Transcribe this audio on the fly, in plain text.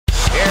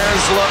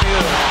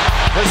Lemieux.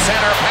 The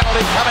center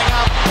penalty coming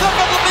up. Look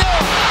at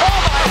Lemieux. Oh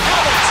my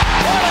heavens.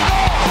 What a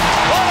goal.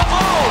 What a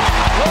move.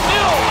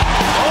 Lemieux.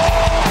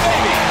 Oh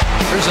baby.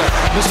 There's a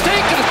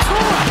mistake and a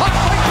throw. Puck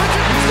by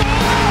Richard.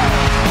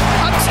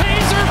 A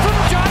taser from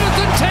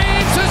Jonathan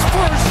Toews, his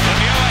first.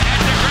 Lemieux ahead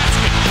to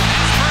Gretzky.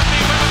 It's Murphy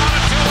with him on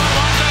a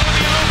 2-on-1 to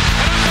Lemieux.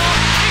 And a goal.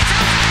 He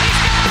shoots. He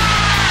scores.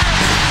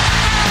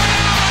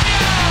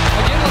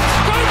 Again, let's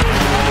go.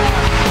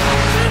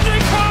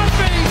 Sidney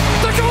Crosby,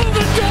 the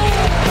golden goal.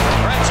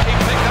 Gretzky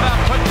picked it up.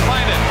 Couldn't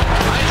find it.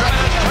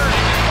 Eiserman is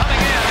turning and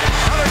coming in.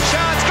 Another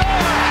shot.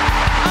 Score.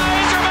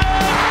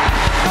 Eiserman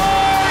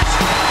scores.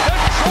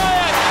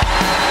 Detroit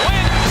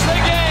wins the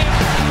game.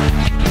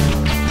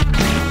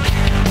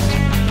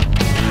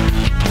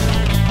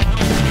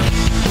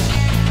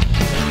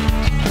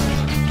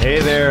 Hey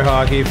there,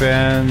 hockey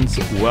fans.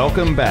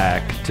 Welcome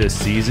back to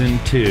Season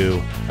 2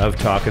 of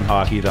Talkin'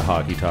 Hockey, the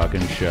Hockey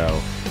Talkin'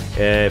 Show.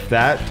 If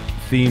that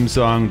theme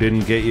song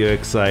didn't get you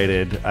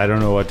excited, I don't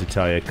know what to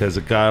tell you, because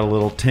it got a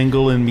little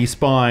tingle in me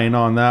spine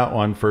on that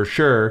one for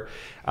sure.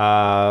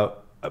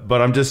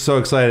 But I'm just so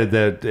excited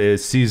that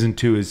Season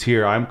 2 is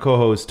here. I'm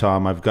co-host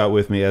Tom. I've got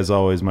with me, as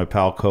always, my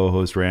pal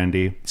co-host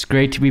Randy. It's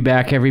great to be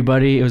back,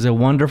 everybody. It was a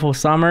wonderful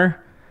summer.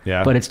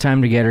 Yeah. But it's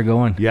time to get her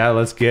going. Yeah,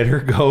 let's get her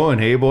going.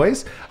 Hey,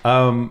 boys.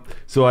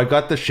 So I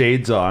got the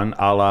shades on,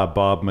 a la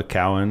Bob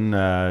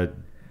McCowan,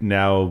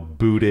 now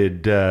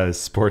booted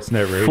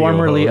Sportsnet radio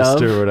Formerly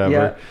host of, or whatever.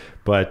 yeah.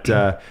 But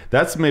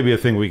that's maybe a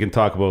thing we can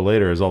talk about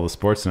later, is all the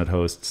Sportsnet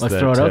hosts Let's that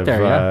throw it out have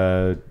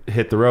there,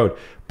 hit the road.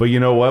 But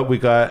you know what? We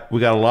got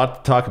a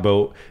lot to talk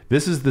about.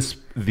 This is the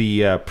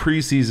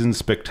preseason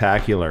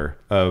spectacular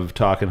of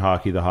Talkin'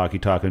 Hockey, the Hockey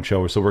Talkin'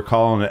 Show. So we're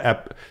calling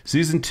it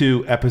Season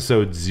 2,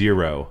 Episode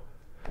 0.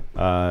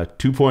 2.0.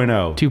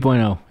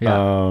 2.0,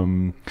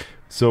 yeah.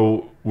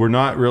 So we're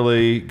not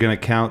really going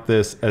to count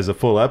this as a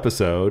full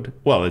episode.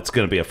 Well, it's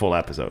going to be a full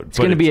episode. It's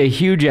going to be a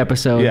huge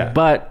episode, Yeah.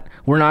 but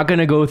we're not going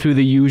to go through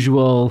the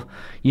usual,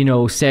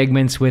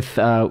 segments with,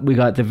 we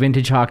got the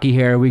vintage hockey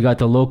hair, we got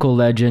the local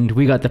legend,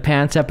 we got the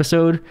pants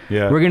episode.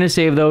 Yeah. We're going to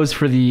save those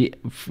for the,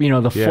 Yeah.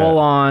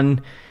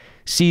 full-on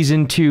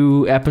Season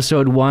 2,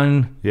 Episode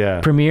 1 Yeah.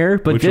 premiere.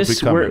 But Which will be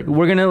this, we're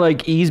coming. going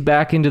to, ease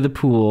back into the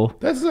pool,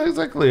 That's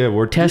exactly it.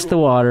 We're test the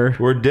water.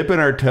 We're dipping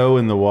our toe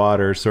in the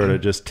water, sort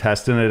of just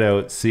testing it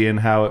out, seeing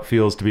how it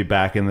feels to be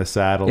back in the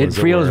saddle. It as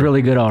feels were.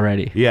 really good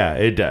already. Yeah,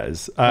 it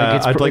does.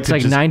 It's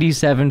like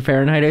 97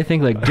 Fahrenheit, I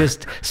think, like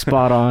just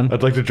spot on.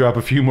 I'd like to drop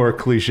a few more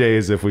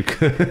cliches if we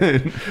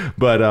could,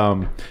 but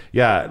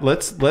yeah,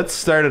 let's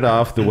start it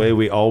off the way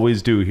we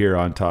always do here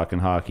on Talkin'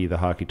 Hockey, the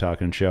Hockey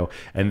Talkin' Show,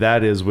 and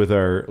that is with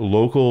our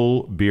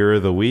local beer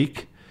of the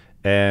week.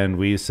 And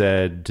we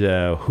said,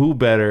 who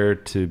better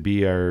to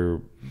be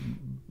our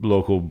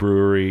local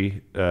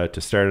brewery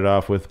to start it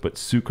off with, but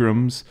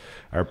Sucrums,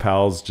 our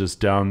pals just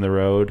down the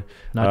road.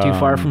 Not too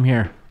far from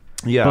here.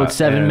 Yeah, About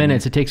 7 and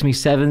minutes. It takes me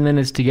 7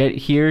 minutes to get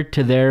here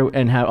to there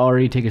and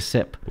already take a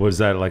sip. Was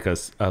that like a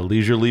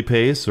leisurely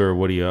pace, or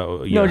what do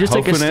you No, just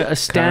like hoofing it, a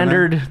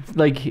standard, kinda?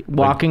 like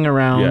walking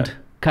around yeah.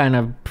 kind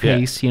of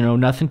pace,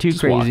 nothing too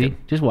crazy. walking.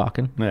 Just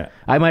walking. Yeah.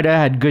 I might have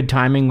had good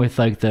timing with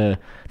like the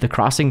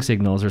crossing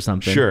signals or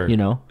something. Sure.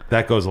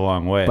 That goes a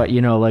long way. But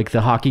like the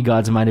hockey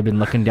gods might have been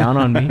looking down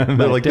on me.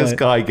 They're like, this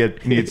guy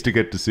needs to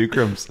get to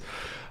Sucrums.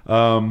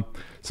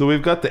 So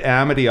we've got the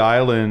Amity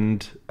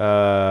Island.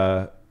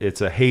 It's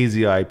a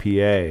hazy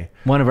IPA.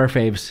 One of our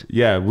faves.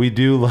 Yeah, we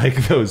do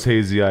like those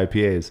hazy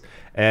IPAs.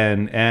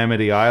 And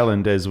Amity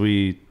Island, as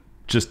we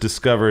just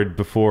discovered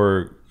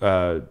before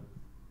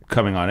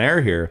coming on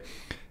air here,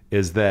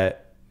 is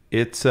that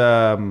it's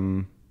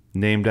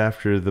named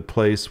after the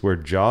place where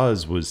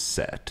Jaws was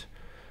set.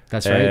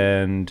 That's right.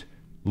 And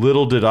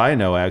little did I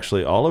know,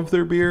 actually, all of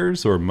their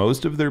beers, or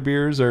most of their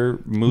beers,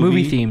 are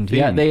movie themed.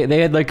 Yeah,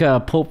 they had like a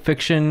Pulp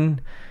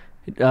Fiction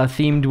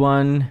themed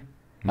one.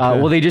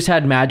 Okay. Well, they just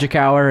had Magic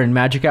Hour, and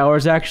Magic Hour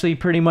is actually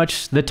pretty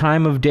much the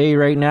time of day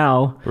right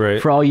now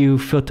Right. for all you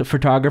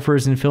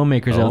photographers and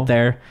filmmakers Oh. out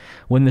there.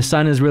 When the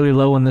sun is really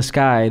low in the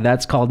sky,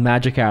 that's called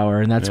Magic Hour,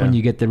 and that's when Yeah.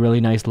 you get the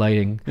really nice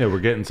lighting. Yeah, we're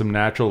getting some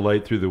natural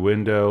light through the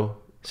window.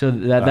 So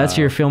that's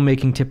your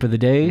filmmaking tip of the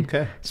day.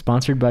 Okay.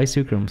 Sponsored by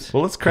Sucrums.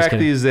 Well, let's crack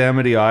kidding. these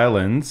Amity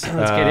Islands.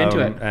 Let's get into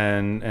it.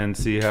 And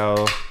see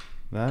how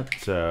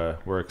that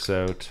works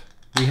out.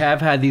 We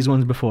have had these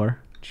ones before.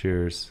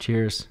 Cheers.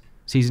 Cheers.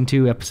 Season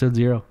 2, Episode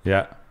 0.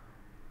 Yeah,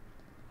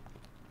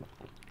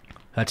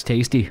 That's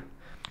tasty.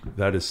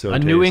 that is so A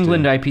New tasty.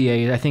 England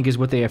IPA, I think, is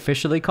what they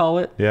officially call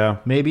it. Yeah.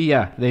 Maybe,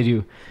 yeah, they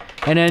do.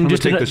 And then I'm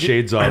just going to to, take the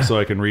shades off so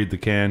I can read the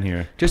can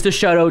here. just a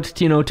shout out,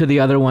 to the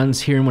other ones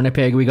here in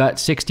Winnipeg. We got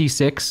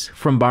 66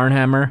 from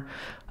Barnhammer.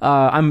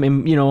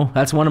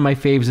 That's one of my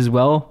faves as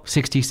well.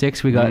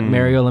 66. We got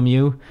Mario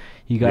Lemieux.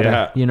 You got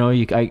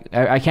Yeah.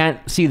 I can't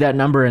see that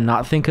number and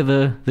not think of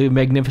the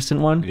magnificent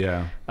one.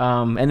 Yeah.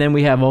 And then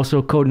we have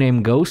also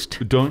Codename Ghost.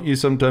 Don't you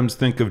sometimes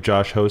think of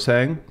Josh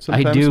Hosang?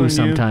 I do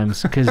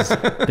sometimes because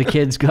the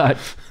kid's got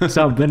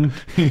something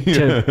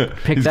to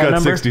pick He's that got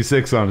number.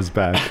 66 on his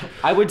back.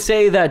 I would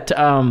say that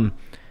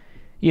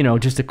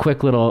just a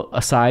quick little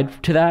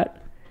aside to that.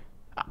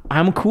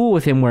 I'm cool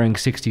with him wearing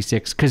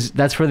 66 because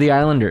that's for the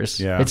Islanders.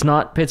 Yeah. It's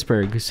not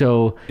Pittsburgh.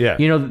 So, Yeah,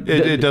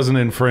 it doesn't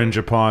infringe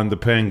upon the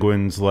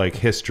Penguins' like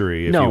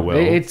history, if you will.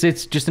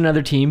 It's just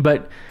another team,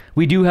 but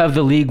we do have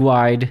the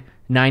league-wide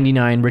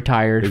 99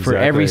 retired for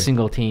every Exactly.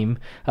 single team.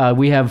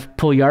 We have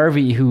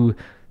Puljujarvi, who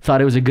thought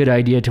it was a good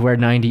idea to wear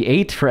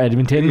 98 for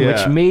Edmonton, Yeah.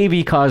 which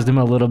maybe caused him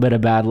a little bit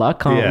of bad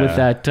luck with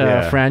that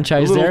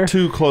franchise a little there.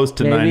 too close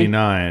to Maybe.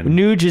 99.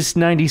 Nuge is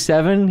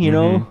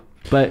 97,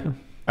 but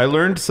I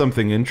learned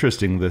something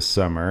interesting this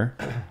summer,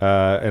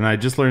 and I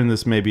just learned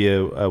this maybe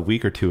a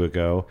week or two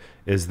ago,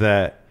 is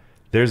that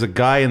there's a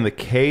guy in the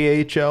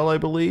KHL, I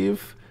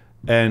believe,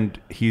 and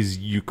he's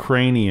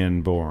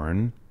Ukrainian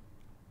born,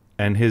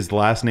 and his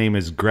last name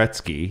is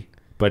Gretzky,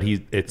 but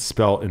it's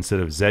spelled instead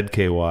of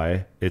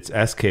ZKY, it's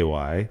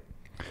SKY,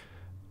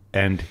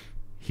 and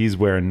he's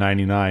wearing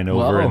 99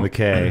 over Whoa. in the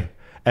K.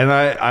 And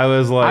I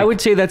was like... I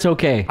would say that's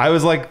okay. I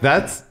was like,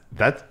 that's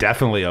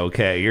definitely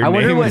okay. Your I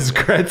wonder name what- is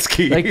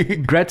Gretzky. Like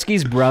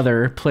Gretzky's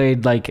brother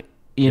played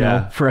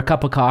Yeah. for a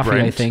cup of coffee,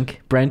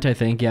 Brent, I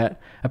think, yeah.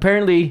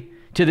 Apparently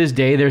to this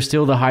day they're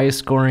still the highest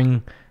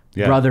scoring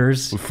Yeah.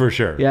 brothers. For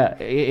sure. Yeah,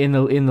 in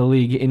the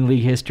league, in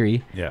league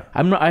history. Yeah.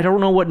 I don't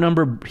know what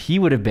number he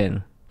would have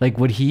been. Like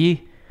would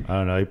he I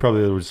don't know. He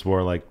probably was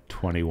more like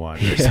 21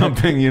 or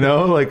something,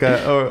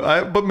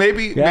 but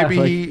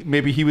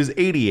maybe he was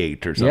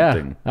 88 or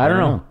something. Yeah, I don't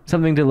know.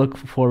 Something to look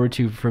forward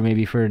to for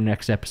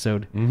next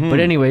episode. But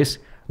anyways,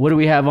 what do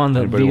we have on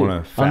the Anybody wanna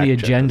on fact the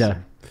check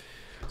agenda?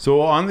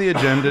 So on the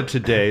agenda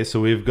today,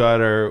 so we've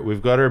got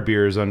our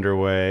beers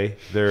underway.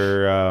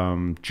 They're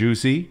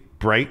juicy,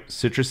 bright,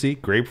 citrusy,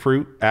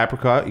 grapefruit,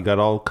 apricot. You got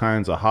all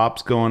kinds of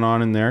hops going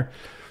on in there.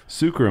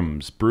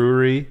 Sucrums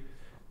Brewery.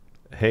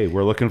 Hey,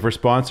 we're looking for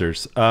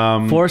sponsors.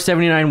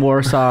 479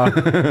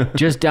 Warsaw,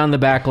 just down the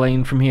back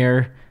lane from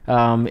here.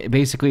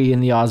 Basically in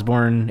the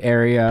Osborne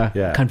area,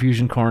 Yeah.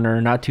 Confusion Corner,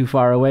 not too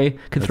far away.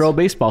 Could throw a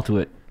baseball to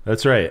it.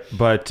 That's right.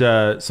 But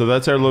so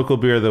that's our local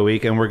beer of the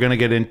week, and we're going to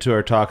get into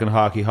our Talking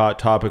Hockey hot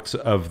topics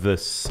of the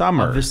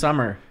summer. Of the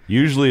summer.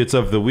 Usually it's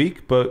of the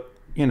week, but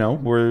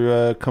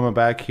we're coming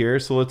back here,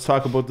 so let's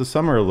talk about the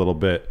summer a little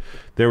bit.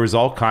 There was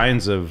all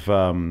kinds of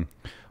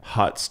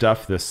hot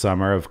stuff this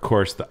summer. Of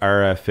course, the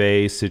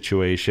RFA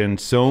situation.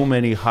 So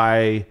many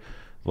high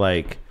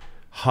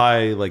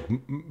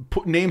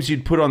names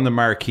you'd put on the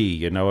marquee.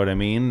 You know what I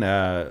mean?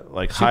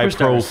 Like high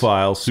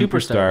profile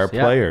superstar Superstars,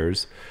 yeah.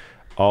 players.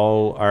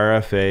 All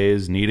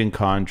RFAs needing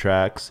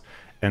contracts,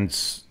 and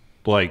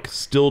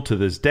still to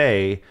this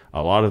day,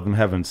 a lot of them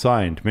haven't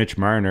signed. Mitch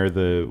Marner,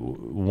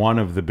 one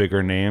of the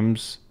bigger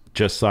names,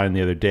 just signed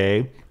the other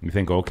day. You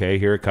think, okay,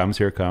 here it comes.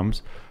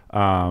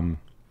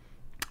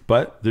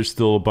 But there's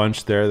still a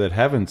bunch there that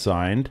haven't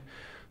signed.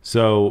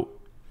 So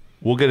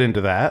we'll get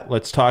into that.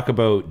 Let's talk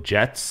about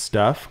Jets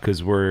stuff,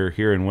 because we're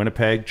here in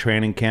Winnipeg.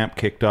 Training camp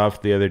kicked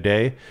off the other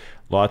day.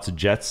 Lots of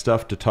Jets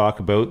stuff to talk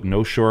about.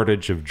 No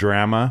shortage of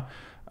drama.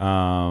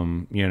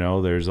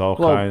 There's all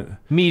kinds.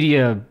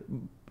 Media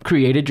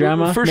created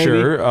drama for maybe?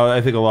 sure.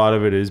 I think a lot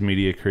of it is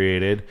media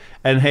created.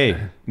 And hey,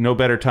 no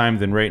better time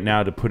than right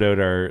now to put out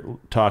our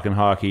Talking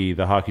Hockey,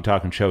 the Hockey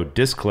Talking Show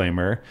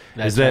disclaimer.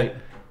 That's is that right.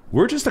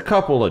 we're just a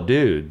couple of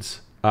dudes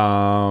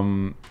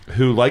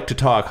who like to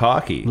talk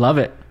hockey. Love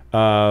it.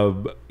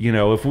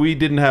 If we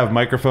didn't have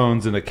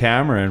microphones and a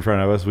camera in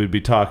front of us, we'd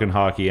be talking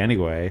hockey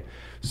anyway.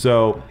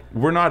 So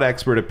we're not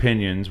expert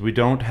opinions. We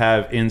don't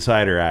have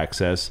insider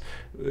access.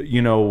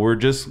 We're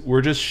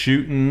just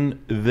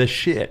shooting the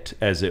shit,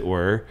 as it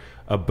were,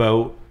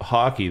 about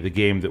hockey, the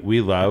game that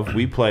we love.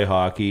 We play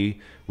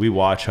hockey. We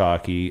watch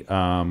hockey.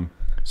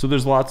 So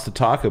there's lots to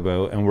talk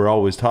about, and we're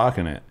always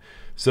talking it.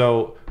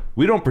 So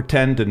we don't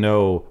pretend to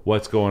know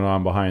what's going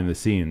on behind the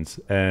scenes.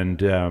 And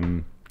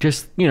to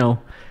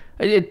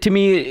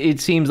me,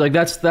 it seems like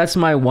that's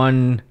my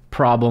one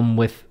problem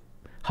with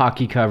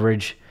hockey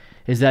coverage,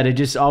 is that it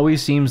just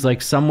always seems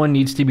like someone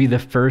needs to be the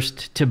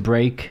first to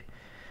break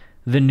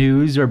the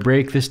news or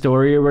break the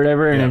story or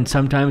whatever. And then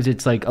sometimes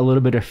it's like a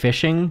little bit of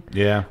fishing.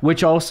 Yeah.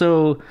 Which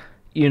also,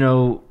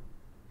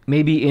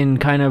 maybe in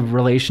kind of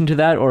relation to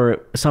that,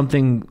 or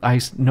something I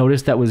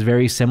noticed that was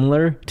very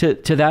similar to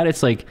that.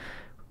 It's like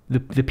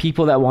the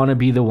people that want to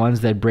be the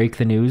ones that break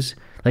the news.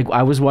 Like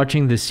I was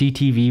watching the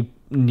CTV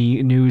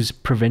news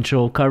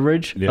provincial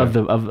coverage of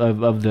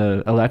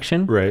the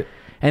election. Right.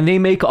 And they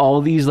make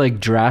all these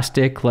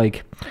drastic,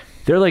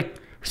 they're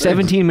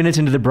 17 minutes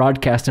into the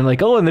broadcast and and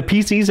the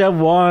PCs have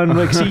won.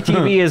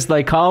 CTV is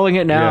calling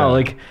it now.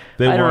 Yeah.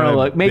 I don't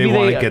know. Maybe they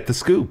want to get the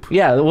scoop.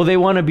 Yeah. Well, they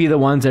want to be the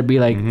ones that be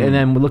and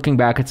then looking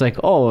back, it's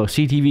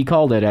CTV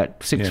called it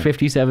at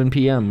 6:57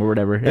 p.m. or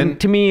whatever. And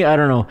to me, I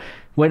don't know,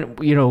 when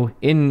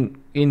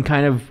in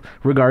kind of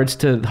regards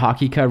to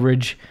hockey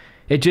coverage,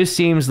 it just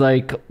seems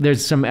like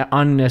there's some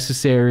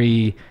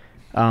unnecessary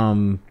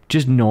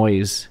just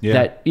noise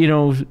that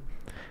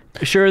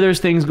sure, there's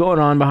things going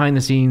on behind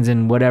the scenes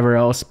and whatever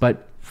else,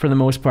 but for the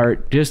most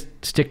part, just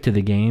stick to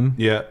the game.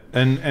 Yeah,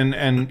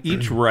 and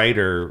each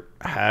writer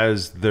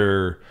has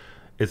their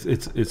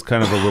it's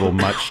kind of a little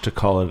much to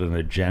call it an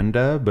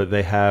agenda, but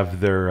they have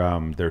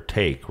their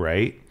take,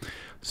 right?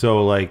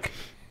 So like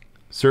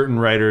certain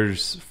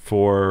writers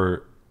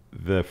for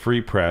the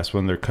Free Press,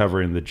 when they're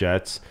covering the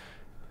Jets,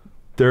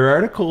 their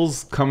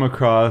articles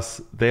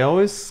they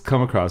always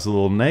come across a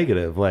little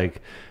negative.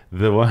 Like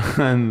the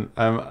one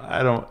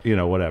I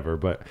don't, whatever,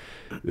 but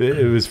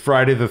it was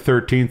Friday the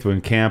 13th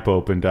when camp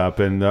opened up,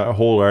 and the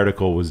whole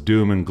article was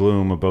doom and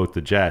gloom about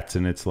the Jets,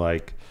 and it's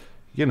like,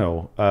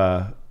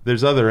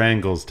 there's other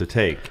angles to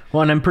take.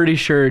 Well, and I'm pretty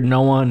sure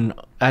no one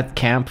at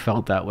camp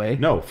felt that way.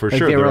 No, for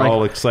sure. They're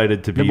all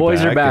excited to be back. The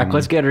boys are back.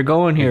 Let's get her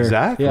going here.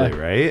 Exactly, yeah.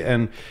 Right?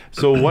 And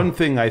so one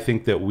thing I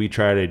think that we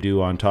try to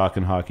do on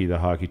Talkin' Hockey, the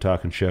Hockey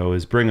Talkin' Show,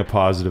 is bring a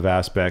positive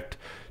aspect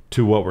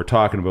to what we're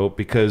talking about,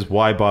 because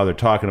why bother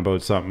talking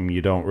about something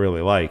you don't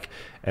really like?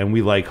 And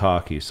we like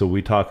hockey, so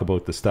we talk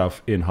about the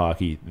stuff in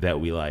hockey that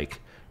we like.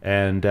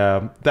 And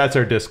that's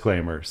our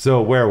disclaimer.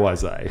 So where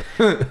was I?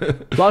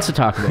 Lots to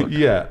talk about.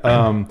 Yeah.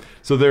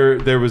 So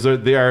there was the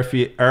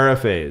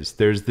RFAs.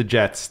 There's the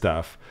Jets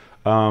stuff.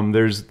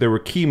 There were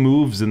key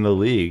moves in the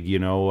league.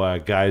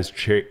 Guys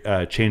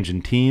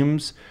changing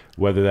teams,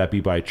 whether that be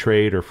by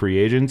trade or free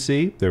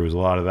agency. There was a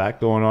lot of that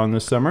going on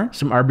this summer.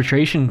 Some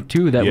arbitration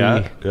too.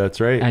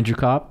 That's right. Andrew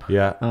Kopp.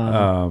 Yeah.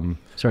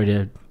 Sorry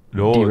to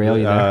derail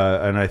you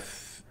there. And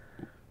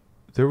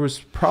there was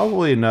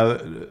probably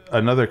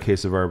another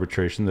case of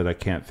arbitration that I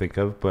can't think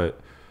of,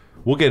 but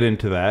we'll get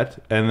into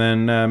that. And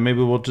then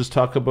maybe we'll just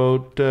talk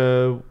about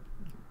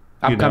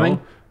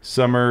upcoming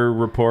summer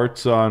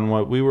reports on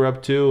what we were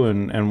up to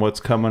and what's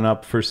coming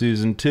up for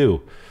season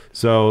 2.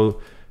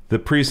 So the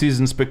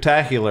preseason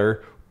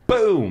spectacular,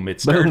 boom! It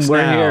starts we're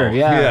now. here.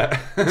 Yeah.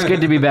 It's good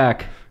to be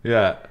back.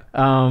 Yeah.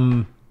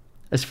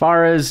 As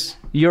far as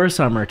your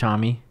summer,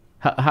 Tommy,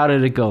 how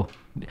did it go?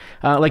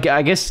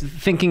 I guess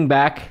thinking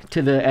back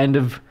to the end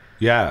of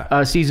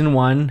season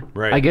 1,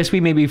 right. I guess we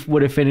maybe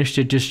would have finished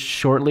it just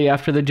shortly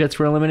after the Jets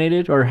were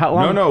eliminated, or how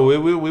long? No,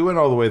 we went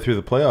all the way through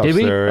the playoffs. Did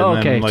we? There, Oh, and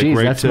okay. then,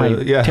 Jeez, that's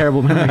my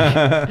terrible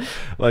memory.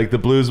 Like the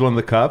Blues won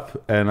the cup,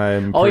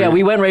 and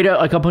we went right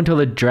up until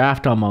the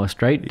draft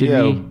almost, right?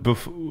 Did we?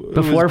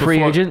 Before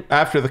free agent?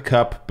 After the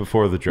cup,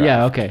 before the draft.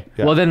 Yeah, okay.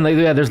 Yeah. Well, then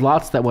there's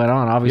lots that went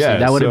on, obviously. Yeah,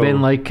 that would have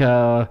been like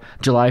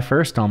July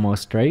 1st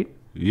almost, right?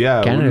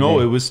 Yeah, Canada no,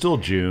 Day. It was still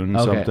June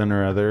something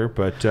or other,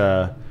 but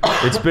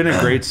it's been a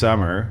great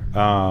summer.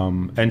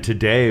 And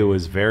today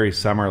was very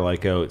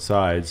summer-like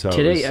outside. So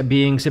today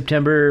being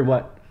September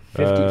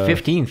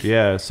 15th.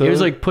 Yeah, so it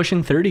was like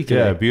pushing 30 today.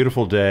 Yeah,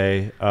 beautiful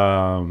day.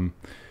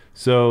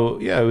 So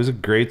yeah, it was a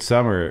great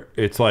summer.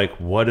 It's like,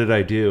 what did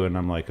I do? And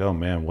I'm like, oh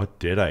man, what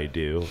did I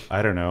do?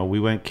 I don't know.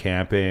 We went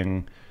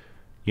camping.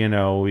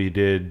 We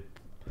did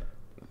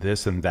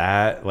this and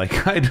that.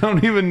 Like, I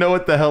don't even know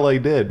what the hell I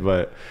did,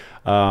 but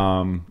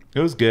it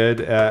was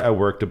good. I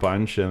worked a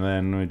bunch, and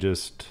then we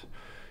just,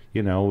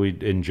 we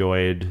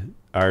enjoyed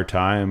our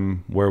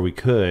time where we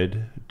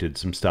could. Did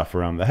some stuff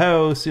around the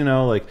house,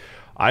 like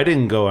I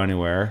didn't go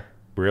anywhere.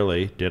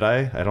 Really? Did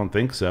I? I don't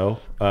think so.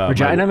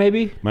 Regina,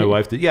 maybe? My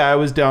wife did. Yeah, I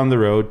was down the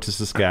road to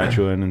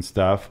Saskatchewan and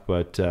stuff,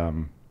 but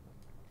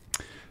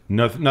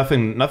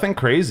nothing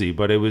crazy.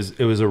 But it was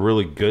a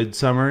really good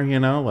summer,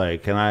 and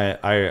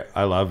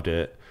I loved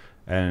it.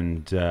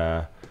 And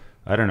I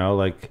don't know,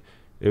 like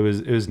it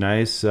was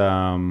nice.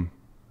 I'm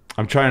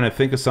trying to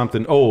think of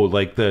something. Oh,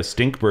 like the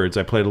Stinkbirds.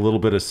 I played a little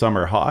bit of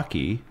summer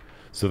hockey,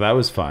 so that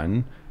was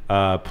fun.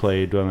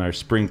 Played on our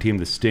spring team,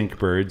 the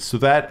Stinkbirds. So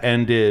that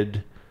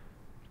ended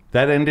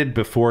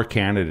before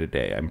Canada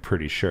Day, I'm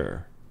pretty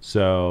sure.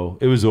 So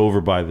it was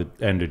over by the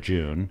end of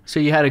June.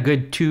 So you had a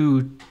good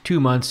two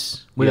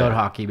months without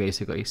hockey,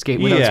 basically.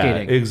 Without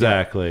skating.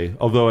 Exactly.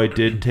 Although I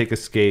did take a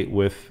skate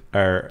with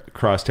our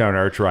crosstown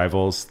arch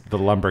rivals, the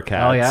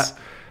Lumbercats. Oh, yeah.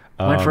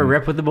 Went for a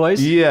rip with the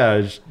boys?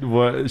 Yeah.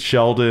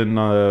 Sheldon,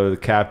 the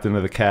captain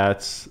of the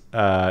Cats,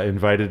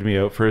 invited me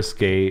out for a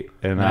skate.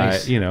 And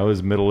nice. it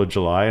was middle of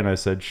July, and I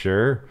said,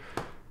 sure,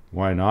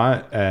 why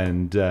not?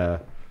 And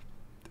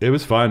it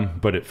was fun,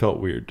 but it felt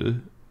weird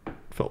to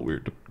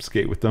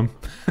skate with them.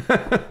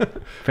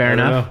 Fair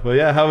enough. Well,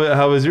 yeah.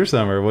 How was your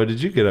summer? What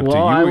did you get up to?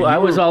 Well, I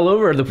was all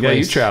over the place. Yeah,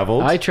 you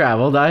traveled. I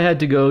traveled. I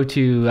had to go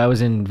I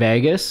was in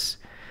Vegas.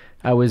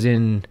 I was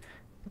in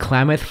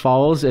Klamath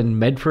Falls in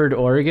Medford,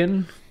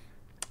 Oregon.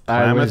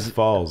 Klamath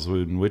Falls.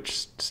 In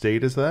which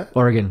state is that?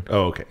 Oregon.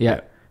 Oh, okay. Yeah.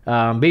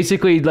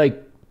 Basically,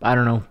 like, I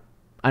don't know,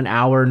 an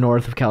hour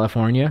north of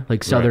California,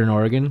 like southern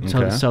Oregon,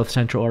 Okay. south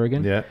central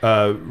Oregon. Yeah.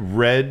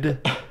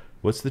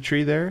 What's the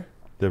tree there?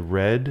 The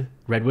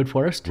Redwood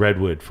Forest.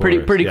 Redwood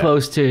Forest. Pretty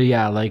close to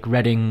like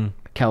Redding,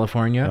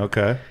 California.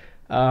 Okay.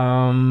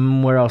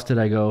 Where else did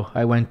I go?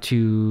 I went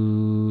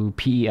to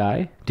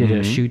PEI, did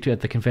a shoot at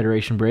the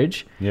Confederation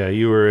Bridge. Yeah,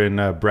 you were in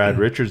Brad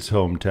Richards'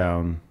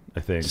 hometown, I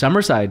think.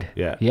 Summerside.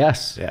 Yeah.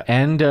 Yes. Yeah.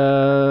 And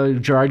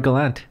Gerard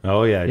Gallant.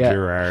 Oh yeah, Yeah.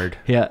 Gerard.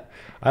 Yeah.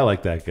 I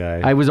like that guy.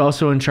 I was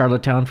also in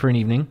Charlottetown for an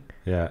evening.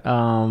 Yeah.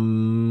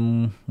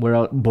 Where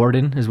else?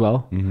 Borden as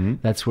well. Mm-hmm.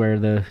 That's where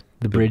the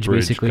bridge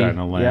basically kind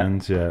of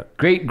lands. Yeah.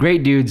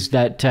 Great dudes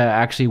that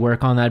actually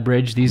work on that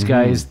bridge. These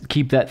guys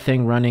keep that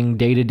thing running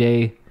day to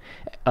day.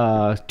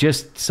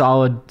 Just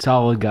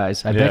solid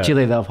guys. I bet you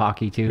they love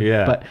hockey too.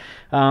 Yeah. But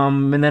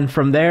and then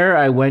from there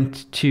I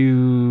went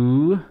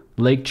to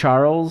Lake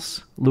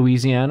Charles,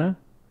 Louisiana,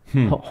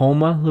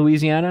 Houma,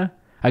 Louisiana.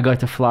 I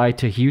got to fly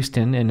to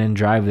Houston and then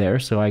drive there,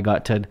 so I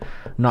got to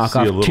knock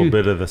off a little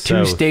bit of the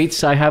two South.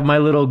 states. I have my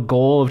little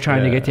goal of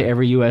trying to get to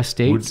every U.S.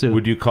 state.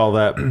 Would you call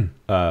that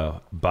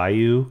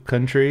Bayou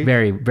country?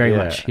 Very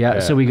much. Yeah.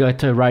 So we got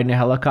to ride in a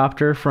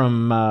helicopter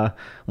from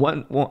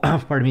one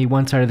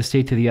side of the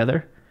state to the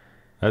other.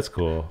 That's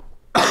cool.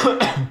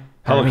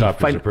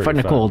 Helicopters are pretty fighting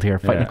a fun. cold here.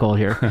 Fighting a cold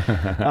here.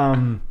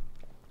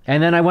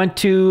 And then I went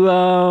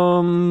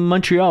to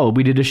Montreal.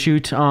 We did a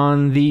shoot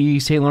on the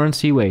St. Lawrence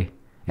Seaway.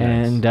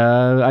 Nice. And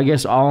I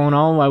guess all in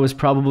all, I was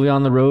probably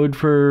on the road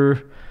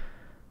for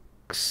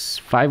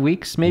 5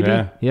 weeks, maybe.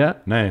 Yeah.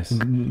 Nice.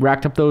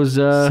 Racked up those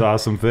saw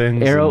some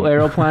things.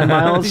 Aeroplan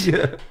miles.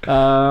 Yeah.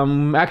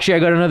 Actually, I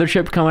got another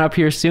trip coming up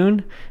here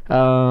soon.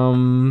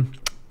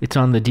 It's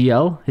on the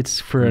DL. It's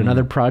for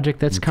another project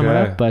that's coming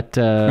up, but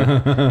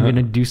I'm going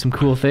to do some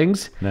cool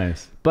things.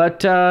 Nice.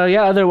 But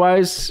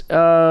otherwise,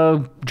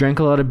 drank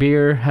a lot of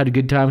beer, had a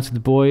good time with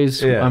the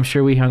boys. Yeah. I'm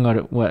sure we hung out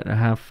at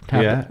half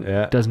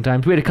a dozen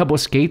times. We had a couple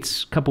of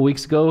skates a couple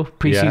weeks ago,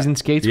 preseason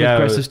skates with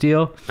Crest of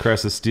Steel.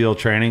 Crest of Steel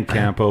training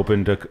camp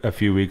opened a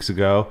few weeks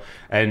ago.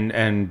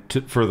 And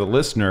for the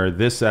listener,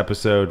 this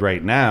episode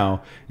right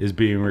now is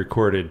being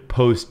recorded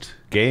post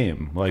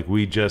game. Like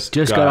we just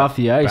got off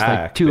the ice back,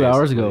 like 2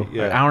 hours ago,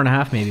 yeah. an hour and a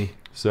half maybe.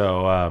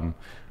 So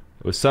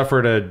we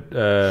suffered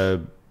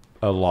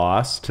a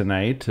loss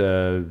tonight.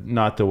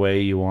 Not the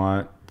way you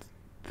want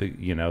the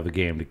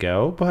game to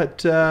go,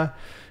 but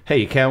hey,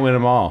 you can't win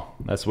them all.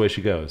 That's the way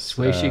she goes. That's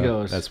the way she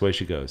goes. That's the way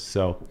she goes.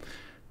 So,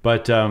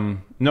 but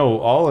no,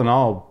 all in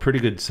all, pretty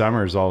good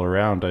summers all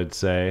around, I'd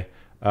say.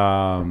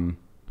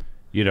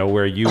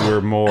 Where you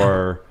were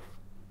more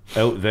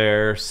out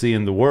there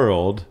seeing the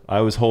world, I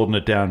was holding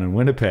it down in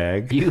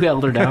Winnipeg. You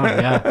held her down,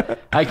 yeah.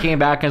 I came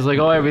back and was like,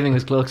 "Oh, everything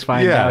looks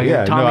fine now."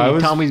 Yeah.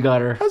 Tommy's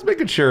got her. I was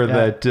making sure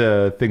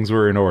that things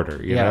were in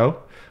order. You know,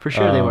 for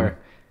sure they were.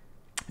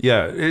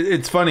 Yeah,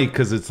 it's funny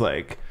because it's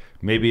like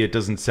maybe it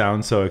doesn't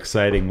sound so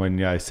exciting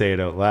when I say it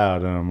out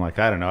loud, and I'm like,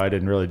 I don't know, I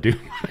didn't really do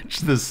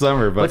much this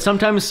summer, but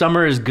sometimes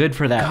summer is good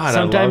for that. God,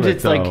 sometimes I love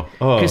it's it, like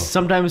though. because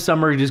sometimes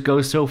summer just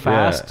goes so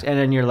fast, and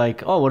then you're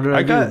like, oh, what did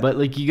I do? But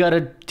like you got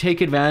to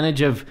take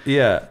advantage of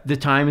the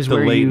times the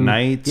where late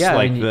nights,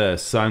 like and the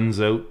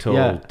sun's out till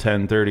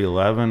 10:30,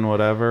 11,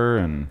 whatever,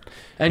 and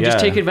just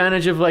take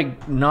advantage of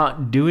like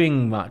not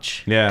doing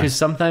much. Yeah, because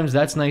sometimes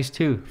that's nice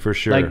too. For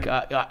sure.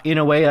 Like in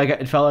a way, like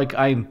it felt like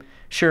I'm.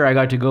 Sure, I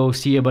got to go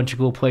see a bunch of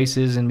cool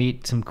places and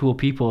meet some cool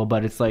people,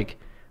 but it's like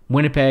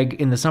Winnipeg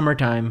in the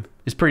summertime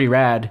is pretty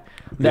rad.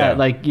 That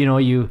like,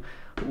 you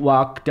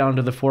walk down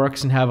to the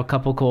Forks and have a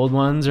couple cold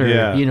ones or,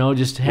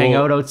 just hang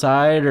out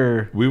outside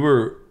or... We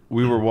were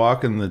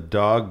walking the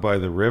dog by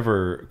the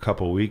river a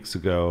couple weeks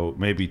ago,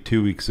 maybe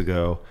 2 weeks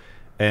ago,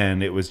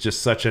 and it was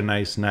just such a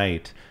nice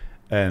night.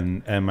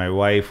 And my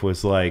wife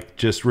was like,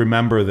 just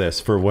remember this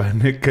for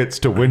when it gets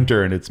to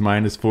winter and it's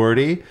minus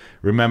 40.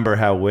 Remember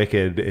how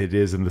wicked it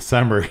is in the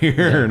summer here.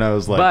 Yeah. And I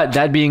was like, but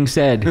that being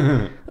said,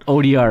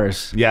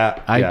 ODRs.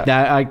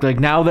 Like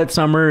now that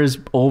summer is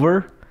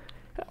over,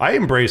 I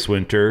embrace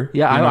winter.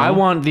 Yeah, I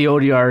want the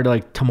ODR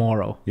like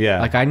tomorrow. Yeah,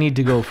 like I need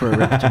to go for a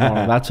rink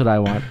tomorrow. That's what I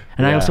want.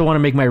 And I also want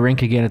to make my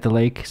rink again at the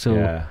lake.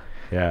 So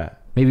yeah.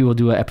 Maybe we'll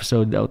do an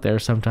episode out there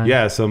sometime.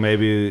 Yeah, so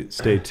maybe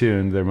stay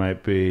tuned. There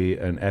might be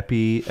an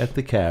epi at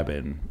the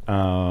cabin.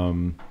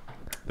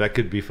 That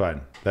could be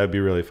fun. That would be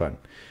really fun.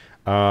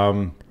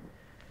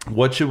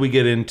 What should we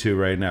get into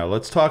right now?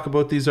 Let's talk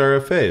about these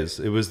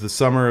RFAs. It was the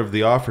summer of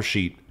the offer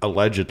sheet,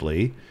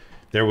 allegedly.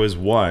 There was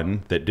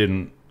one that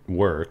didn't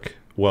work.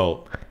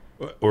 Well,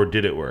 or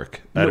did it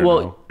work? I don't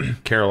know.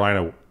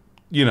 Carolina,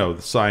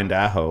 signed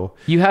Aho.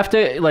 You have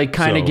to like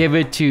kind of give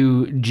it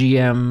to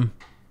GM...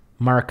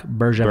 Marc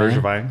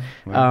Bergevin.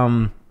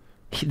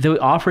 The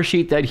offer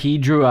sheet that he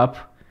drew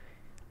up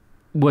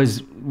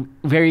was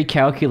very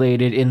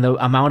calculated in the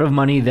amount of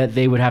money that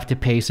they would have to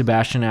pay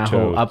Sebastian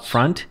Aho up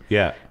front.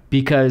 Yeah.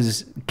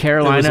 Because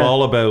Carolina... It was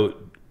all about,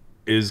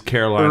 is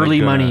Carolina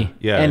early money.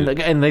 Yeah.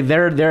 And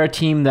they're a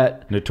team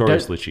that...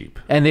 Notoriously cheap.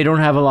 And they don't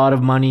have a lot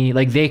of money.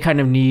 Like, they kind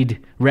of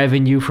need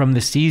revenue from the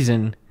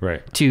season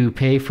to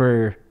pay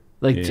for...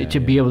 to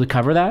be able to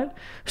cover that.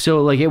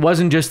 So like it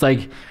wasn't just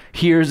like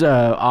here's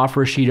a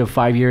offer sheet of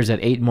 5 years at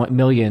 $8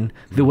 million.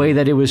 The way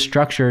that it was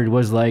structured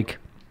was like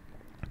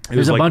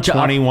there's a bunch of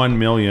 $21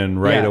 million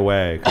right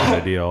away kind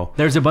of deal.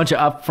 There's a bunch of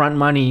upfront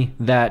money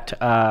that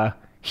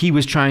he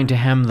was trying to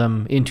hem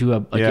them into a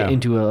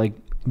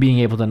being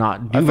able to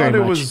not do very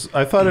much.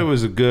 I thought it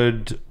was a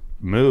good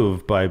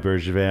move by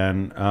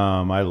Bergevin.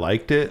 I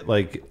liked it.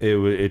 Like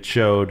it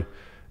showed.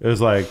 It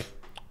was like.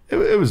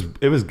 It was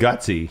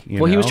gutsy. He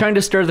was trying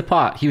to stir the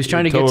pot. He was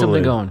trying to get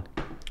something going.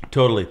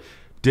 Totally.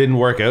 didn't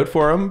work out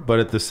for them, but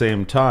at the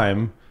same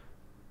time,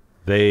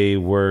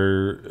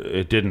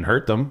 it didn't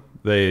hurt them.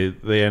 They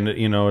ended,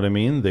 you know what I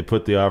mean? They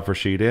put the offer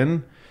sheet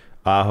in.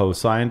 Aho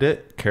signed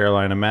it.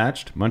 Carolina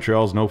matched.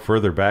 Montreal's no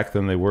further back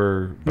than they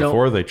were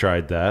before they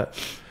tried that.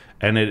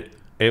 And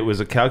it was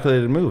a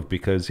calculated move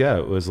because,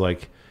 it was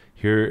like,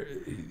 here,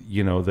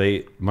 you know,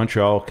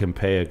 Montreal can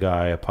pay a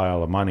guy a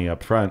pile of money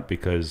up front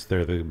because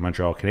they're the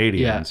Montreal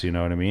Canadiens, you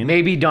know what I mean?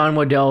 Maybe Don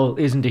Waddell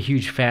isn't a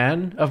huge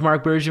fan of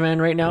Marc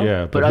Bergevin right now.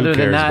 Yeah, but other who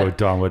cares than that, about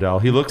Don Waddell?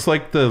 He looks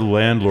like the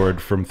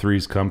landlord from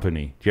Three's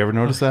Company. Do you ever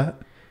notice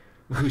that?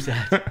 Who's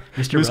that?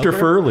 Mr. Mr. Roper?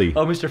 Furley.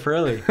 Oh, Mr.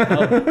 Furley.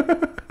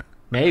 Oh.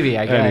 Maybe,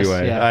 I guess.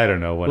 Anyway, yeah. I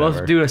don't know, whatever.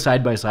 We'll do a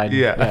side-by-side.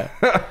 Yeah.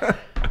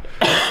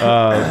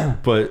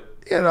 But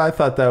I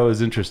thought that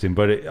was interesting.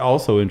 But it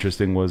also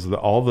interesting was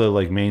all the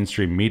like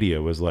mainstream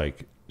media was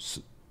like,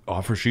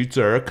 offer sheets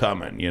are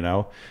coming, you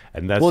know,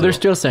 and that's Well, they're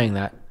still saying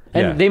that,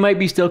 and they might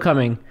be still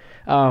coming.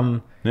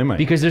 They might,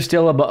 because there's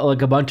still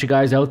a bunch of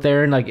guys out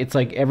there, and like it's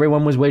like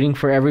everyone was waiting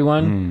for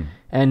everyone,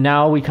 and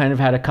now we kind of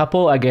had a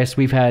couple. I guess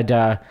we've had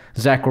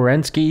Zach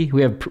Werenski,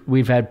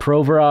 we've had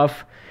Provorov,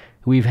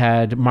 we've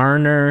had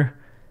Marner.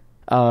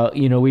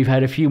 We've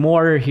had a few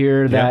more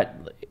here that.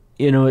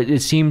 You know, it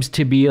seems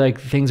to be like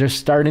things are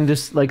starting to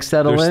like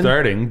settle in. They're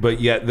starting,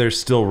 but yet there's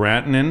still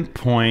Rantanen,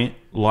 Point,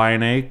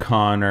 Laine,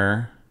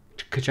 Connor,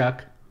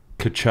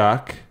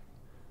 Kachuk,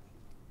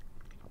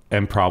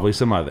 and probably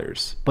some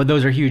others. But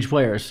those are huge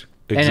players,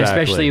 exactly. And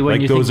especially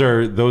when like those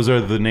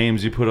are the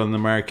names you put on the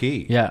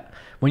marquee. Yeah,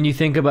 when you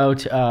think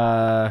about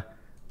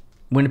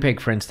Winnipeg,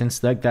 for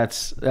instance, like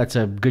that's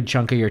a good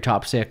chunk of your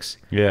top six.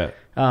 Yeah.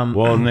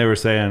 Well, and they were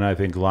saying, I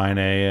think Laine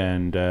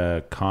and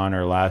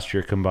Connor last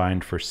year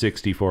combined for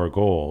 64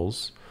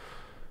 goals.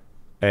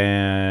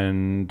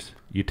 And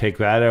you take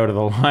that out of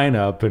the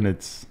lineup, and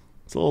it's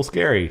a little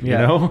scary, you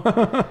know?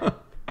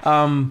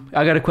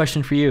 I got a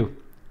question for you.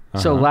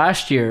 So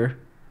last year,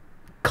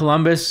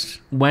 Columbus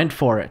went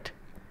for it.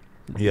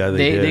 Yeah,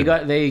 they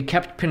did. They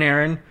kept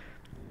Panarin,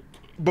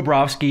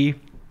 Bobrovsky,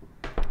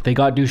 they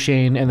got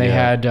Duchesne, and they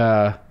had...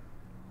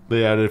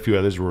 they added a few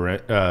others.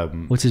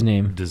 What's his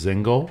name?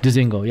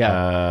 Dzingel,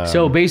 yeah.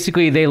 So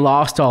basically, they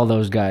lost all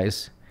those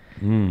guys.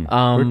 Where'd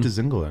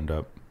Dzingel end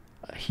up?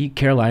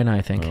 Carolina,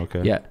 I think. Oh,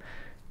 okay. Yeah.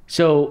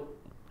 So,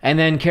 and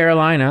then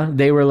Carolina,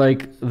 they were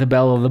like the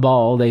belle of the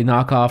ball. They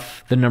knock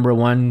off the number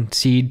 1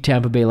 seed,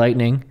 Tampa Bay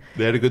Lightning.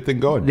 They had a good thing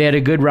going. They had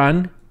a good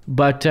run,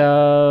 but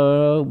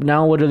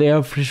now what do they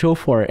have to show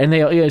for it?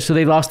 And so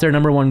they lost their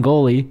number 1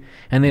 goalie,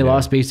 and they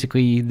lost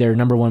basically their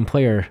number 1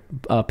 player,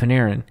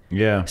 Panarin.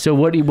 Yeah. So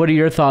what are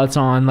your thoughts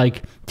on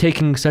like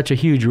taking such a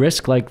huge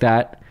risk like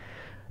that,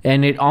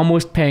 and it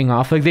almost paying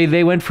off? Like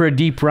they went for a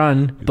deep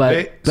run,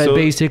 but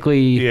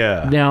basically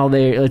now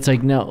it's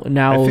like now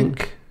I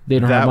think they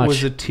don't have much. That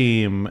was a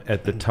team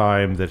at the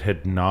time that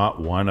had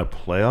not won a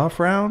playoff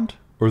round,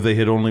 or they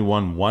had only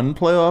won 1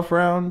 playoff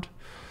round.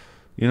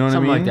 You know what I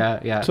mean? Something like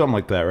that, yeah. Something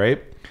like that,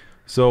 right?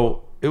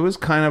 So it was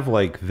kind of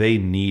like they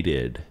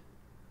needed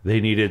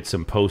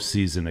some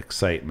postseason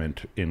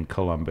excitement in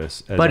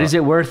Columbus. But is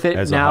it worth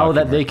it now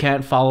that they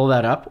can't follow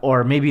that up?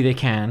 Or maybe they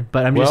can,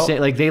 but I'm just saying,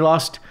 like they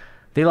lost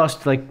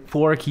like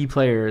 4 key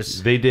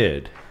players. They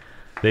did.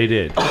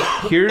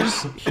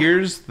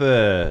 Here's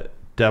the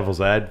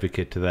devil's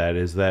advocate to that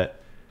is that,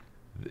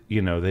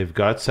 you know, they've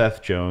got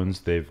Seth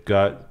Jones, they've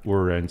got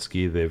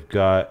Werenski, they've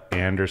got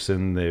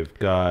Anderson, they've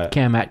got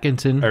Cam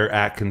Atkinson,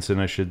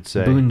 I should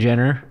say, Boone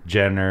Jenner,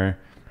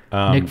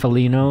 Nick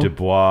Foligno,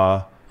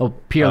 Dubois. Oh,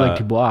 Pierre-Luc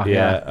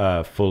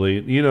Dubois.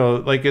 Fully. You know,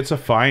 like it's a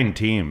fine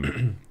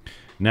team.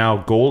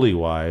 Now,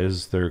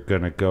 goalie-wise, they're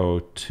going to go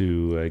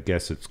to, I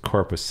guess it's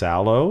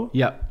Korpisalo.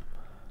 Yep.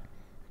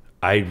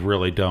 I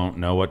really don't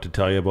know what to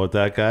tell you about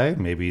that guy.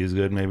 Maybe he's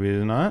good, maybe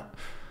he's not.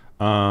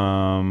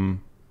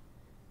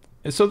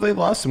 So they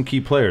lost some key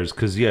players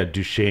because,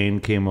 Duchesne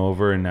came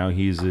over and now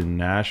he's in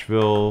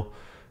Nashville.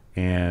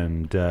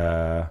 And,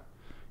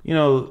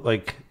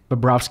 like...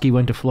 Bobrovsky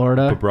went to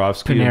Florida.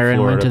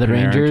 Panarin went to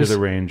the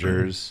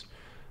Rangers.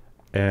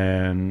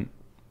 And,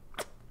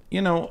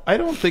 I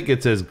don't think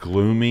it's as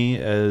gloomy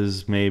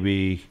as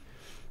maybe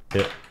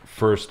it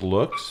first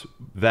looks.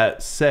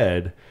 That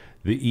said,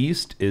 the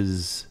East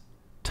is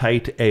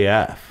tight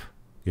AF.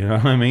 You know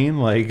what I mean?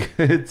 Like,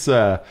 it's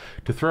to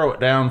throw it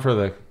down for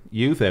the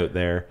youth out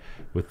there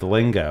with the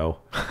lingo.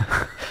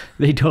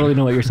 They totally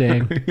know what you're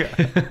saying.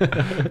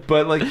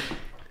 But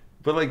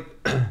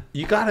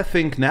you got to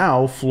think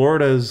now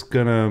Florida's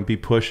going to be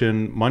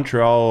pushing.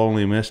 Montreal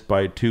only missed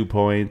by 2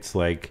 points.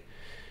 Like,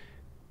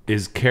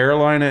 is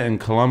Carolina and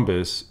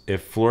Columbus,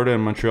 if Florida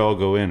and Montreal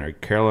go in, are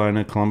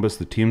Carolina and Columbus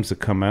the teams that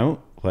come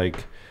out?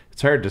 Like,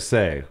 it's hard to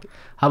say.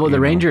 How about the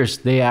Rangers?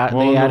 They added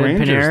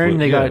Panarin.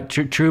 They got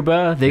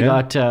Trouba. They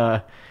got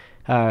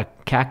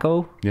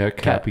Kako. Yeah,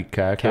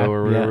 Kako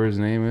or whatever his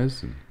name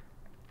is.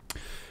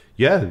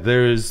 Yeah,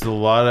 there's a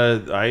lot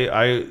of...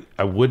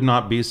 I would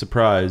not be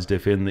surprised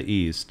if in the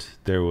East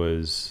there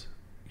was,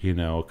 You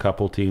know, a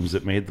couple teams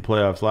that made the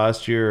playoffs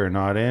last year are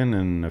not in,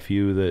 and a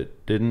few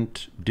that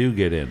didn't do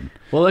get in.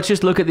 Well, let's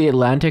just look at the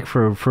Atlantic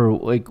for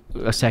like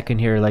a second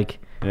here. Like,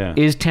 Yeah.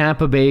 is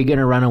Tampa Bay going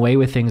to run away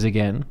with things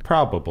again?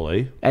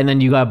 Probably. And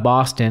then you got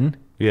Boston.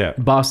 Yeah.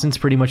 Boston's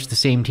pretty much the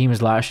same team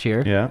as last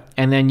year. Yeah.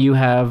 And then you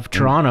have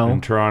Toronto.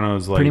 And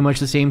Toronto's like... pretty much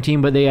the same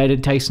team, but they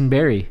added Tyson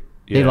Berry.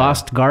 They Yeah.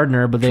 lost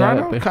Gardner, but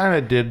Toronto kind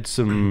of did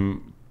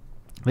some...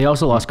 they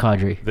also lost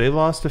Kadri. They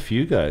lost a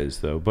few guys,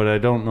 though, but I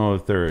don't know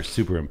if they're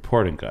super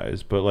important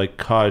guys. But, like,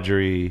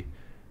 Kadri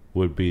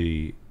would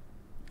be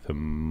the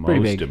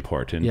most big.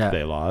 important Yeah.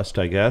 they lost,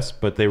 I guess.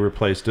 But they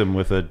replaced him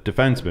with a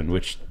defenseman,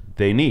 which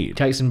they need.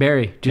 Tyson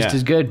Berry, just Yeah.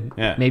 as good.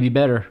 Yeah. Maybe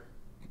better.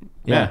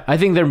 Yeah. I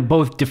think they're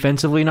both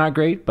defensively not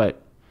great,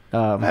 but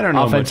I don't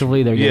know.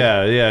 offensively they're good.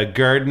 Yeah.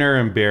 Gardner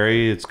and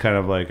Barry, it's kind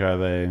of like, are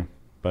they?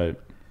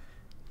 But,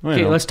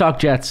 Okay, let's talk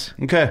Jets.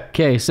 Okay.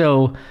 Okay,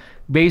 so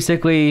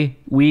basically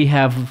we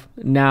have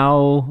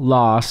now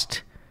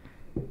lost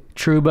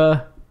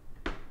Trouba,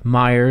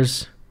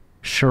 Myers,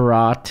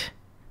 Sherratt,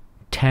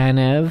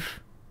 Tanev.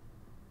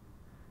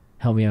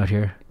 Help me out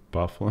here.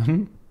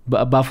 Bufflin.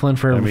 Bufflin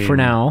for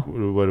now.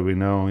 What do we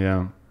know?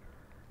 Yeah.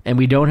 And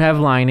we don't have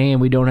Line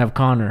and we don't have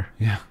Connor.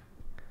 Yeah.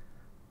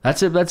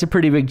 That's a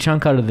pretty big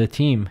chunk out of the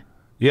team.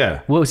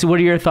 Yeah. Well, so what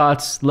are your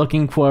thoughts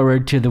looking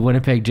forward to the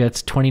Winnipeg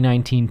Jets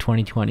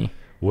 2019-2020?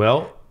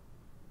 Well,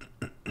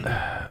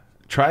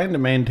 trying to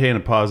maintain a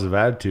positive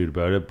attitude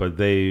about it, but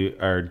they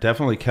are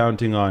definitely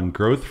counting on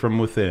growth from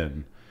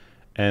within.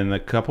 And a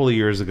couple of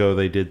years ago,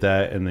 they did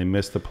that and they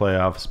missed the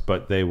playoffs,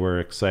 but they were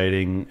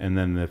exciting. And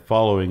then the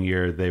following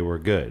year, they were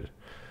good.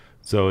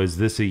 So is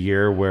this a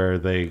year where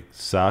they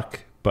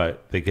suck,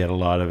 but they get a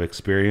lot of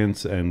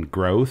experience and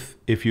growth,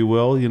 if you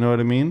will? You know what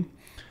I mean?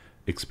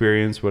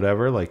 Experience,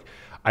 whatever. Like,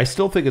 I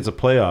still think it's a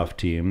playoff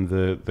team.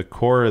 The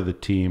core of the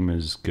team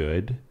is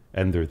good,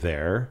 and they're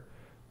there.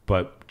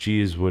 But,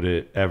 geez, would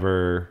it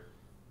ever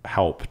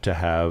help to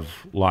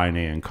have Line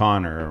and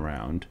Connor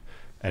around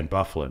and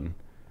Bufflin?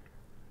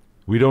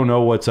 We don't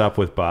know what's up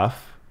with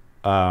Buff.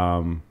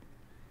 You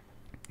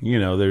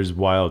know, there's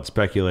wild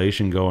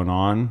speculation going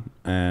on,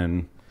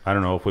 and I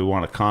don't know if we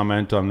want to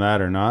comment on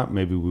that or not.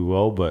 Maybe we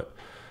will, but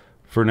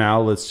for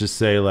now, let's just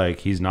say, like,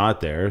 he's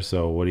not there,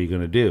 so what are you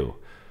going to do?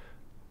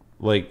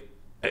 Like,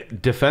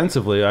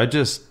 defensively, I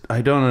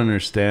don't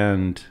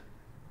understand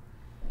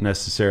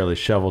necessarily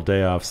Shovel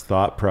Dayoff's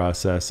thought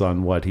process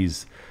on what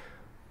he's...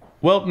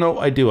 Well, no,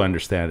 I do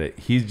understand it.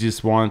 He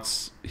just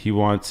wants his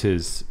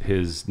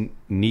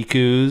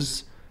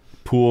Nikus,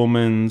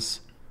 Poolmans,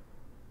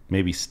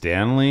 maybe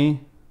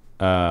Stanley,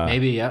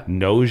 Maybe, yeah.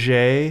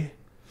 Noje,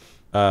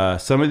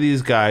 some of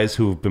these guys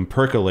who've been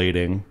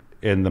percolating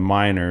in the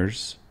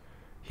minors.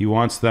 He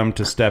wants them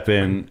to step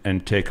in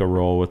and take a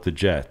role with the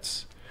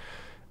Jets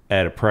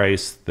at a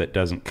price that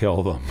doesn't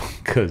kill them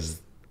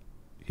because,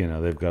 you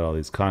know, they've got all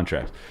these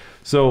contracts.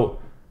 So,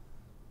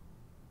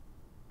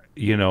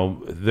 you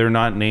know, they're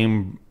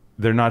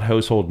not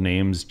household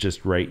names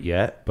just right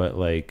yet, but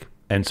like,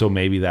 and so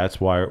maybe that's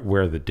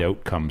where the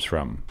doubt comes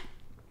from.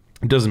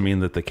 It doesn't mean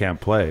that they can't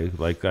play.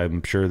 Like,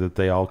 I'm sure that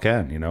they all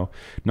can, you know.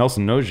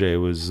 Nelson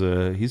Noje was,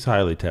 he's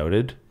highly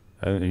touted,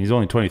 and he's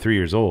only 23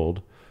 years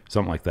old,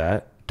 something like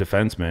that.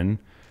 Defensemen,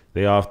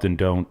 they often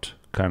don't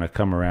kind of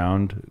come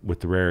around,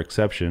 with the rare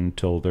exception,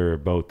 till they're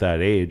about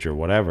that age or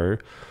whatever.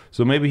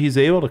 So maybe he's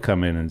able to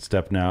come in and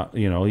step now.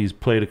 You know, he's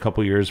played a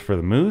couple years for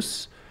the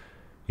Moose.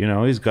 You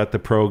know, he's got the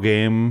pro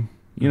game.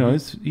 You know,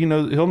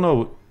 he'll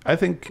know. I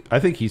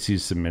think he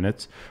sees some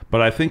minutes,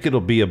 but I think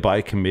it'll be a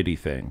by committee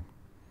thing.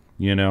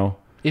 You know,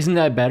 Isn't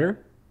that better?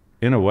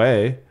 in a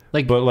way,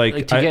 Like, but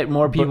like to get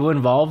more people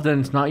involved,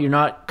 and you're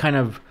not kind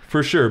of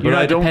for sure. you're But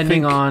not I don't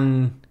depending think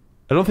on.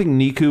 I don't think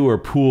Niku or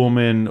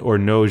Poolman or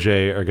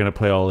Noje are going to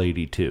play all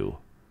 82.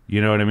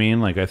 You know what I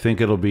mean? Like, I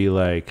think it'll be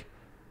like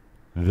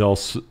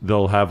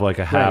they'll have like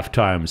a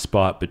halftime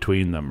spot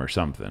between them or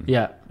something.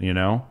 Yeah. You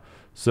know?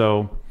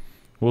 So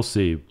we'll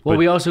see. Well, But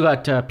we also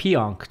got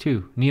Pionk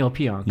too, Neil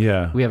Pionk.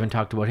 Yeah. We haven't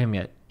talked about him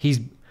yet. He's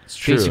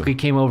true. basically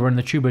came over in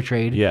the Trouba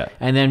trade. Yeah.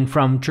 And then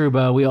from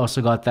Trouba, we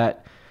also got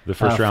that the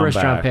first round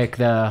back. pick,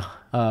 the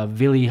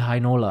Ville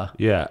Heinola.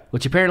 Yeah.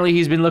 Which apparently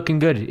he's been looking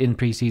good in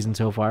preseason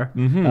so far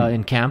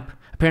in camp.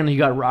 Apparently he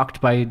got rocked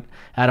by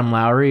Adam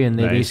Lowry, and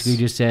they Nice. basically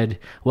just said,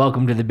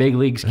 "Welcome to the big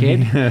leagues,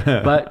 kid."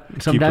 But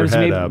sometimes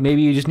head up.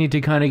 maybe you just need to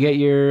kind of get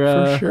your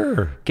For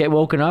sure. get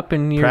woken up,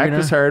 and you're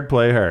Practice hard,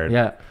 play hard.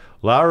 Yeah.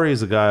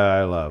 Lowry's a guy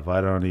I love. I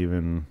like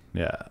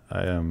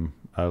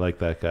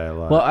that guy a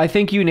lot. Well, I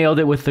think you nailed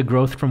it with the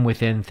growth from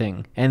within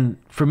thing. And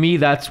for me,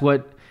 that's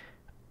what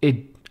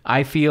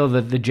I feel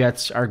that the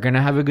Jets are going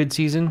to have a good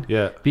season.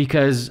 Yeah.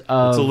 Because it's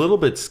a little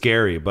bit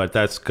scary, but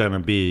that's going to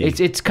be...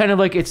 It's kind of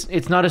like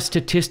it's not a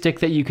statistic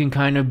that you can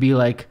kind of be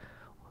like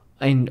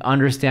and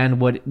understand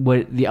what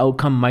the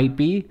outcome might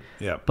be.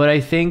 Yeah. But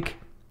I think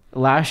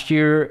last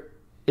year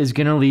is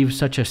going to leave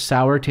such a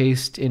sour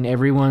taste in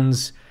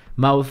everyone's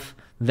mouth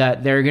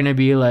that they're going to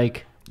be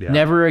like,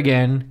 never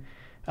again.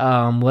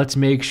 Let's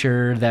make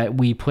sure that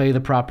we play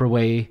the proper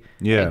way.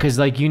 Yeah. Because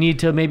like you need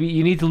to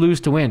lose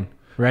to win,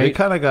 right? They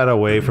kind of got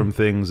away from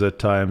things at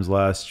times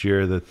last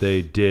year that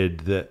they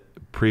did that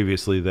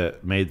previously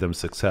that made them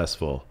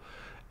successful.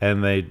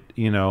 And they,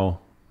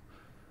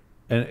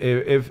 and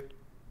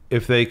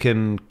if they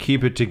can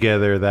keep it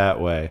together that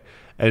way,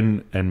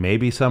 and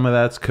maybe some of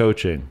that's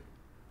coaching.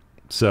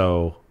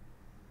 So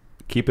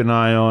keep an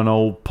eye on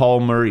old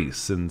Paul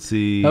Maurice and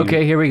see.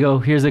 Okay, here we go.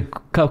 Here's a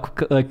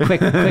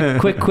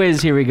quick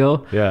quiz. Here we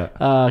go.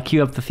 Yeah.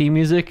 Cue up the theme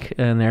music,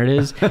 and there it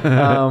is.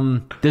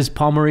 Does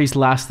Paul Maurice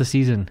last the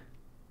season?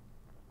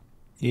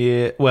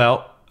 Yeah.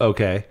 Well,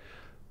 okay.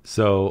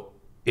 So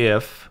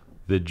if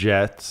the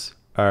Jets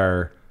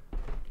are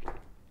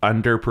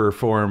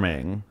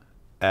underperforming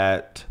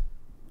at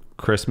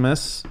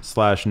Christmas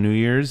 / New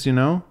Year's,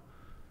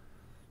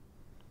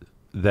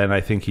 then I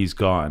think he's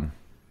gone.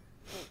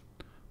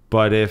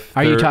 But if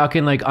are you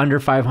talking like under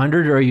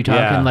 500, or are you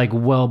talking like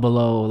well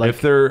below? Like if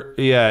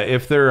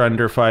they're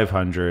under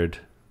 500,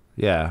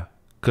 yeah,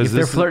 because if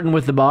they're flirting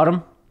with the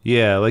bottom.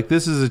 Yeah, like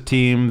this is a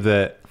team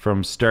that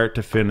from start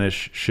to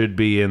finish should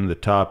be in the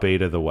top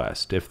 8 of the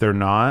West. If they're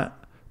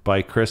not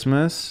by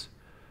Christmas,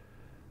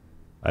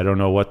 I don't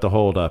know what the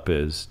holdup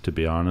is, to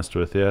be honest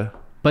with you.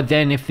 But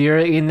then if you're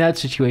in that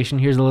situation,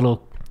 here's a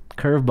little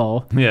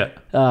curveball. Yeah.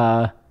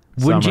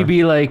 Wouldn't you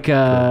be like,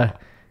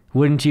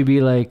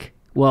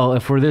 well,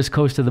 if we're this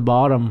close to the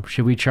bottom,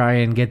 should we try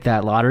and get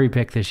that lottery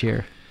pick this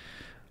year?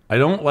 I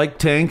don't like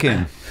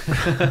tanking.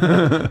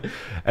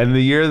 And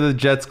the year the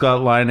Jets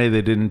got Line A,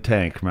 they didn't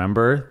tank,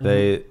 remember?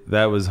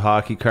 That was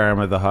hockey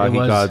karma, the hockey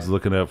gods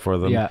looking out for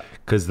them. Yeah.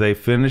 Because they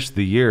finished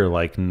the year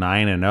like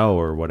 9-0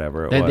 or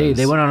whatever it was.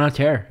 They went on a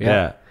tear.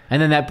 Yeah.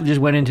 And then that just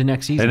went into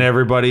next season. And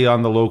everybody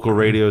on the local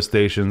radio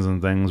stations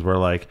and things were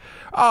like,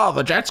 oh,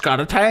 the Jets got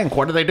a tank.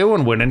 What are they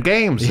doing? Winning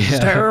games. This is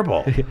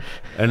terrible.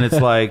 And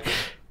it's like,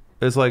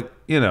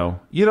 you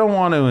don't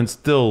want to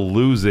instill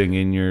losing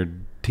in your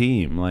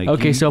team. Like,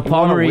 okay, so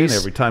Paul Maurice, win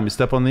every time you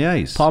step on the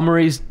ice. Paul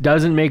Maurice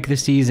doesn't make the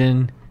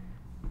season,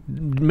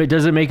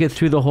 doesn't make it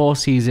through the whole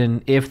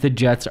season if the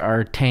Jets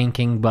are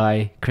tanking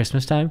by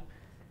Christmas time.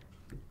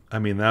 I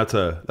mean, that's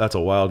a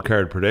wild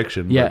card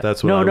prediction. Yeah, but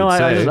that's what I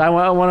would say. I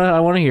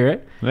want to hear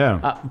it.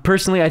 Yeah.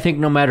 Personally, I think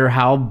no matter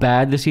how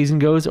bad the season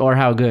goes or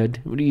how good,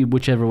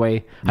 whichever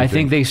way, I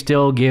think they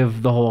still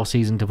give the whole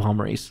season to Paul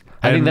Maurice.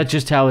 I think that's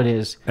just how it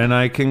is. And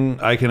I can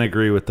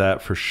agree with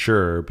that for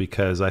sure,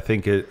 because I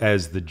think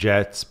as the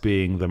Jets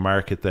being the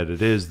market that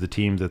it is, the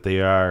team that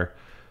they are,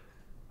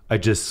 I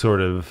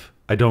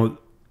know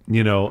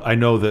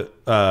that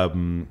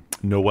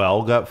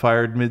Noel got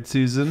fired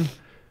midseason.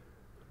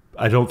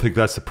 I don't think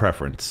that's the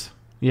preference.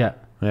 Yeah.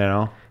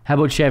 How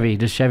about Chevy?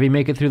 Does Chevy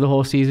make it through the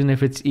whole season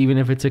if it's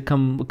a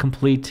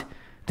complete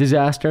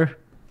disaster?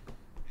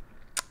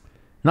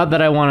 Not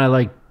that I want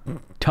to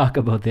talk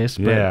about this,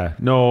 but yeah.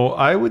 No,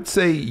 I would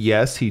say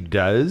yes, he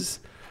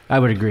does. I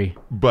would agree.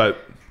 But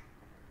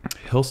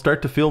he'll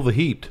start to feel the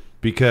heat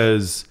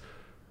because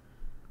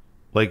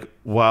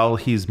while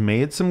he's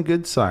made some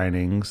good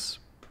signings,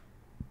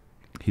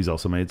 he's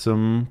also made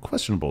some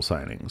questionable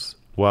signings.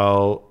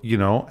 Well,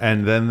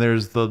 and then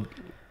there's the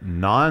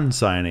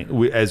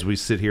non-signing, as we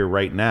sit here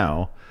right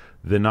now,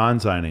 the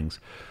non-signings.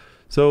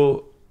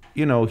 So,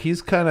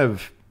 he's kind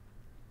of,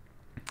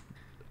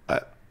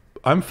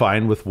 I'm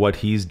fine with what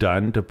he's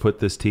done to put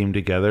this team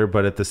together.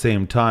 But at the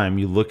same time,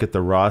 you look at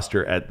the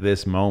roster at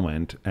this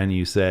moment and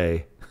you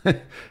say, it's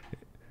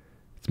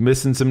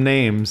missing some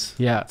names.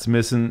 Yeah. It's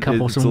missing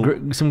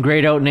some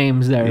grayed out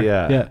names there.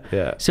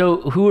 Yeah.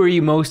 So who are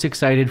you most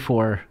excited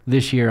for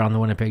this year on the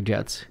Winnipeg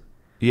Jets?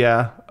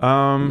 Yeah.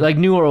 Like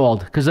new or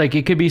old? Because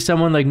it could be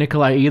someone like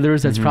Nikolai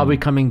Ehlers that's probably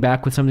coming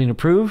back with something to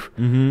prove,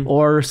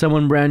 or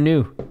someone brand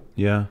new.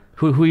 Yeah.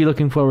 Who are you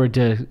looking forward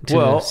to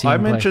well, seeing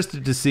I'm play?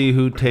 interested to see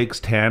who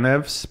takes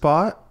Tanev's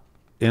spot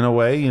in a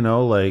way,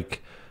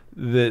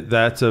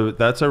 that's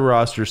a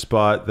roster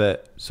spot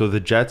that, so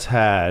the Jets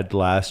had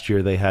last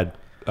year, they had,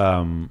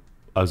 I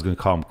was going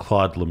to call him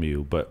Claude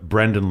Lemieux, but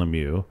Brendan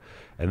Lemieux,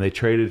 and they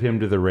traded him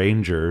to the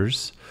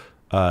Rangers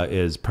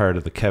as part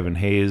of the Kevin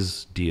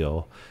Hayes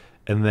deal.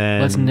 And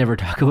then let's never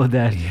talk about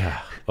that.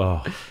 Yeah.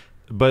 Oh,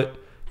 but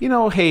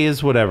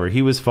Hayes, whatever,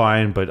 he was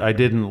fine, but I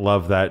didn't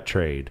love that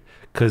trade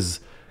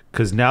because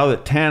now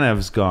that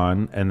Tanev's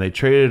gone and they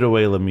traded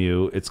away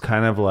Lemieux, it's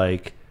kind of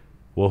like,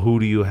 well, who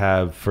do you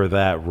have for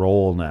that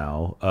role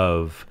now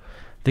of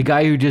the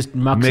guy who just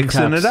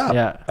mixing it up?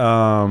 Yeah.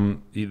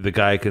 The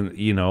guy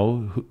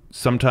can,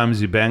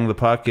 sometimes you bang the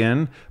puck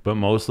in, but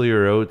mostly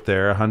you're out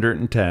there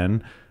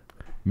 110,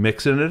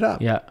 mixing it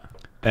up. Yeah.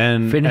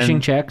 And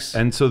finishing checks.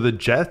 And so the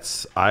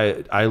Jets,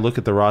 I look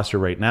at the roster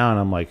right now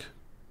and I'm like,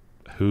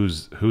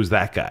 who's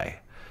that guy?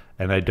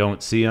 And I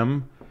don't see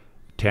him.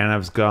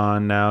 Tanev's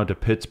gone now to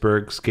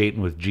Pittsburgh,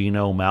 skating with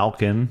Geno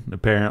Malkin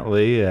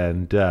apparently,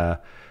 and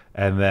then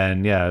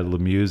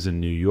Lemieux's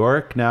in New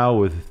York now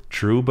with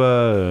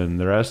Trouba and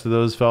the rest of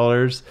those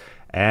fellers.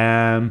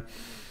 And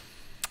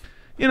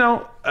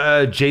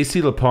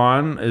JC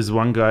Lapon is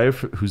one guy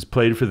who's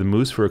played for the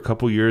Moose for a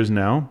couple years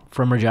now.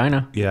 From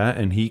Regina. Yeah,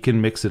 and he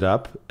can mix it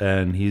up,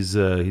 and he's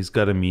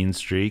got a mean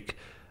streak.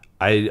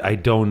 I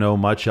don't know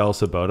much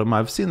else about him.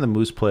 I've seen the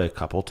Moose play a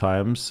couple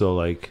times, so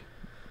like,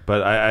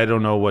 but I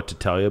don't know what to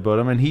tell you about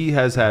him. And he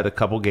has had a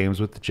couple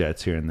games with the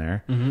Jets here and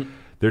there. Mm-hmm.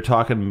 They're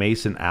talking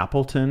Mason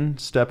Appleton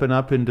stepping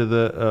up into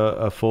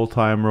a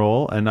full-time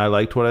role, and I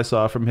liked what I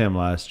saw from him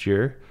last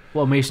year.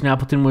 Well, Mason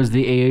Appleton was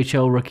the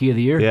AHL Rookie of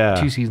the Year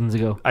 2 seasons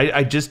ago.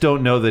 I just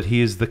don't know that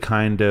he's the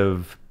kind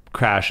of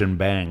crash and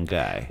bang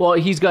guy. Well,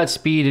 he's got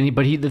speed,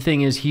 but the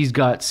thing is, he's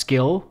got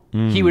skill.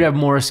 He would have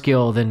more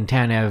skill than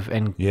Tanev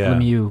and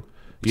Lemieux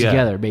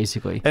together,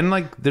 basically. And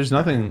like, there's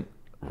nothing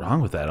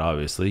wrong with that.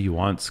 Obviously, you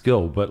want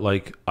skill, but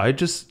like,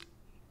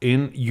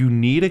 you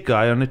need a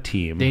guy on a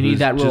team. They need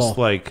that role. Just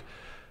like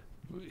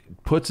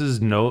puts his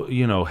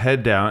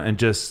head down and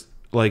just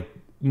like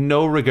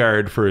no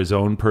regard for his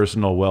own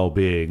personal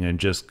well-being and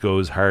just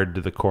goes hard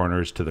to the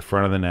corners, to the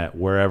front of the net,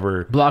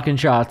 wherever. Blocking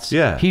shots.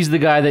 Yeah. He's the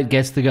guy that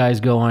gets the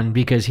guys going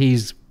because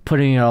he's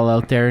putting it all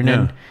out there,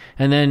 and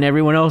then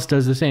everyone else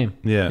does the same.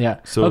 Yeah.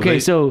 So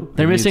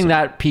they're missing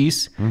that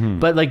piece. Mm-hmm.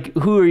 But like,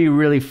 who are you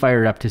really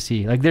fired up to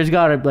see? Like, there's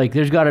gotta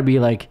be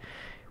like,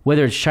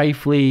 whether it's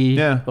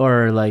Scheifele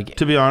or like.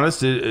 To be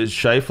honest,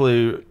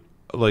 Scheifele,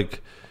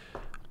 like,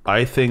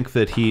 I think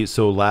that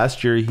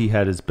last year he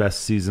had his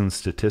best season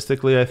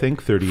statistically, I think,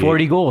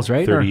 40 goals,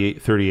 right?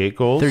 38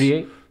 goals.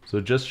 38.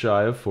 So just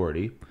shy of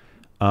 40.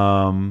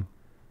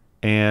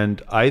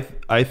 And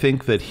I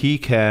think that he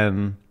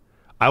can,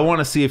 I want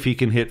to see if he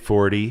can hit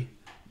 40.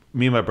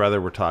 Me and my brother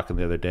were talking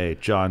the other day.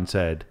 John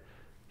said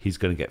he's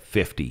going to get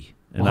 50.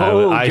 And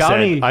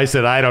I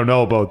said, I don't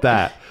know about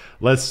that.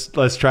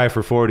 Let's try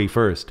for 40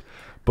 first.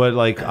 But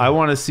like, I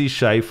want to see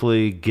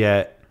Scheifele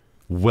get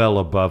well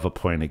above a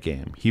point a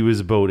game. He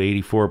was about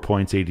 84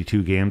 points,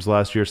 82 games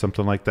last year,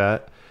 something like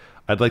that.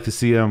 I'd like to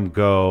see him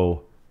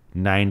go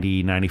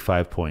 90,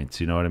 95 points.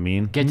 You know what I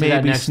mean? Get to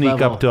that next sneak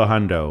level. up to a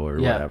hundo or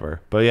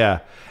whatever. But yeah,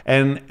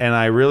 and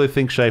I really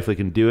think Scheifele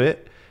can do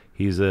it.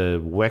 He's a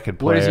wicked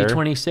player. What is he,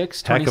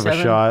 26, Heck 27? of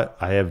a shot.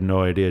 I have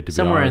no idea, to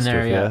Somewhere be honest in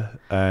there, with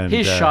you. And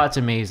his shot's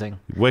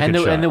amazing. Wicked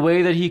shot. And the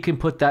way that he can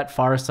put that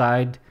far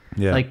side,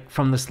 like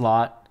from the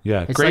slot.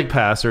 Yeah, great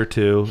passer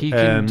too. He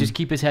can just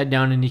keep his head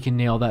down and he can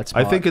nail that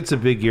spot. I think it's a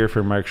big year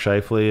for Mark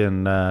Scheifele,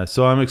 and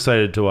so I'm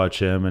excited to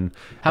watch him. And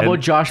how about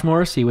Josh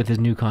Morrissey with his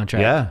new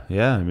contract?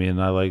 Yeah. I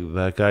mean, I like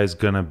that guy's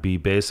gonna be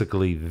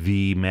basically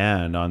the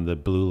man on the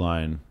blue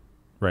line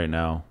right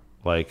now,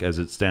 like as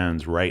it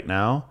stands right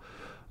now.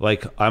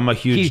 Like, I'm a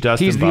huge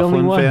Dustin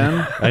Byfuglien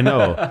fan. I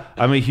know.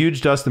 I'm a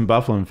huge Dustin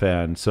Byfuglien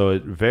fan, so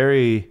it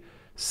very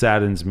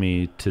saddens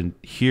me to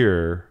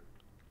hear.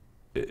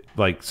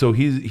 Like, so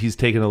he's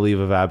taken a leave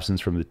of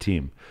absence from the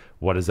team.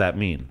 What does that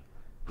mean?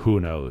 Who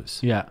knows?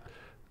 Yeah.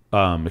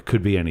 It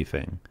could be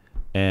anything.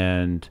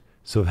 And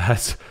so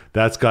that's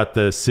got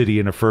the city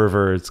in a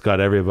fervor. It's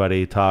got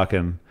everybody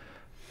talking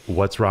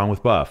what's wrong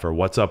with Buff or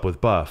what's up with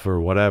Buff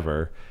or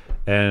whatever.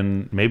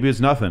 And maybe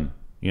it's nothing,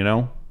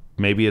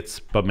 maybe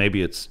it's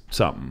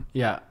something.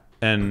 Yeah.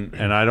 And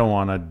I don't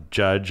want to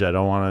judge. I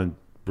don't want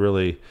to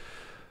really,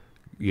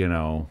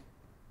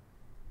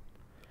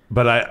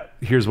 but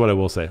here's what I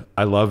will say.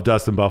 I love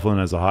Dustin Byfuglien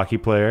as a hockey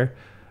player.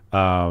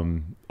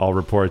 All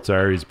reports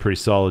are he's a pretty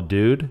solid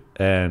dude.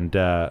 And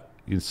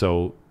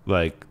so,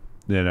 like,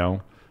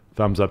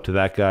 thumbs up to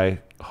that guy.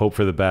 Hope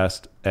for the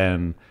best.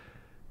 And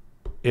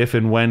if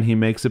and when he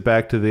makes it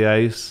back to the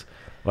ice,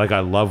 like,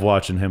 I love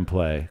watching him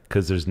play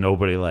because there's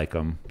nobody like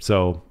him.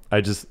 So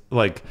I just,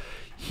 like,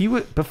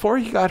 before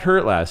he got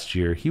hurt last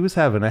year, he was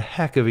having a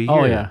heck of a year.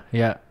 Oh,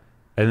 yeah.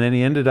 And then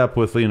he ended up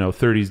with,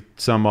 30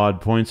 some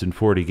odd points in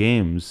 40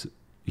 games.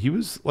 He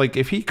was like,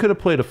 if he could have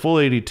played a full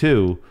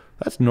 82,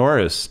 that's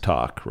Norris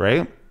talk,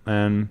 right?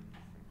 And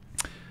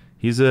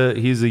he's a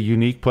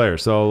unique player.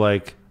 So,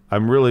 like,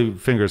 I'm really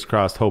fingers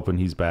crossed hoping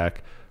he's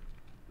back.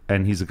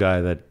 And he's a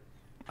guy that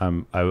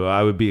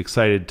I would be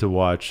excited to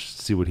watch,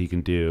 see what he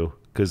can do.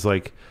 Because,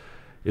 like,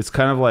 it's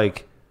kind of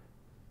like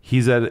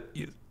he's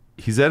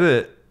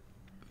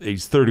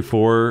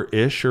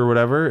 34-ish or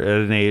whatever,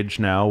 at an age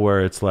now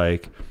where it's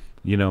like,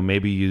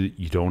 maybe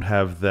you don't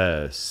have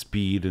the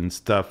speed and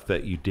stuff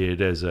that you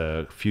did as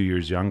a few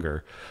years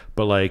younger,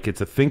 but like, it's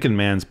a thinking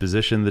man's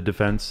position, the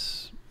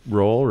defense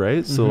role,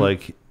 right? Mm-hmm. So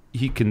like,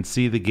 he can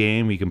see the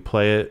game, he can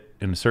play it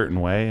in a certain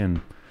way,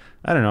 and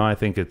I don't know, I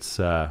think it's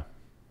I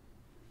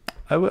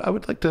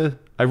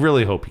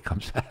really hope he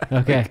comes back.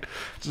 Okay.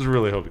 Just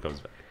really hope he comes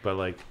back. But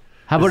like,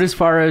 how about as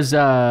far as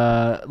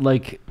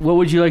like, what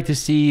would you like to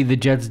see the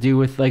Jets do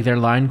with like their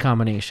line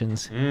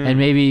combinations? And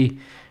maybe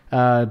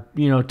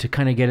to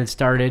kind of get it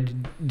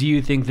started, do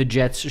you think the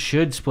Jets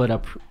should split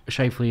up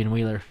Scheifele and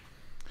Wheeler?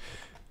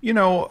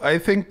 I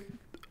think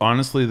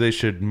honestly they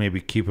should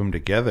maybe keep them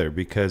together,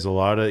 because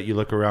you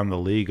look around the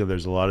league and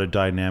there's a lot of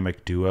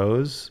dynamic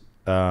duos.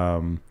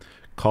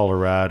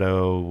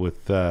 Colorado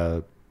with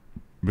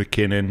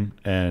McKinnon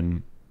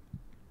and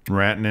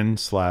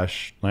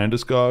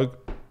Rantanen/Landeskog.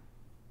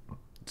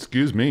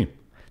 Excuse me.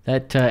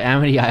 That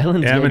Amity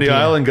Island. Amity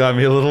Island got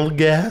me a little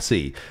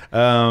gassy.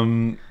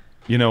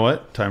 You know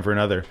what? Time for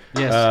another.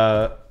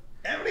 Yes.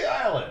 Amity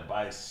Island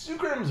by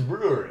Sucrum's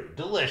Brewery.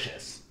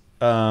 Delicious.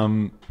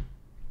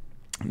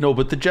 No,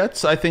 but the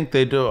Jets, I think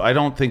they do. I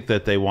don't think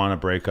that they want to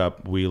break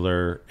up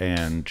Wheeler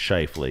and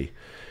Scheifele.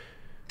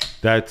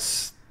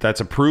 That's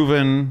a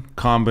proven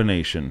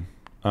combination.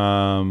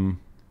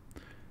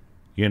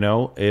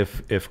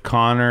 If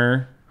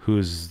Connor,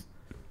 who's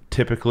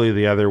typically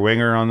the other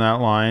winger on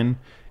that line,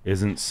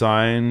 isn't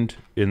signed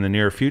in the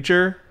near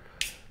future,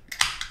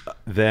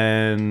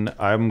 then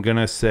I'm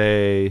gonna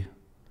say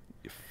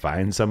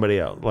find somebody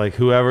else, like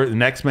whoever, the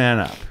next man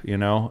up.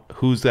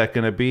 Who's that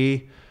gonna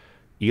be?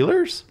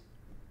 Ehlers,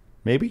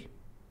 maybe.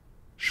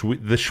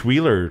 The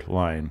Schwieler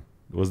line,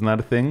 wasn't that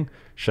a thing?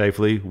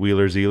 Scheifele,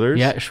 Wheelers, Ehlers.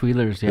 Yeah,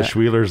 Schwielers. Yeah, the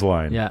Schwielers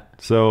line. Yeah.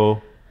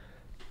 So,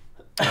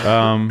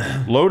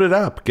 load it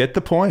up, get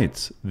the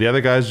points. The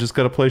other guys just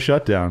got to play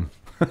shutdown.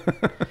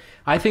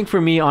 I think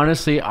for me,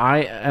 honestly, I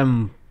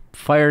am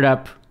fired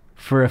up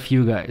for a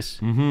few guys.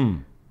 Mm-hmm.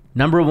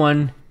 Number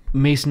one,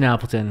 Mason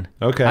Appleton.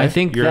 Okay, I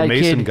think you're that a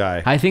Mason kid,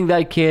 guy. I think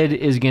that kid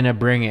is gonna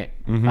bring it.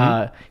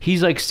 Mm-hmm.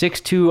 He's like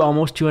 6'2",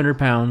 almost 200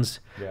 pounds.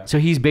 Yeah. So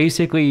he's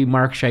basically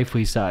Mark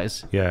Scheifele's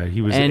size. Yeah,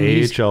 he was And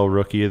AHL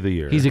Rookie of the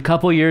Year. He's a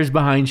couple years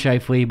behind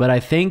Scheifele, but I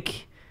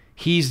think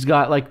he's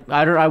got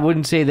I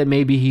wouldn't say that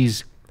maybe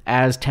he's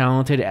as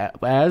talented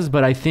as,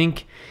 but I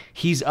think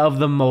he's of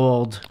the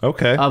mold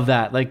Okay. of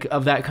that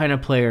kind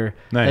of player.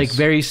 Nice. Like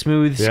very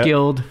smooth, Yeah.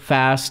 skilled,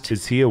 fast.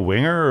 Is he a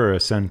winger or a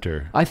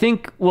center? I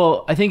think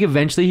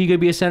eventually he could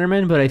be a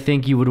centerman, but I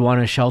think you would want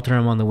to shelter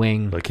him on the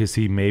wing. Like, is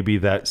he maybe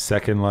that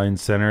second line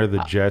center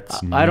the Jets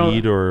I don't-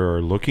 need or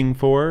are looking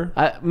for?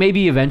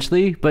 Maybe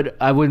eventually, but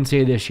I wouldn't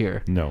say this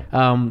year. No.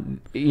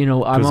 I'm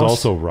Because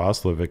also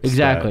Roslovic.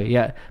 exactly,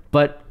 yeah.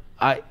 But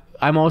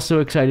I'm also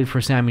excited for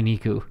Sami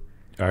Niku.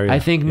 Are you? I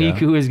think Yeah.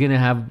 Niku is going to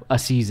have a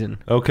season.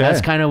 Okay.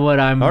 That's kind of what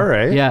I'm... All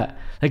right. Yeah.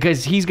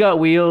 Because he's got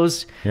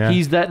wheels. Yeah.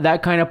 He's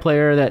that kind of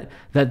player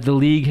that the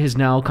league has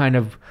now kind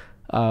of,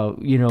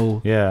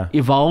 Yeah.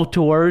 evolved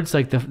towards.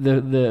 Like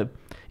the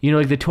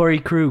like the Torrey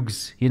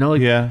Krugs.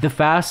 Yeah. The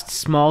fast,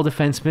 small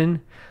defenseman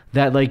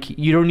that, like,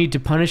 you don't need to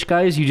punish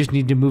guys. You just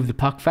need to move the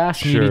puck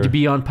fast. And you Sure. need to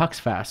be on pucks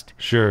fast.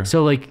 Sure.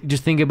 So, like,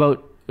 just think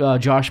about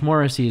Josh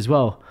Morrissey as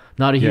well.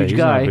 Not a huge he's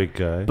guy. not a big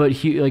guy. But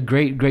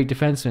great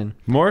defenseman.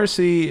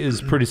 Morrissey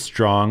is pretty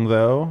strong,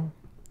 though.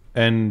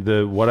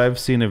 And what I've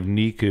seen of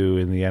Niku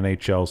in the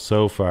NHL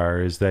so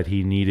far is that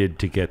he needed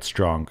to get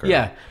stronger.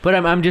 Yeah, but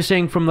I'm just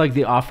saying from, like,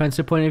 the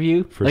offensive point of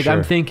view. For like, sure.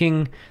 I'm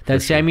thinking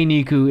that Sami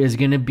Niku is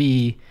going to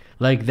be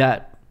like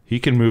that. He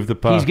can move the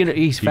puck.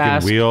 He's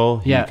fast. He can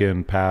wheel. Yeah. He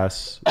can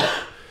pass.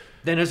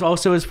 Then there's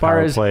also, as far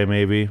Power as play,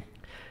 maybe.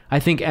 I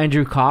think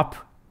Andrew Kopp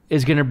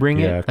is going to bring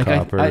Yeah, it. Like,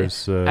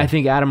 Koppers, I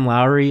think Adam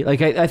Lowry.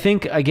 Like, I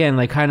think, again,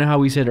 like kind of how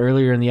we said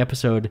earlier in the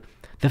episode,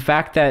 the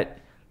fact that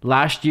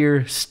last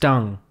year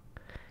stung,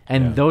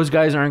 and those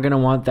guys aren't going to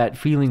want that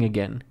feeling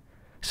again.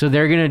 So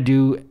they're going to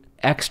do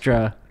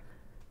extra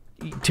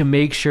to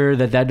make sure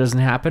that doesn't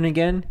happen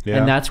again. Yeah.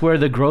 And that's where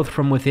the growth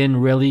from within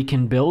really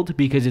can build,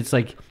 because it's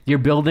like you're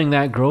building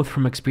that growth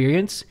from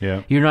experience.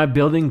 Yeah. You're not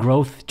building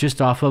growth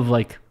just off of,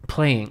 like,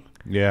 playing.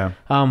 Yeah.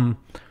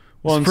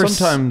 Well, and for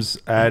sometimes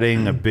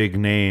adding a big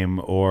name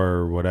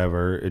or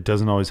whatever, it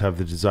doesn't always have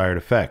the desired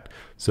effect.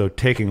 So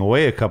taking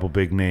away a couple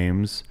big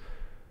names,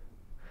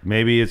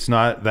 maybe it's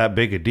not that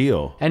big a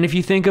deal. And if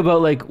you think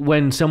about, like,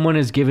 when someone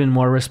is given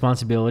more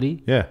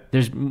responsibility, Yeah.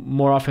 there's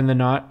more often than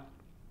not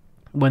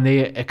when they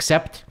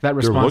accept that They're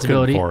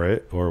responsibility. looking for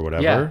it or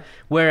whatever. Yeah.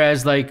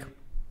 Whereas, like,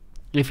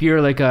 if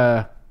you're like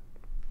a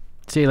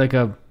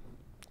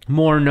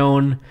more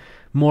known,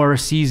 more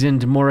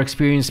seasoned, more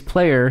experienced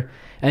player,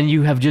 and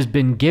you have just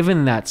been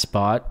given that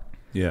spot,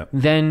 Yeah.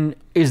 then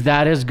is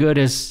that as good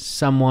as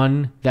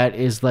someone that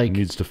is like,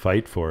 Needs to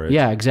fight for it.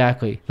 yeah,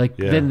 exactly. Like,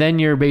 Yeah. then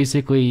you're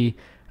basically,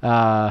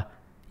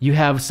 you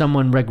have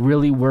someone, like,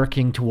 really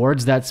working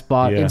towards that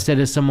spot Yeah. instead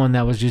of someone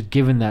that was just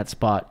given that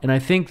spot. And I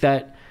think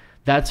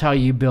that's how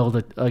you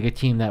build a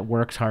team that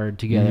works hard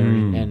together.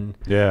 And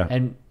Yeah.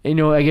 and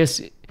I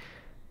guess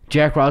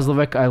Jack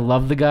Roslovic, I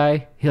love the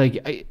guy.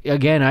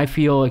 I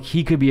feel like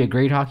he could be a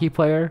great hockey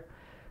player,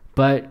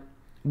 but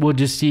we'll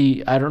just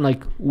see. I don't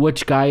like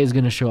which guy is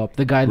going to show up.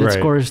 The guy that Right.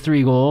 scores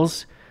 3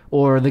 goals,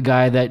 or the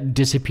guy that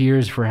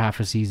disappears for half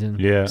a season.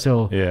 Yeah,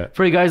 So yeah.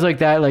 for guys like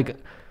that, like,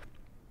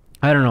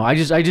 I don't know. I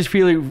just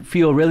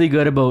feel really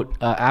good about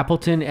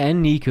Appleton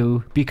and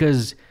Niku,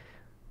 because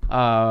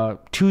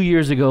 2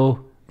 years ago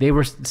they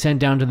were sent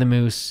down to the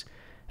Moose.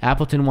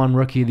 Appleton won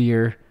Rookie of the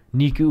Year.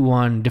 Niku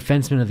won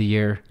Defenseman of the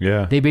Year.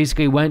 Yeah. They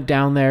basically went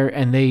down there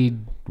and they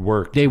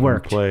worked. they and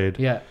worked. Played.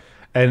 Yeah.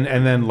 And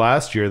then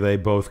last year they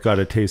both got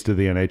a taste of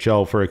the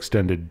NHL for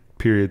extended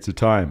periods of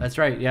time. That's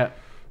right. Yeah.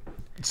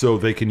 So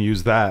they can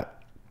use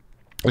that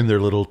in their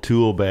little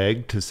tool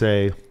bag to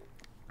say,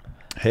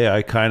 hey,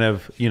 I kind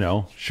of,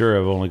 sure,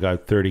 I've only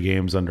got 30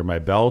 games under my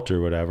belt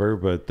or whatever,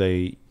 but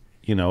they,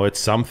 it's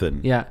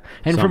something. Yeah.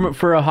 And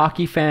for a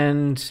hockey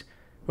fan,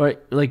 right,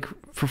 like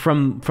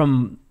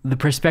from the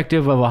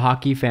perspective of a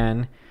hockey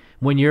fan,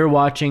 when you're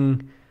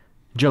watching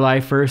July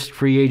 1st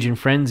free agent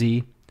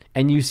frenzy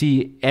and you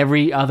see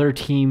every other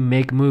team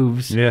make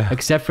moves Yeah.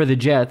 except for the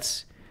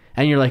Jets,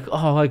 and you're like,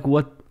 oh, like,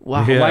 what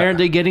Why aren't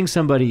they getting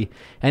somebody?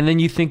 And then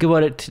you think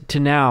about it to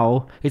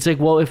now. It's like,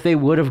 well, if they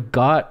would have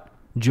got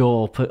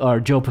Joe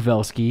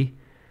Pavelski,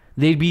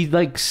 they'd be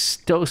like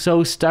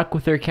so stuck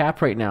with their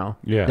cap right now.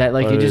 Yeah, that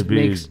like it just be...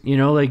 makes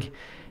like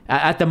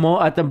at the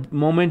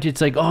moment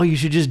it's like, oh, you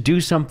should just do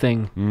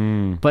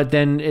something. But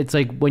then it's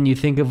like when you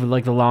think of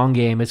like the long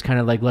game, it's kind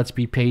of like, let's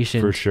be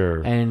patient for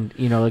sure, and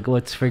like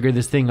let's figure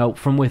this thing out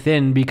from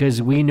within,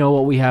 because we know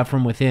what we have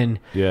from within.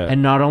 Yeah,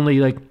 and not only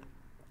like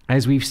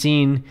as we've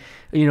seen.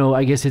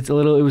 I guess it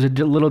was a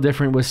little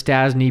different with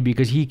Stasny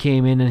because he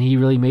came in and he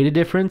really made a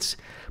difference.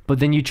 But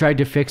then you tried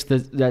to fix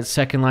that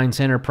second line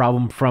center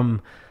problem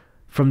from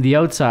the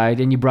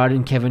outside, and you brought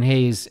in Kevin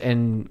Hayes,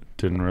 and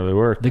didn't really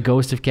work. The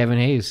ghost of Kevin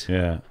Hayes.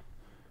 Yeah,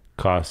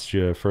 cost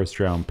you a first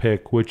round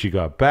pick, which you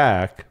got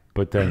back,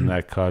 but then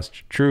that cost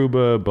you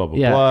Trouba, blah blah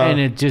blah. And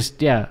it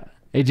just I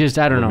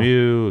don't know,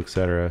 Lemieux,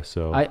 etc.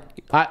 So I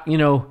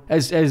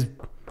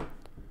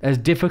as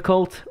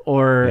difficult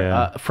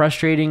or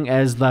frustrating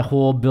as the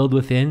whole build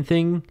within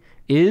thing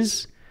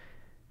is,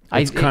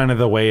 it's kind of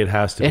the way it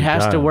has to be. It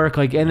has done. to work.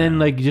 Like, and then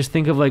like just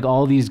think of like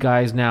all these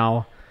guys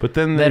now, but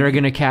then that are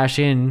going to cash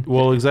in.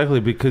 Well, exactly,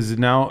 because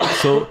now,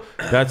 so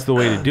that's the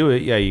way to do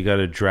it. Yeah, you got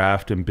to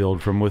draft and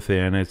build from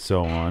within and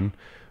so on.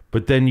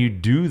 But then you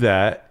do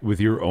that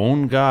with your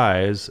own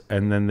guys,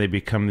 and then they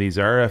become these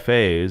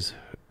RFAs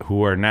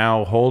who are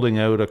now holding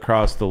out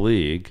across the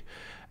league.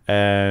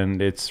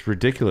 And it's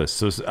ridiculous.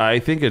 So I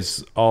think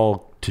it's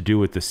all to do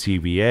with the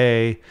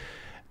CBA,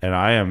 and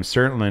I am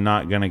certainly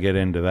not going to get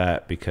into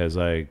that because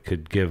I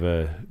could give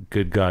a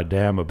good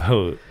goddamn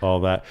about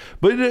all that.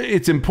 But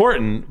it's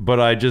important,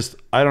 but I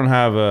don't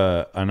have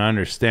an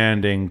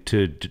understanding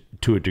to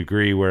a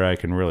degree where I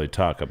can really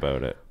talk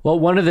about it. Well,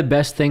 one of the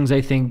best things I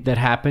think that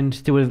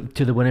happened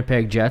to the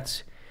Winnipeg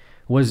Jets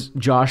was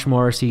Josh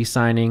Morrissey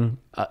signing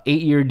an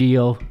 8-year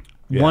deal.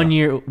 Yeah. 1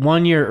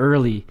 year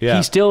early. Yeah.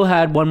 He still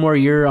had one more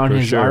year on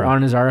his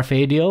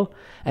RFA deal,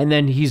 and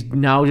then he's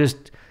now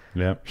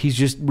he's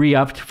just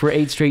re-upped for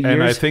 8 straight years.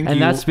 And I think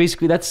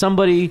that's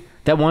somebody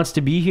that wants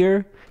to be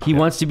here. He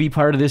wants to be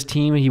part of this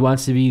team, and he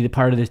wants to be the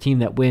part of the team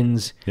that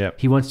wins.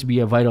 Yep. He wants to be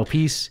a vital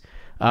piece.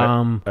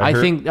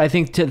 I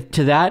think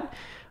to that,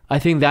 I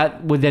think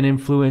that would then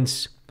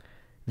influence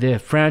the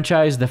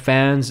franchise, the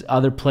fans,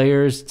 other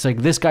players. It's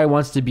like, this guy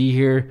wants to be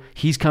here.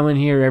 He's coming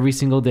here every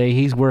single day.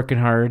 He's working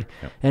hard.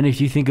 Yep. And if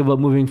you think about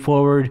moving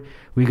forward,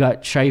 we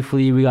got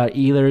Scheifele, we got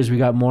Ehlers, we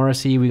got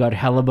Morrissey, we got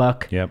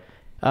Hellebuck. Yep.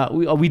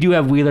 We do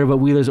have Wheeler, but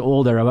Wheeler's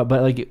older.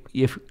 But like,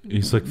 if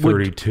he's like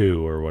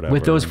 32 or whatever.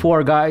 With those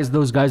 4 guys,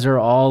 those guys are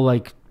all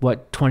like,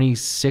 what,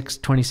 26,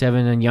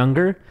 27 and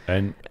younger?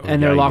 And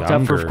they're locked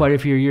up for quite a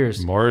few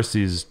years.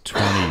 Morrissey's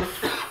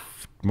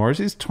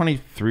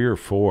 23 or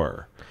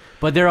 4.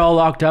 But they're all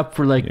locked up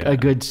for like a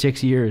good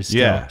 6 years. Still.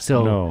 Yeah.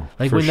 So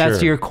like when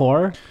that's your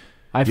core,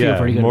 I feel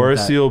pretty good.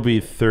 Morrissey will be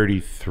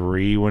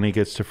 33 when he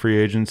gets to free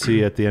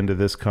agency at the end of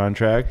this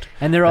contract.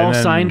 And they're all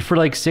signed for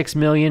like $6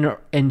 million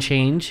and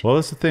change. Well,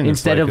 that's the thing.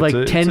 Instead of like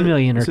 $10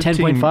 million or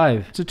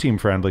 10.5. It's a team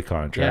friendly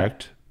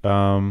contract.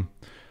 Yeah.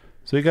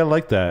 So you gotta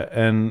like that.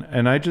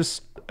 And I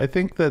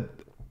think that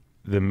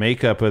the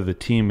makeup of the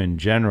team in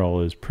general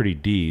is pretty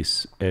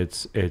decent.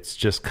 It's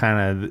just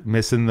kind of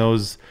missing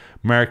those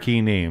marquee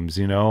names,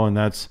 and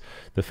that's,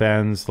 the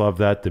fans love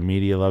that, the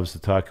media loves to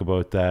talk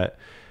about that,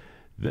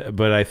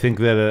 but I think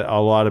that a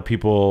lot of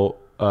people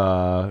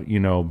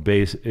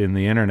based in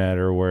the internet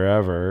or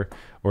wherever,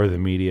 or the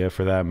media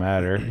for that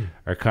matter,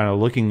 are kind of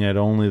looking at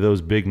only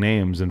those big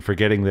names and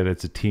forgetting that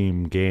it's a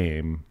team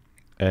game,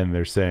 and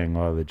they're saying,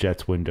 oh, the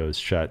Jets window's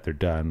shut, they're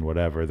done,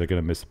 whatever, they're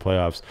going to miss the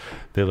playoffs,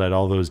 they let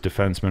all those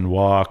defensemen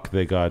walk,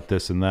 they got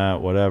this and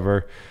that,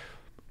 whatever.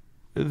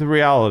 The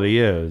reality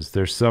is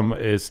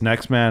it's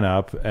next man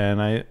up, and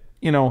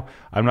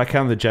I'm not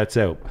counting the Jets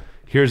out.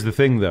 Here's the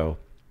thing though.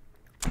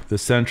 The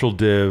Central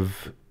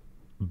Div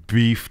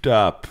beefed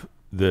up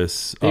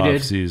this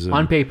offseason.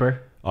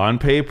 On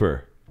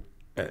paper.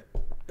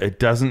 It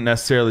doesn't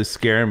necessarily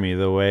scare me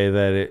the way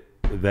that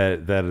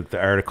the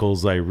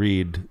articles I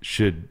read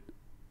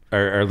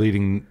are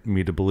leading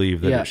me to believe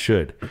that it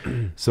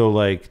should. So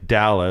like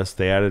Dallas,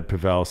 they added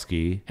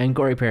Pavelski and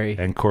Corey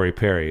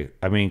Perry.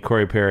 I mean,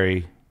 Corey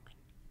Perry,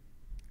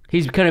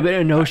 he's kind of been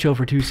a no-show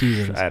for 2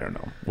 seasons. I don't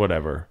know.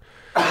 Whatever.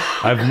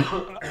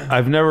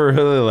 I've never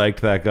really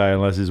liked that guy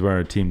unless he's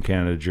wearing a Team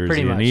Canada jersey.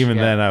 Pretty much, and even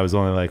then, I was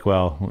only like,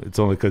 well, it's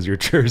only because you're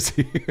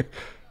Jersey.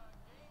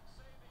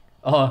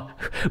 Oh,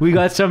 we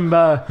got some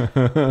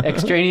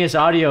extraneous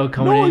audio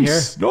coming in here.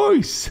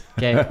 Nice.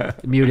 Okay,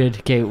 muted.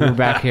 Okay, we're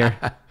back here.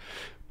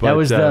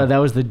 But, that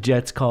was the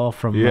Jets call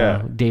from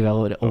Dave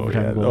Elliott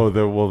overtime goal.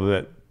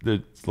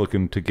 That's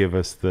looking to give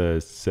us the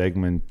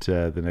segment,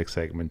 the next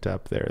segment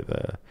up there,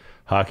 the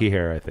hockey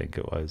hair, I think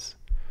it was.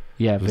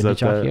 Yeah, vintage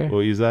hockey hair.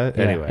 We'll use that.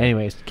 Yeah. Anyway,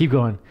 anyways, keep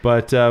going.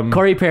 But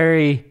Corey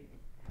Perry.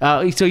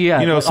 All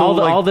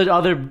the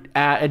other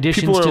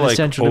additions to the like,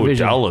 Central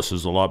Division. Dallas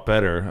is a lot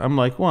better. I'm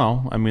like,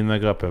 well, I mean, they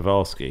got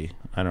Pavelski.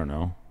 I don't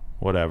know,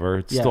 whatever.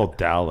 It's still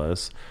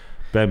Dallas.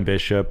 Ben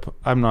Bishop.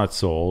 I'm not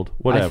sold.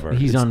 Whatever.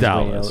 He's it's on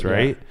Dallas, his way out,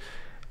 right?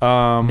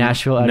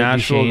 Nashville out of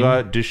Nashville Duchesne.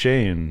 got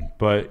Duchesne,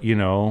 but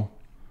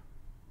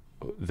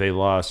they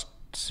lost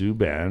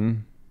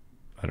Subban.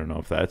 I don't know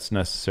if that's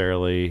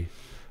necessarily.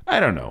 I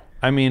don't know.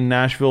 I mean,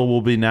 Nashville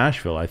will be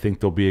Nashville. I think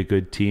they'll be a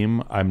good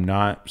team. I'm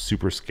not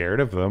super scared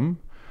of them.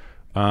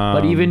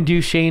 But even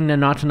Duchesne, and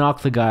not to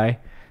knock the guy,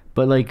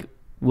 but like,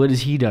 what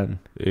has he done?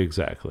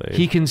 Exactly.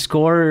 He can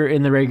score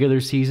in the regular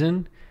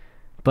season,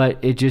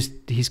 but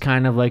he's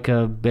kind of like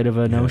a bit of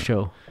a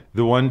no-show.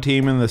 The one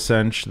team in the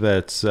Centre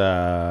that's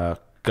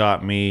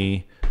got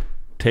me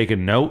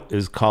taking note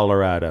is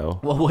Colorado.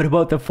 Well, what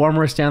about the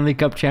former Stanley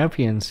Cup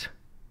champions?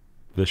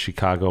 The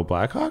Chicago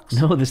Blackhawks?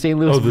 No, the St.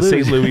 Louis Blues. The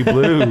St. Louis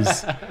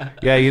Blues.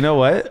 Yeah, you know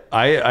what?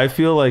 I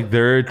feel like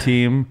they're a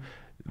team.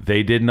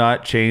 They did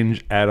not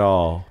change at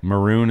all.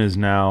 Maroon is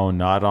now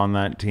not on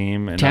that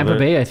team. And Tampa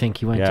Bay, I think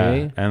he went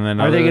to. and then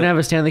Are they going to have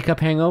a Stanley Cup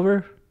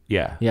hangover?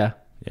 Yeah. Yeah.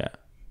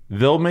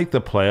 They'll make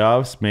the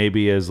playoffs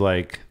maybe as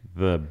like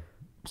the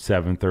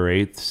 7th or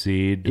 8th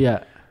seed.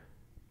 Yeah.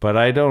 But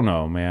I don't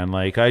know, man.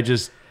 Like I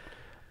think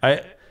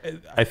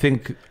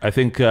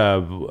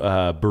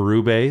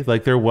Berube,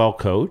 like they're well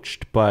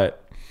coached,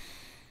 but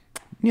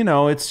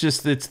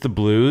it's the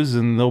Blues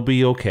and they'll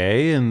be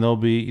okay and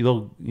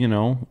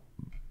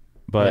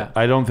but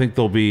I don't think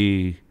they'll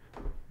be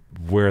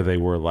where they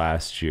were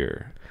last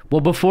year.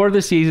 Well, before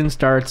the season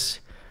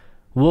starts,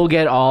 we'll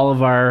get all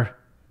of our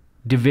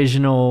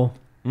divisional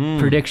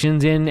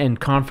predictions in and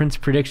conference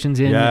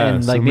predictions in,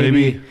 and like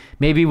so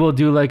maybe we'll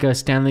do like a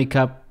Stanley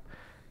Cup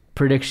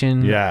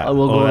prediction. Yeah,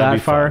 we'll go that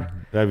far.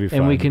 Fun. That'd be fun.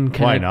 And we can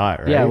Why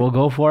not? Right? Yeah, we'll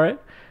go for it.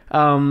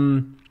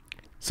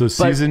 So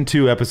season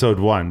 2, episode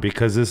 1,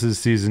 because this is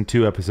season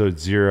 2, episode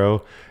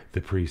 0,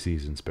 the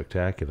preseason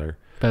spectacular.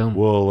 Boom.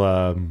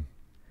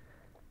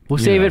 We'll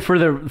save it for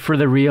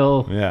the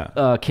real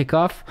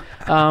kickoff.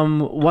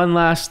 One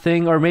last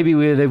thing, or maybe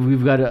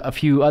we've got a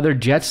few other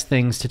Jets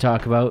things to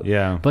talk about.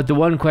 Yeah. But the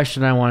one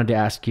question I wanted to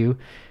ask you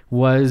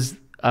was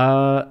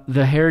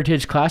the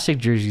Heritage Classic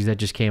jerseys that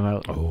just came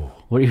out. Oh.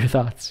 What are your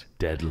thoughts?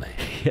 Deadly.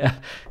 Yeah.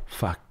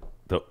 Fuck.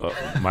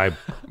 My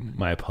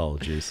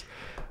apologies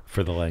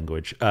for the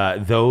language.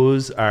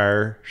 Those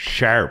are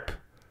sharp.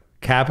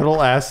 Capital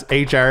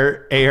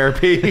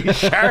SHRARP.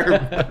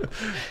 Sharp.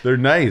 They're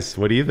nice.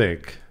 What do you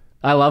think?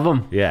 I love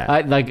them. Yeah.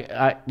 I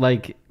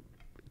like.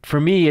 For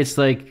me, it's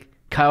like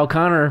Kyle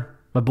Connor,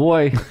 my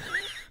boy.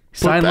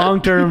 Sign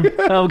long term.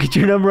 I'll get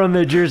your number on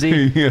the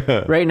jersey.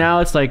 Yeah. Right now,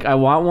 it's like I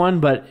want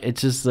one, but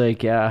it's just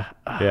like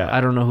I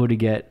don't know who to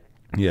get.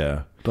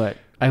 Yeah. But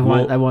I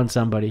want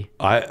somebody.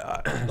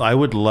 I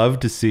would love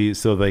to see.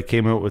 So they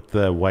came out with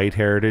the white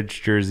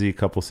Heritage jersey a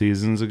couple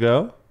seasons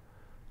ago,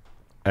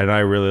 and I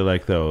really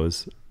like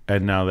those.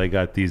 And now they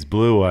got these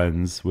blue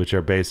ones, which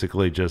are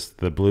basically just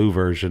the blue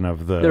version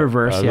of the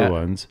reverse, other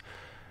ones.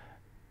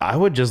 I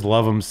would just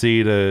love them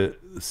see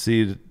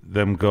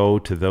them go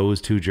to those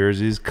two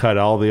jerseys, cut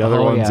all the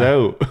other ones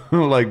out,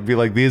 be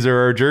like these are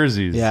our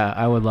jerseys. Yeah,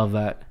 I would love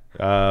that.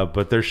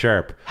 But they're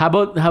sharp. How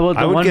about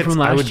the one from last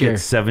year? I would get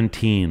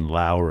 17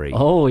 Lowry.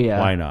 Oh yeah,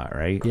 why not?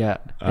 Right? Yeah.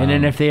 And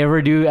then if they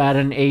ever do add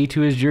an A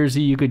to his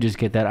jersey, you could just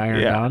get that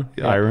ironed on.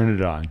 Yeah, iron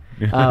it on.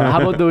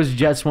 How about those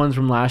Jets ones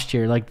from last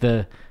year, like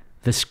the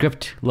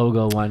script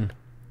logo one?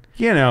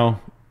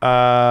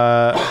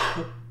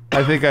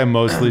 I think I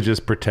mostly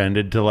just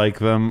pretended to like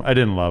them. I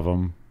didn't love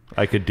them.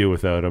 I could do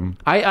without them.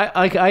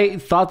 I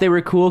thought they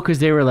were cool because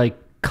they were like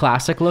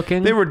classic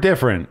looking. They were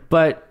different.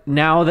 But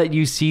now that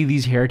you see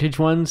these Heritage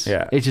ones,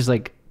 it's just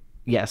like,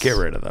 yes, get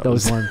rid of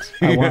those ones.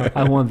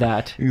 I want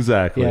that.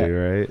 Exactly. Yeah.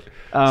 Right.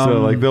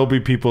 So like there'll be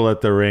people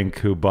at the rink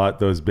who bought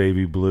those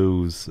baby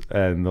blues,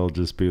 and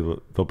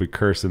they'll be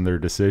cursing their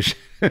decision.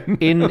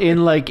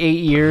 in like 8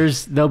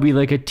 years, there'll be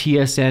like a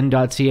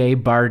TSN.ca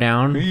bar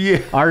down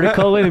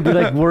article, and it'll be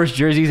like worst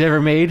jerseys ever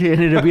made,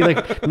 and it'll be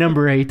like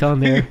number 8 on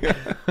there.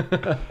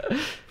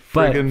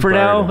 But for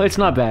now, it's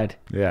not bad.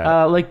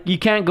 Yeah. Like you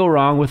can't go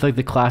wrong with like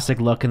the classic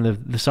look and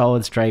the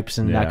solid stripes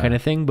and that kind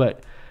of thing.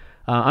 But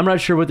I'm not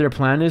sure what their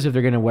plan is, if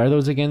they're going to wear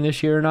those again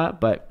this year or not.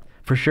 But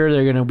for sure,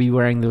 they're going to be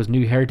wearing those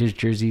new Heritage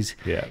jerseys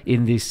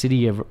in the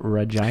city of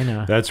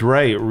Regina. That's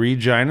right.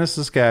 Regina,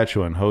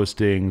 Saskatchewan,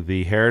 hosting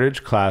the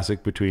Heritage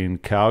Classic between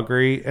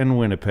Calgary and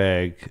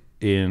Winnipeg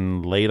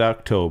in late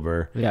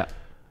October. Yeah.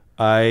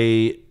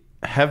 I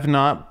have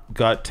not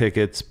got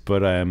tickets,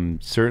 but I'm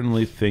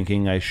certainly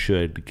thinking I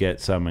should get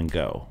some and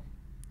go.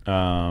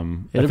 I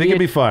think it'd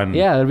be fun.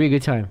 Yeah, it'll be a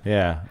good time.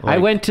 Yeah. I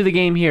went to the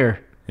game here.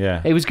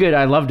 Yeah. It was good.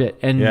 I loved it.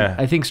 And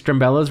I think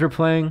Strombelas were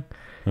playing.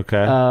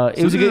 Okay.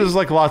 It was there's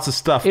like lots of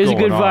stuff going on. It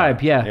was a good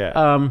vibe,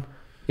 yeah.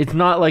 It's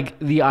not like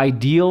the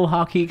ideal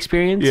hockey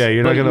experience. Yeah,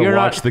 you're not going to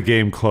watch the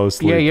game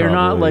closely. Yeah, you're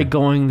not like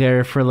going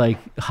there for like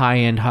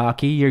high-end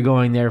hockey. You're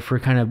going there for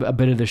kind of a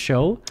bit of the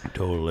show.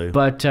 Totally.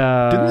 But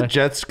didn't the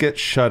Jets get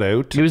shut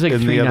out? It was like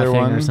in 3-0 the other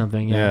one or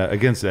something. Yeah,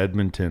 against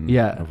Edmonton.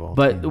 Yeah,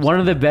 but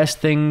one of the best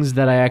things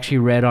that I actually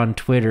read on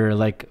Twitter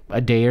like a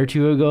day or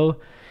two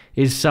ago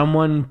is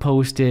someone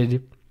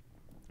posted.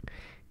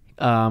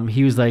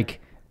 He was like,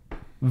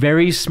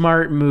 very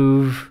smart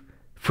move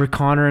for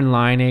Connor and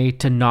Laine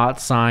to not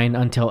sign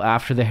until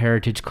after the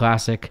Heritage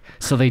Classic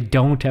so they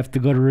don't have to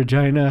go to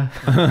Regina.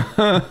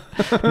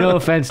 No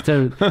offense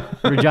to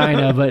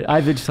Regina, but I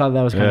just thought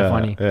that was kind of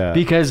funny. Yeah.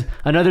 Because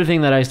another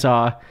thing that I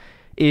saw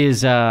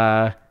is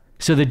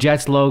so the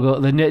Jets logo,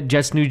 the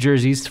Jets New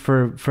Jerseys,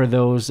 for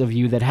those of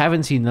you that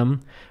haven't seen them,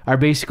 are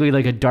basically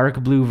like a dark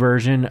blue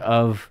version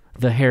of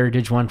the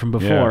Heritage one from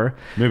before.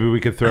 Yeah. Maybe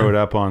we could throw it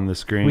up on the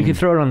screen. We could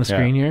throw it on the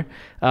screen here.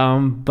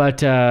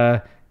 But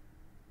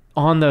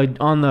on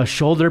the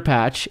shoulder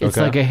patch, it's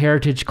Okay. like a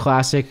Heritage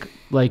Classic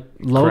like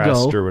logo.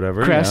 Crest or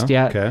whatever. Crest,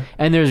 yeah. Okay.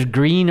 And there's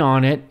green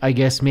on it, I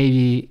guess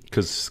maybe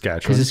Because Saskatchewan.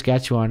 because of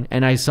Saskatchewan.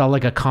 And I saw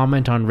like a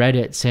comment on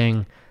Reddit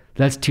saying,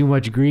 that's too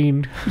much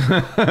green.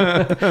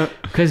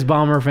 Because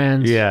Bomber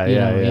fans. Yeah,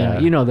 yeah.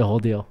 You know the whole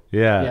deal.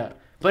 Yeah. Yeah.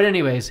 But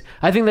anyways,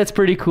 I think that's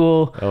pretty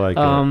cool. I like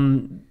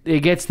it. It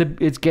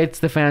gets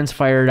the fans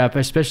fired up,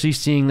 especially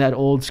seeing that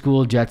old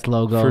school Jets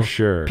logo. For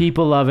sure.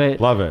 People love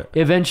it. Love it.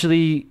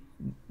 Eventually,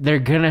 they're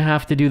gonna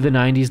have to do the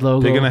 '90s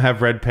logo. They're going to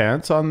have red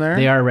pants on there?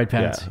 They are red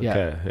pants. Yeah.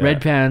 okay, yeah. Red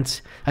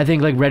pants. I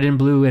think like red and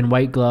blue and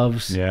white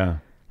gloves. Yeah.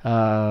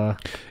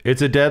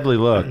 It's a deadly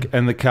look,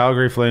 and the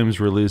Calgary Flames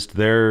released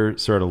their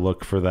sort of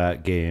look for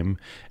that game,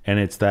 and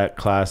it's that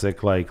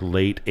classic like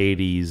late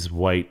 80s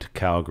white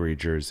Calgary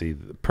jersey,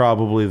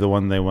 probably the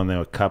one they won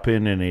the cup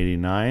in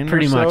 '89.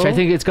 Pretty much. I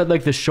think it's got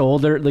like the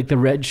shoulder, like the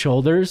red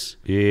shoulders.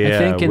 Yeah, I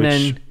think, and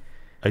then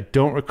I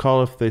don't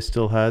recall if they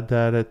still had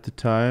that at the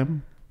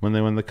time when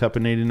they won the cup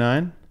in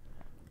 '89.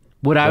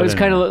 what I But was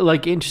kind anyway. of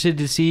like interested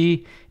to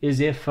see is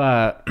if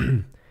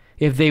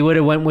if they would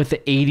have went with the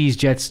 '80s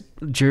Jets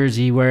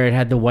jersey where it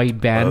had the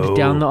white band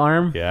down the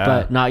arm. yeah.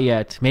 But not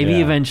yet. Maybe Yeah.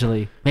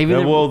 eventually. Maybe Yeah,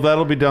 they're- well,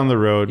 that'll be down the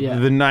road. Yeah.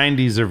 The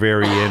 '90s are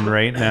very in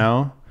right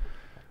now.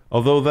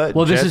 Although that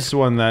this Jets is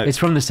one that it's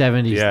from the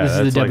 '70s. yeah, This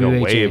that's is the like WHA.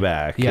 a way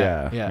back.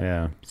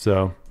 Yeah.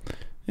 So,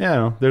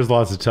 there's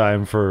lots of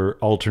time for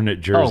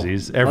alternate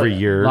jerseys every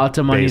year. Lots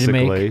of money basically.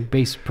 to make,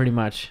 base pretty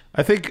much.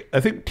 I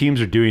think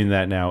teams are doing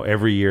that now.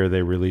 Every year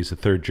they release a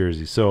third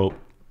jersey. So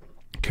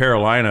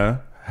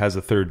Carolina has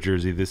a third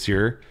jersey this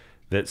year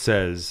that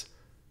says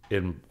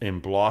in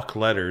block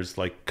letters,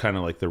 like kind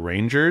of like the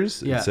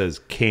Rangers. Yeah. It says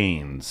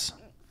Canes.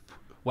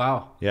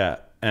 Wow. Yeah,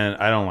 and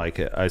I don't like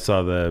it. I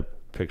saw the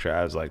picture.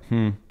 I was like,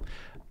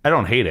 I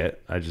don't hate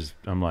it.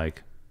 I'm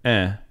like,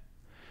 eh.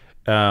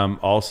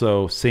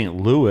 Also, St.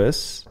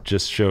 Louis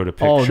just showed a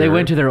picture. Oh, they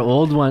went to their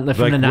old one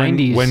from like the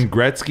 '90s. when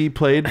Gretzky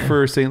played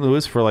for St.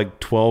 Louis for like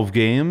 12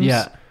 games.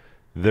 Yeah.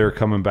 They're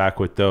coming back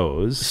with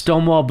those.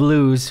 Stonewall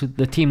Blues,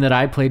 the team that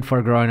I played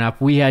for growing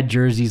up, we had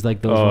jerseys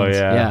like those Oh, ones.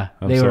 yeah.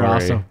 I'm they were sorry.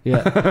 awesome.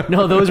 Yeah.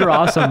 No, those were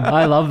awesome.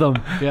 I love them.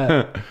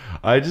 Yeah.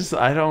 I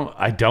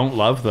don't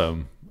love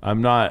them. I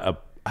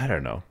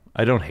don't know.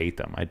 I don't hate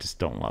them. I just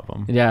don't love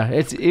them. Yeah.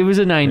 It was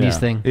a '90s Yeah.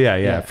 thing.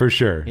 Yeah, for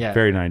sure. Yeah.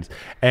 Very 90s.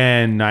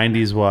 And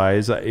 90s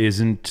wise,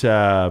 isn't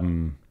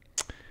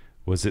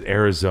was it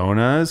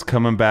Arizona's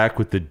coming back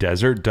with the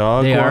Desert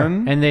Dog They are.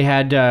 one? And they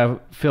had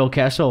Phil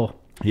Kessel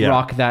Yeah.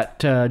 rock that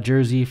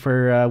jersey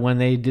for when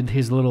they did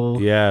his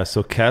little Yeah,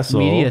 so Kessel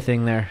media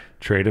thing there.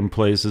 trading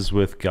places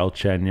with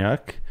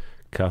Galchenyuk.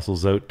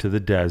 Kessel's out to the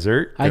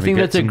desert. I Gonna think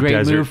get that's a some great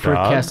desert move for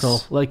dogs.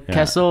 Kessel. Like Yeah.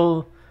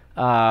 Kessel,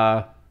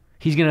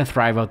 he's gonna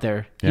thrive out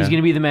there. He's Yeah.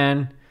 gonna be the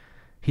man.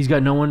 He's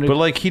got no one to. But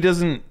like he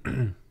doesn't.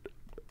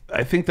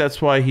 I think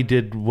that's why he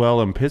did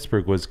well in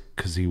Pittsburgh was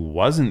because he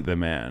wasn't the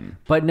man.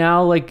 But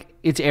now, like,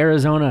 it's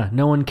Arizona.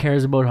 No one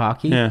cares about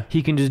hockey. Yeah.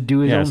 He can just do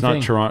his Yeah, own it's thing.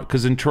 not Toronto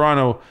because in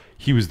Toronto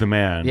he was the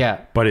man. Yeah.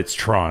 but it's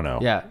Toronto.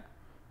 Yeah.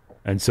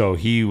 and so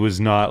he was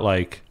not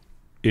like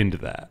into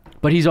that.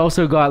 But he's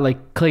also got,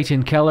 like,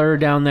 Clayton Keller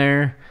down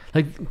there.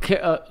 Like,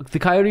 the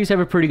Coyotes have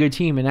a pretty good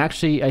team. And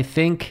actually, I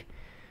think,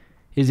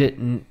 who's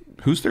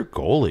Who's their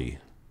goalie?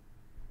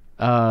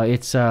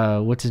 it's,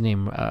 what's his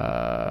name?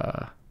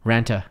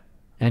 Ranta.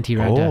 Antti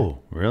Ranta. Oh,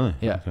 really?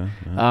 Yeah. Okay,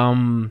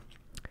 yeah.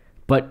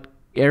 But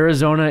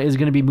Arizona is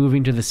going to be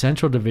moving to the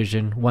Central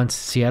Division once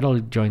Seattle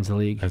joins the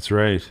league. That's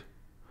right.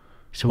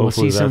 So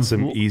Hopefully we'll see that's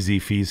some easy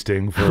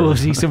feasting for. we'll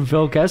see some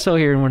Phil Kessel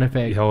here in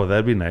Winnipeg. Oh,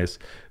 that'd be nice.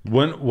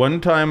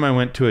 One time I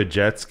went to a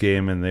Jets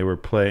game and they were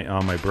playing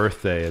on my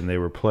birthday and they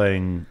were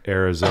playing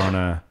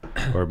Arizona,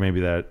 or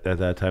maybe that at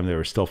that time they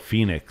were still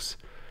Phoenix,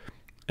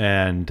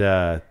 and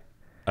I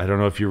don't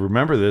know if you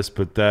remember this,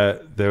 but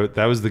that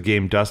was the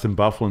game Dustin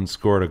Byfuglien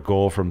scored a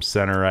goal from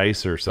center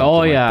ice or something.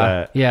 Oh yeah, like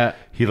that. yeah.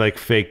 He like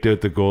faked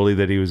out the goalie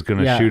that he was going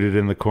to Yeah. shoot it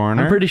in the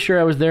corner. I'm pretty sure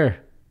I was there.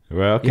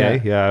 Well, okay,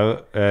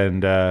 yeah.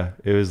 And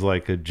it was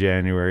like a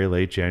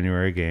late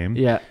January game.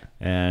 Yeah.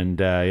 And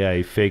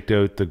he faked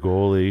out the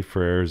goalie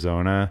for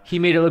Arizona. He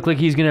made it look like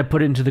he's gonna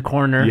put it into the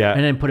corner, Yeah.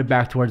 and then put it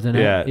back towards the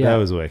net. Yeah, that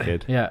was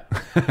wicked. Yeah.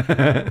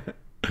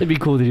 It'd be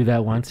cool to do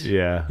that once.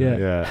 Yeah.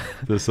 Yeah.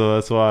 So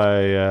that's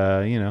why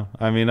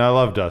I mean, I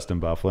love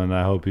Dustin Byfuglien.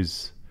 I hope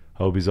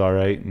he's all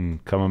right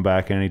and coming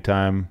back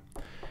anytime.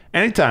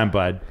 Anytime,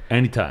 bud.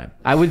 Anytime.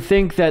 I would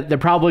think that they're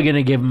probably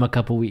gonna give him a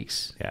couple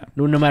weeks. Yeah.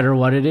 No matter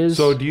what it is.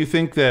 So do you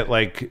think that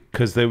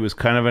because it was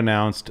kind of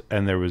announced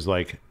and there was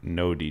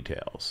no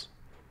details,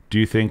 do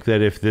you think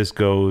that if this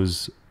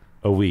goes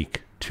a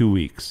week, 2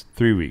 weeks,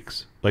 3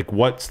 weeks? Like,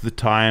 what's the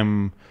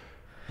time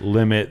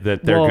limit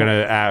that they're going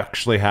to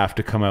actually have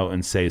to come out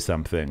and say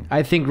something?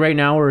 I think right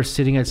now we're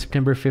sitting at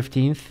September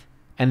 15th,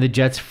 and the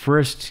Jets'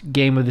 first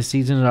game of the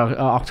season is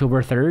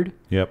October 3rd.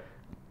 Yep.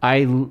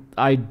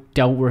 I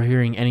doubt we're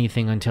hearing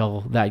anything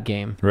until that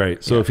game.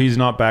 Right. So if he's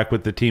not back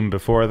with the team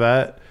before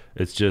that,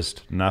 it's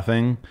just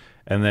nothing.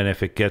 And then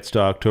if it gets to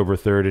October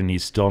 3rd and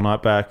he's still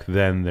not back,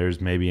 then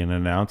there's maybe an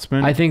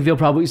announcement. I think they'll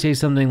probably say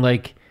something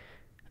like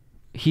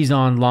he's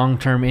on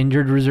long-term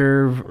injured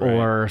reserve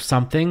or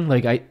something.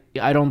 Like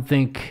I don't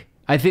think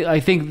I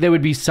think there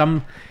would be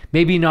some,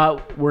 maybe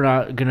not, we're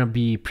not going to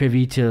be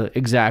privy to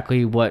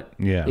exactly what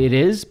it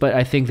is, but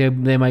I think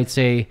they might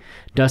say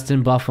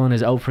Dustin Byfuglien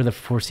is out for the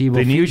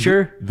foreseeable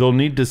future. They'll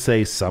need to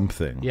say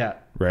something. Yeah.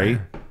 Right?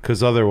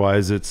 Because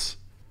otherwise it's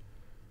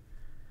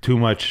too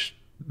much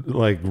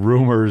like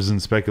rumors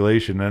and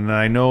speculation. And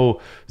I know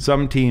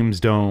some teams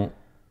don't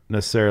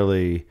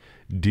necessarily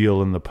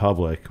deal in the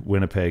public,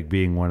 Winnipeg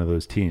being one of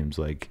those teams.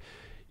 Like,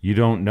 you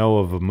don't know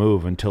of a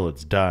move until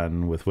it's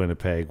done with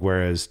Winnipeg,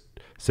 whereas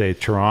say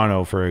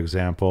Toronto, for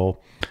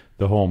example,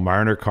 the whole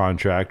Marner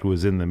contract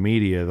was in the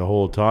media the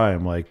whole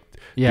time. Like,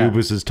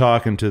 Dubas is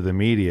talking to the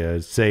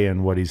media,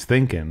 saying what he's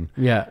thinking.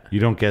 Yeah. You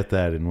don't get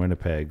that in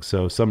Winnipeg.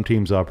 So some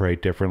teams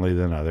operate differently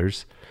than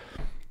others.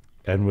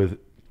 And with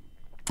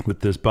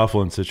this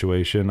Byfuglien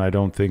situation, I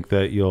don't think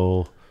that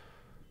you'll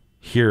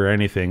hear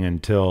anything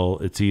until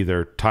it's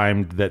either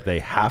timed that they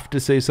have to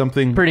say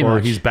something Pretty or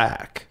much. he's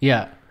back.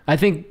 Yeah. I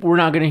think we're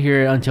not going to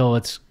hear it until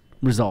it's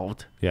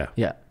resolved. Yeah.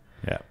 Yeah.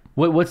 Yeah.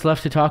 What's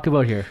left to talk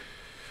about here?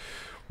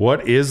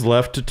 What is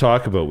left to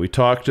talk about? We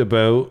talked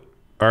about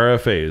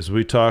RFAs.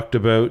 We talked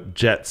about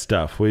Jet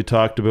stuff. We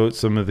talked about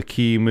some of the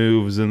key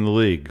moves in the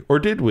league. Or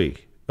did we?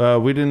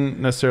 We didn't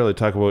necessarily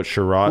talk about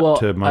Sherratt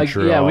to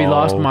Montreal. We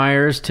lost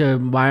Myers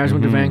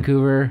went to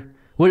Vancouver.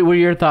 What are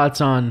your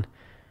thoughts on,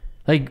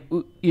 like,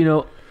 you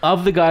know,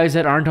 of the guys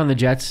that aren't on the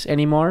Jets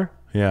anymore?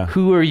 Yeah.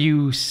 Who are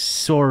you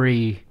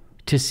sorry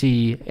to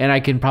see? And I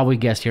can probably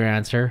guess your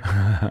answer.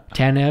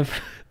 Tanev.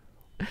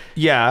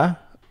 Yeah,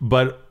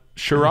 but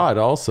Sherratt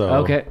also.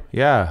 Okay.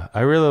 Yeah,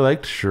 I really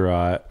liked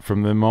Sherratt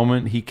from the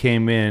moment he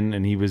came in,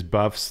 and he was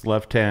Buff's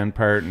left-hand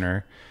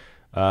partner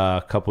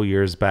a couple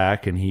years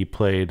back, and he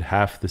played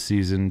half the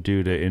season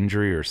due to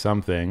injury or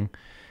something.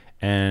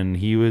 And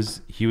he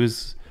was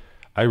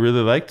I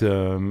really liked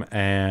him,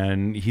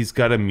 and he's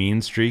got a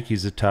mean streak.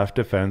 He's a tough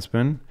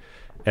defenseman,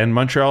 and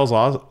Montreal's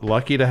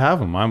lucky to have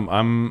him.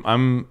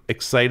 I'm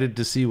excited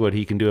to see what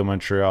he can do in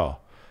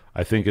Montreal.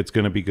 I think it's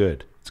going to be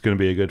good. It's going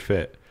to be a good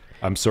fit.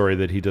 I'm sorry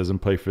that he doesn't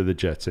play for the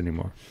Jets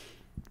anymore.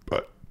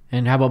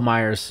 And how about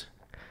Myers?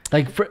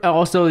 Like,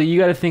 also, you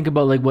got to think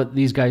about like what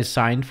these guys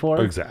signed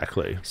for.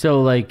 Exactly.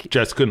 So like,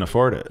 Jets couldn't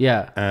afford it.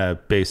 Yeah.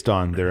 Based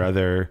on their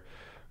other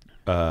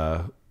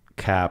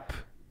cap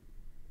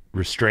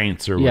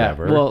restraints or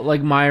whatever. Well,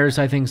 like Myers,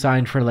 I think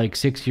signed for like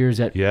 6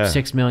 years at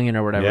 $6 million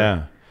or whatever.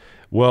 Yeah.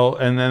 Well,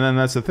 and then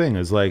that's the thing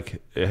is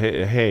like,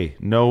 hey,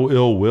 no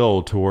ill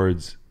will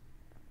towards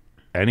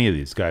any of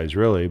these guys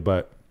really,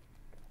 but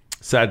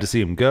sad to see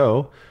him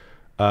go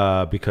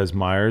because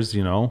Myers,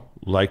 you know,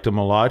 liked him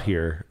a lot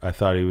here. I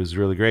thought he was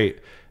really great.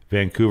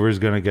 Vancouver's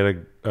going to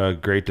get a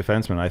great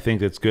defenseman. I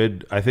think it's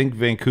good. I think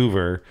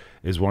Vancouver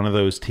is one of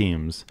those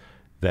teams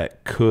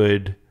that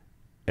could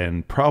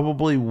and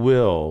probably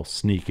will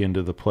sneak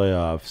into the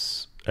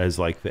playoffs as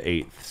like the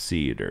 8th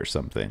seed or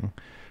something.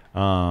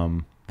 I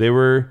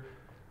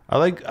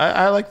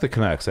like the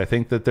Canucks. I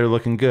think that they're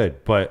looking good,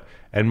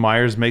 and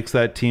Myers makes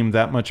that team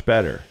that much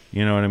better.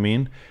 You know what I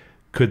mean?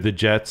 Could the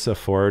Jets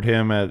afford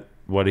him at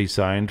what he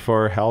signed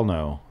for? Hell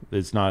no.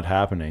 It's not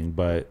happening,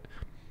 but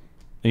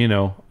you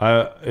know,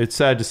 it's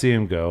sad to see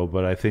him go,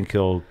 but I think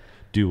he'll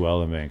do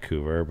well in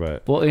Vancouver.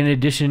 But well, in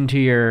addition to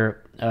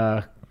your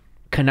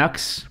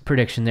Canucks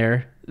prediction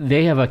there,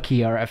 they have a key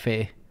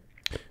RFA.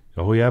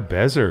 Oh yeah,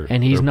 Bezer.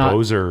 And he's not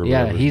Bozer,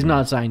 yeah, he's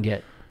not signed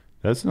yet.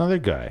 That's another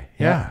guy.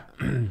 Yeah.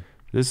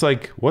 It's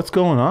like, what's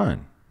going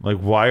on? Like,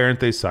 why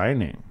aren't they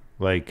signing?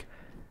 Like,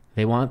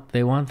 they want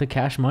the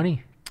cash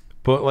money.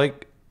 But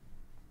like,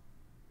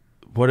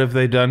 what have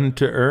they done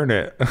to earn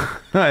it?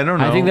 I don't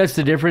know. I think that's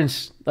the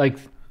difference. Like,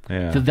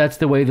 that's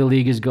the way the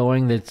league is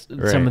going. That's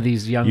right. Some of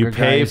these younger guys.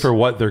 You pay for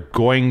what they're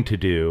going to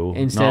do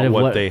instead of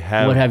what they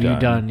have. What have you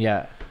done?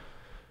 Yeah.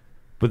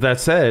 But that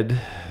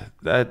said,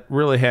 that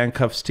really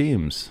handcuffs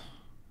teams,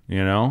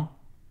 you know?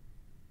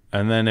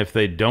 And then if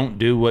they don't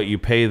do what you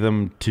pay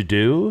them to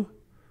do,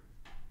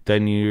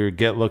 then you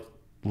get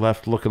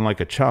left looking like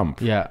a chump.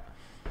 Yeah.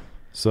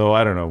 So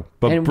I don't know.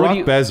 But and Brock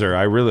Bezer,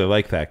 I really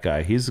like that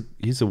guy. He's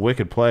a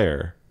wicked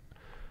player.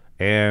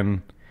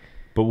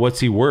 But what's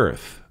he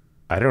worth?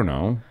 I don't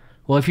know.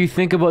 Well, if you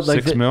think about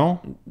like $6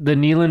 million? The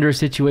Nylander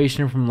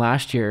situation from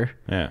last year.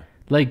 Yeah.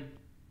 Like,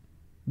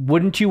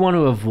 wouldn't you want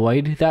to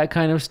avoid that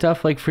kind of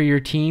stuff, like for your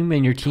team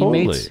and your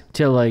teammates,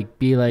 to like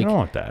be like, I don't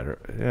want that.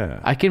 Yeah,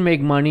 I can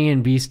make money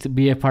and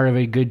be a part of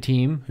a good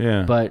team.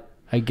 Yeah, but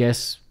I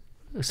guess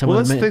some well,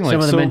 of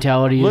the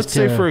mentality is let's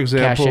say, for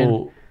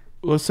example,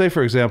 let's say,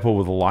 for example,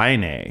 with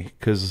Laine,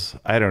 because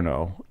I don't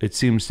know, it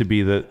seems to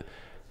be that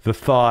the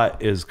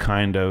thought is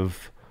kind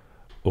of,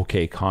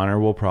 okay, Connor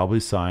will probably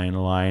sign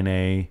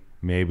Laine.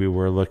 Maybe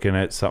we're looking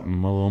at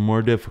something a little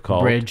more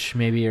difficult. Bridge,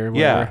 maybe, or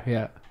whatever.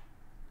 Yeah.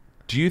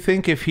 Do you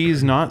think if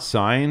he's not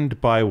signed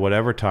by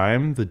whatever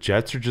time, the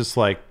Jets are just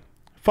like,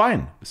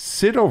 fine,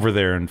 sit over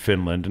there in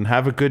Finland and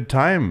have a good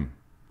time?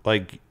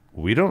 Like,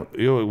 we don't,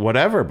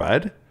 whatever,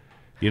 bud.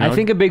 You know? I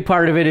think a big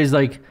part of it is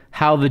like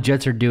how the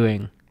Jets are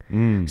doing.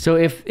 So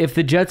if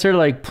the Jets are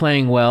like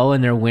playing well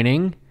and they're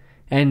winning,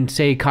 and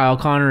say Kyle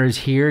Connor is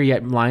here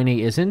yet Laine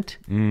isn't,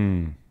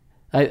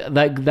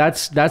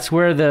 that's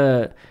where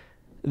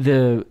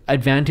the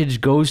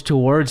advantage goes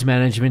towards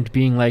management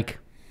being like,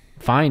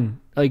 fine,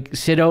 like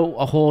sit out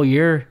a whole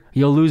year,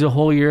 you'll lose a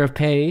whole year of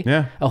pay,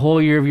 a whole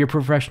year of your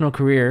professional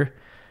career.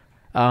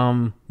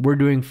 We're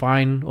doing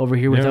fine over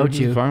here without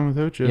you. Fine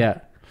without you. Yeah.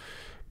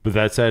 But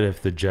that said,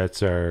 if the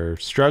Jets are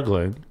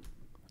struggling,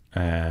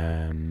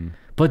 and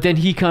but then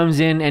he comes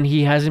in and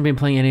he hasn't been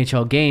playing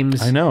NHL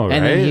games. I know, right?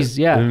 And then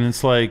and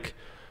it's like,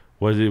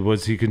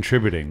 was he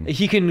contributing?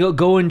 He can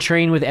go and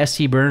train with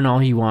SC Byrne all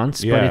he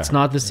wants, but it's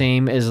not the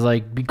same as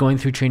like going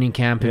through training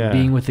camp and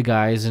being with the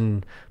guys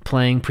and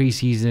playing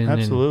preseason.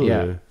 Absolutely.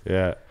 And,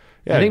 Yeah.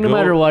 I think no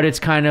matter what, it's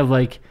kind of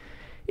like,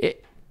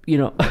 it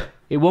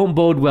won't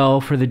bode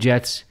well for the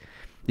Jets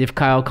if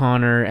Kyle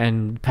Connor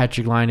and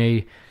Patrick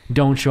Laine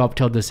don't show up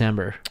till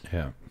December.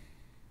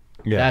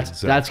 Yeah,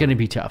 that's going to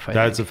be tough.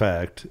 That's a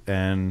fact,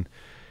 and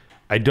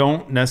I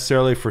don't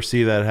necessarily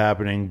foresee that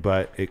happening,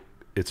 but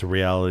it's a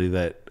reality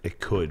that it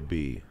could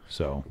be.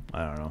 So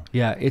I don't know.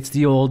 Yeah, it's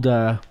the old,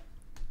 the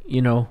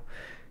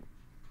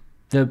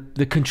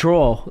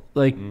control.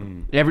 Like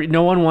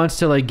no one wants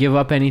to like give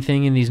up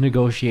anything in these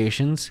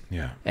negotiations.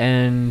 Yeah,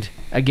 and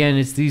again,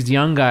 it's these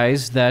young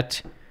guys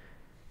that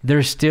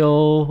they're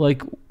still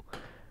like.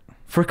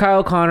 For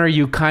Kyle Connor,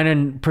 you kind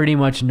of pretty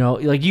much know,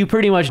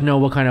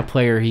 what kind of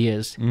player he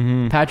is.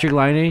 Patrick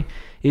Laine,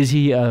 is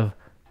he a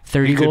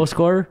 30-goal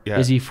scorer? Yeah.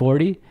 Is he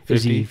 40? 50,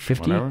 is he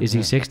 50? whatever. Is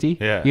he 60?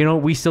 Yeah.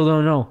 We still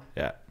don't know.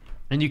 Yeah.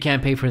 And you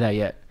can't pay for that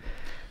yet.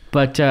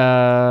 But,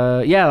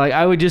 like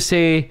I would just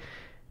say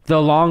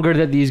the longer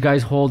that these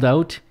guys hold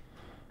out,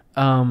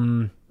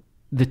 the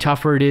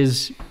tougher it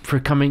is for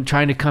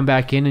trying to come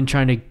back in and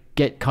trying to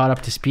get caught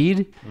up to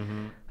speed.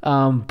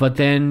 But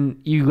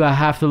then you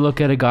have to look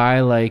at a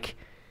guy like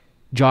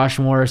Josh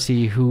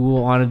Morrissey, who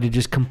wanted to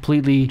just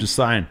completely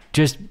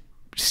just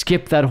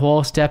skip that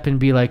whole step and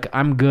be like,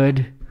 I'm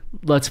good,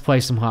 let's play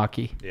some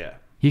hockey. Yeah.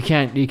 You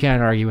can't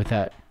argue with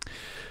that.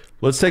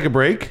 Let's take a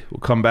break.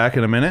 We'll come back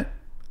in a minute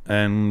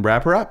and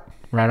wrap her up.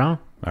 Right on.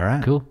 All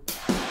right. Cool.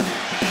 Well,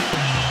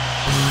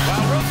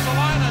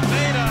 Ruotsalainen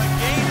made a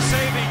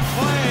game-saving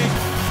play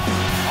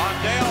on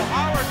Dale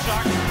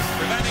Howardchuk,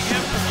 preventing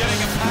him from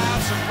getting a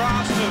pass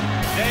across to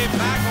Dave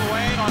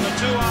McElwain on the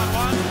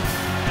 2-on-1.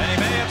 And he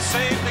may have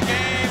saved the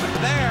game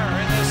there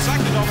in the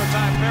second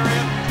overtime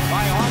period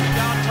by holding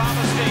down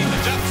Thomas Dean.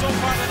 The Jets so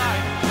far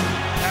tonight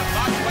have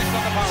not clicked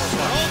on the power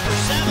play. 0 for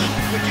 7.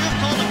 Would you have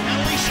called a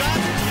penalty shot?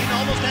 Dean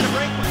almost had a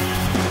breakaway.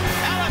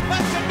 Alec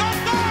Benson, go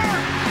score!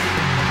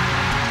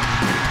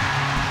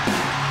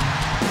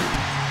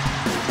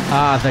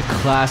 The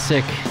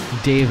classic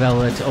Dave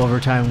Ellett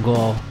overtime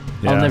goal.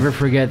 Yeah. I'll never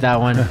forget that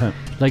one.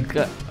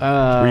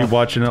 Were you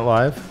watching it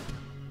live?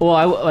 Well,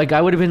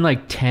 I would have been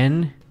like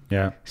 10.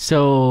 Yeah.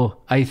 So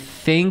I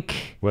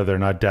think Whether or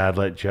not Dad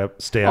let you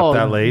stay up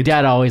that late.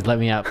 Dad always let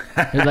me up.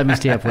 He let me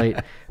stay up late.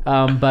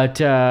 But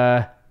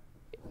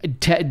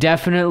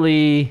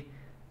definitely,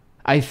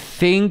 I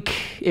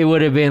think it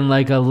would have been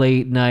like a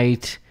late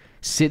night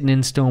sitting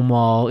in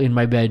Stonewall in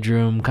my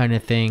bedroom kind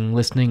of thing,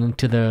 listening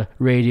to the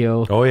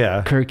radio. Oh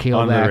yeah, Kurt Kehlback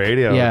on the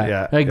radio.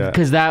 Yeah,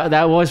 because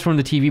that was from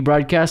the TV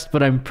broadcast,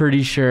 but I'm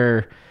pretty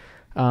sure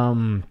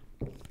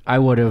I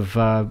would have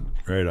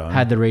right on.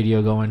 had the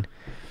radio going.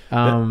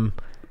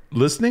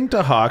 Listening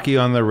to hockey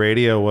on the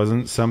radio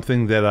wasn't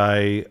something that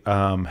I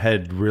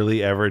had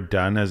really ever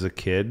done as a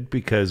kid,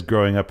 because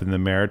growing up in the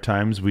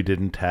Maritimes, we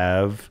didn't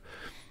have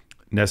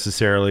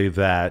necessarily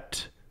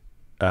that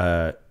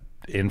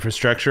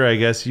infrastructure, I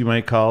guess you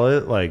might call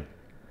it. Like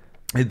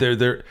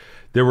there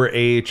were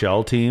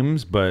AHL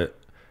teams, but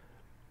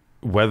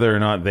whether or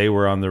not they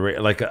were on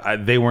the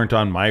they weren't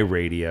on my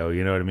radio.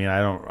 You know what I mean?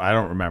 I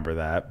don't remember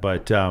that.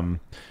 But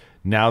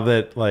now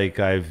that like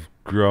I've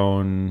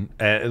grown,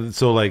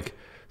 so like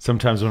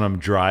sometimes when I'm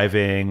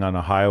driving on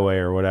a highway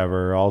or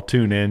whatever, I'll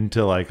tune in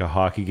to like a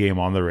hockey game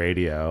on the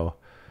radio,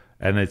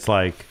 and it's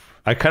like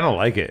I kind of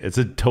like it. It's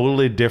a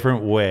totally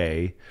different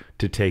way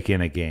to take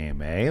in a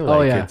game, eh?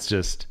 Like it's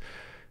just,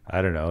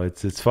 I don't know.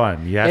 It's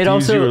fun. You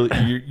have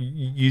to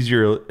use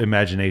your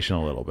imagination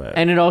a little bit.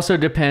 And it also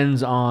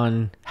depends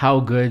on how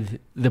good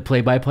the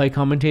play-by-play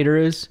commentator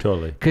is.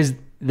 Totally. Because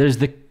there's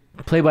the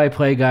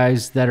play-by-play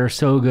guys that are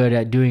so good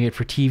at doing it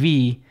for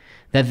TV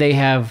that they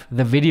have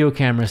the video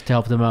cameras to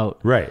help them out.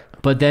 Right.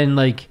 But then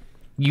like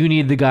you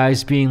need the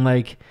guys being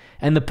like,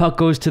 and the puck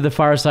goes to the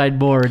far side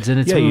boards, and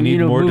it's you need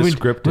more moving,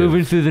 descriptive.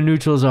 moving through the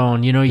neutral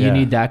zone. You Yeah.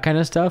 need that kind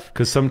of stuff.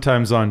 Because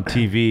sometimes on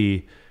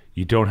TV,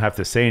 you don't have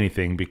to say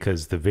anything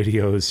because the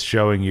video is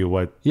showing you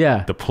what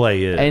Yeah. the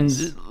play is.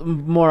 And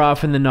more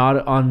often than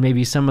not, on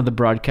maybe some of the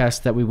broadcasts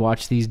that we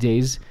watch these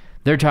days,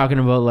 they're talking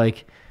about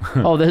like,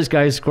 oh, this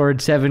guy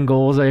scored 7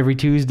 goals every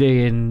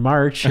Tuesday in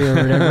March or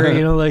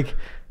whatever, like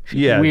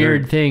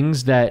weird they're-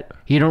 things that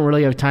you don't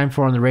really have time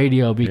for on the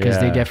radio because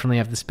they Yeah. definitely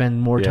have to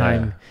spend more Yeah.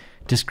 time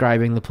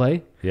describing the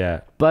play.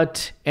 yeah.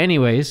 But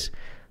anyways,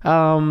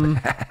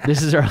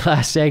 this is our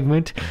last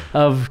segment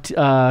of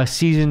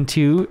season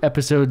 2,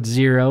 episode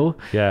 0.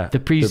 Yeah. The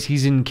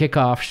preseason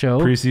kickoff show.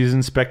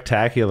 Preseason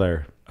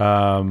spectacular.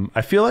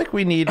 I feel like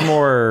we need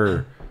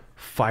more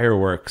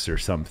fireworks or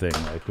something.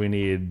 Like we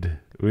need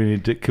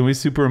to, can we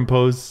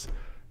superimpose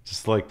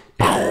just like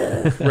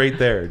right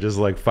there, just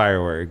like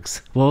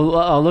fireworks? Well,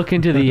 I'll look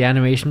into the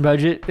animation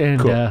budget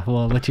and Cool.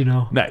 we'll let you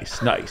know. Nice.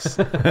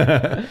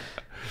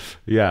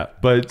 Yeah,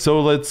 but so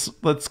let's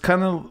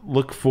kind of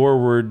look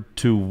forward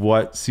to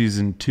what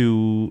season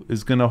 2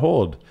 is going to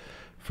hold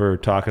for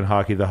Talkin'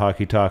 Hockey, the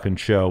Hockey Talkin'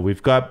 Show.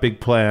 We've got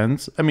big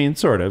plans. I mean,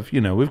 sort of.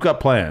 We've got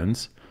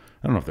plans.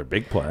 I don't know if they're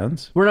big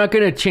plans. We're not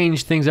going to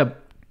change things up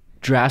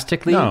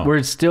drastically. No.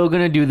 We're still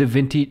going to do the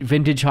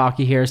vintage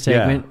hockey hair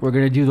segment. Yeah. We're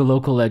going to do the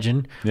local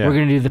legend. Yeah. We're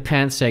going to do the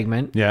pants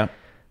segment. Yeah.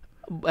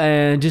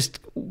 And just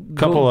A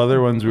couple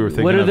other ones we were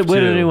thinking what are of the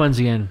too. new ones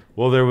again?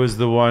 Well, there was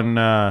the one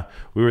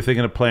we were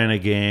thinking of playing a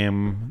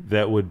game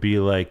that would be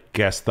like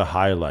guess the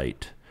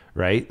highlight,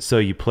 right? So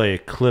you play a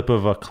clip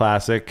of a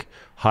classic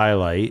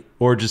highlight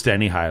or just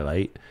any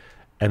highlight,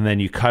 and then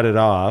you cut it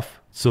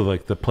off. So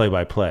like the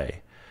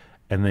play-by-play,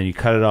 and then you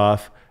cut it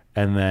off,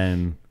 and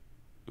then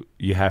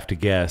you have to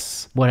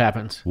guess What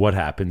happens? what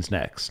happens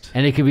next.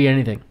 And it could be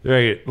anything.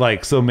 Right,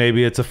 like so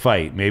maybe it's a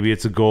fight, maybe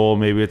it's a goal,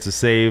 maybe it's a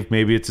save,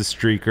 maybe it's a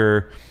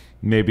streaker,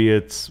 maybe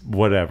it's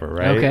whatever,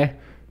 right? Okay.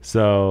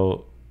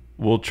 So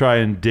we'll try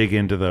and dig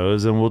into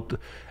those, and we'll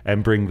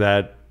bring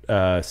that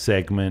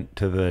segment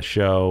to the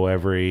show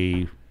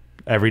every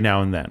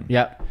now and then.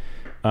 Yeah.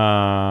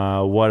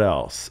 What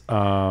else?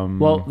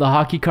 Well, the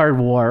hockey card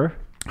war.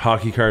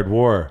 Hockey card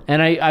war.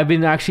 And I've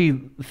been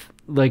actually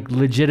like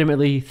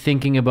legitimately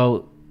thinking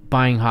about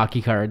buying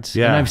hockey cards.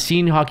 Yeah. And I've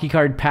seen hockey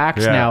card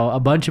packs Yeah. now, a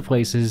bunch of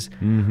places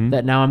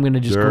that now I'm going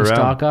to just They're go around.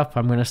 stock up.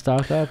 I'm going to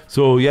stock up.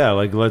 So yeah,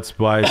 like let's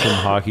buy some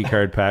hockey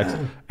card packs,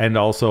 and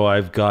also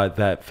I've got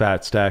that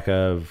fat stack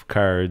of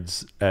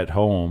cards at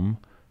home,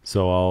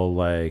 so I'll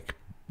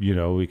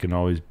we can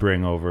always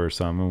bring over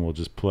some, and we'll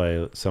just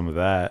play some of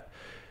that.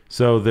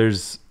 So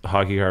there's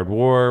hockey card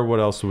war. What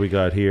else do we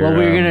got here? Well,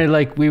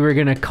 we were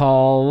gonna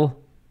call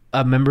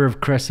a member of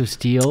Crest of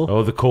Steel.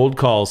 Oh, the cold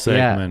call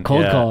segment. Yeah,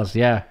 cold calls.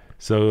 Yeah.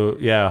 So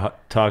yeah,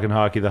 Talking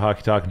Hockey, the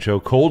Hockey Talking Show,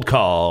 cold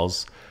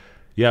calls.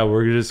 Yeah,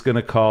 we're just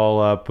gonna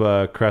call up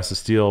Crest of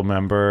Steel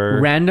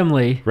member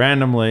randomly.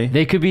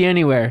 They could be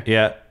anywhere.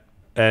 Yeah,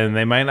 and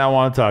they might not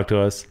want to talk to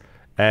us,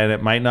 and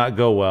it might not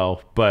go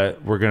well,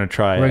 but we're gonna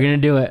try it. We're gonna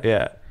do it.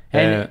 Yeah,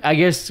 And I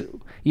guess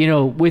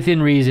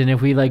within reason,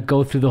 if we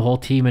go through the whole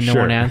team and no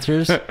Sure. one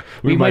answers, We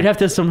we might might- have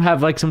to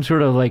have some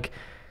sort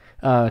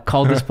of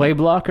call display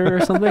blocker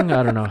or something.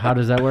 I don't know. How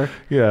does that work?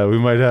 yeah, we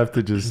might have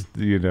to just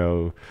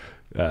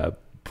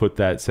put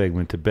that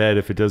segment to bed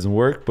if it doesn't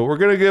work, but we're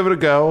gonna give it a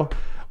go.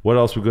 What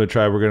else we're gonna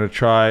try? We're gonna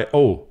try.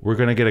 Oh, we're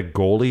gonna get a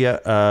goalie,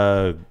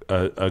 a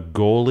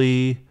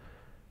goalie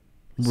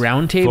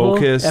Roundtable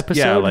focus. episode.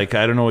 Yeah,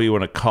 I don't know what you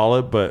want to call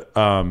it, but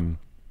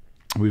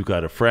we've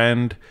got a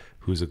friend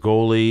who's a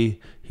goalie.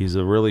 He's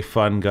a really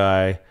fun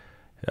guy,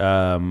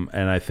 and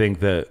I think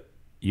that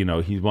he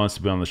wants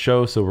to be on the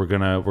show, so we're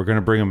gonna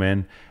bring him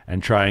in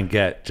and try and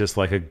get just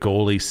like a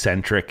goalie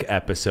centric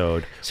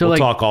episode. So, we'll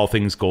talk all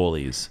things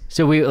goalies.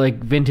 So we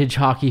vintage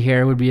hockey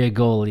hair would be a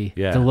goalie.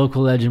 Yeah. The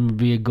local legend would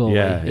be a goalie.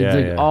 Yeah, It's yeah,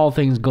 like yeah. all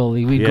things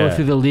goalie. We go Yeah.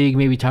 through the league,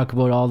 maybe talk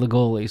about all the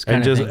goalies. And Kind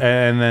of just thing.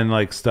 and then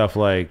like stuff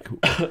like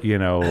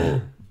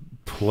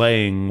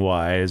playing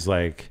wise,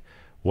 like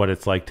what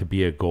it's like to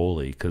be a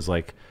goalie, because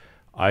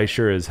I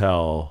sure as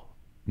hell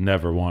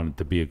never wanted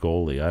to be a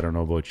goalie. I don't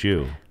know about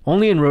you.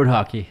 Only in road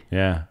hockey.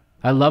 Yeah,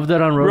 I loved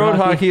that on road, road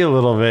hockey a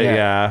little bit.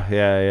 Yeah.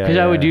 Yeah. Because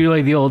I would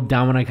do the old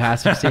Dominic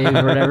Hasek save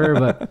or whatever,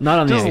 but not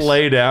on the just ice.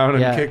 lay down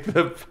and Yeah. kick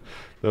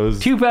those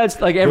 2 pads,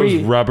 those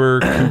every. rubber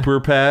Cooper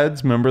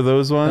pads. Remember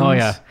those ones? Oh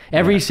yeah,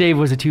 every save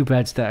was a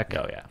 2-pad stack.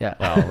 Oh yeah. Yeah.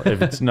 Well,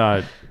 if it's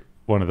not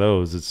one of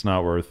those, it's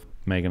not worth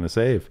making a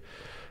save.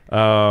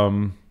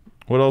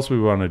 What else we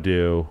want to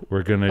do?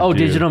 We're gonna do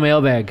Digital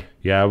mailbag.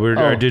 Yeah, we're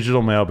our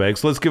digital mailbag.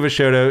 So let's give a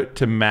shout out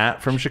to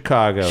Matt from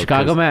Chicago.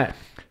 Chicago 'cause Matt.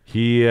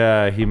 He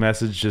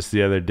messaged just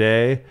the other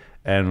day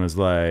and was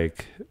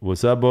like,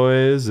 "What's up,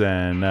 boys?"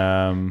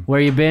 And Where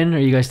you been? Are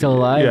you guys still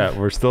alive? yeah,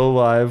 we're still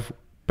alive.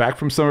 Back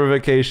from summer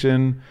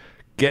vacation,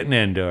 getting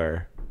into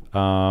her.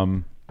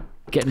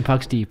 Getting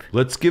pucks deep.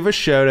 Let's give a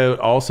shout out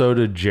also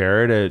to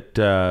Jared at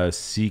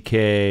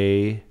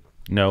CK.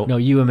 No,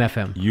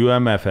 UMFM.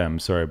 UMFM.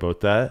 Sorry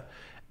about that.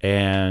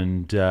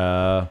 And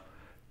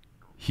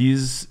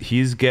he's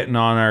getting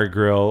on our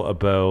grill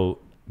about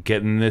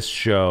getting this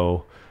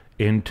show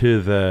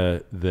into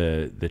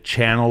the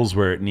channels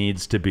where it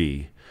needs to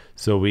be.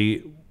 So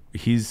we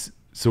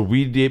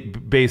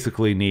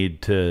basically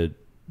need to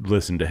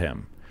listen to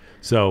him.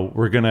 So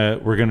we're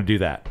gonna do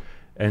that.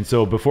 And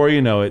so before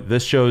you know it,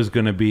 this show is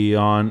gonna be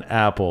on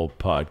Apple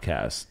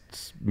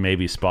Podcasts,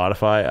 maybe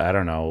Spotify. I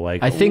don't know.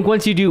 Like, I think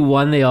once you do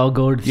one, they all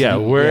go to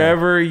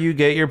wherever you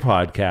get your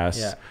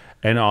podcasts. Yeah.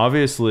 And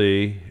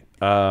obviously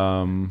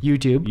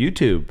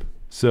YouTube.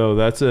 So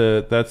that's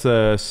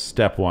a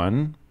step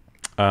one.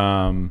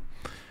 And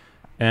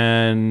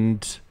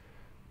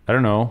I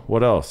don't know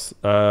what else.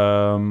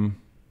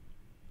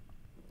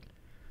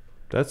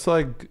 That's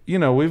like,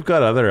 we've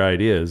got other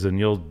ideas, and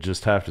you'll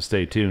just have to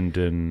stay tuned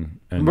and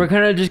we're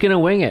kind of just gonna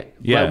wing it.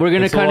 Yeah, but we're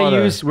gonna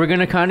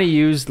kind of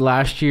use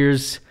last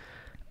year's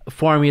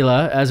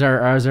formula as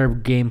our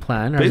game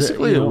plan.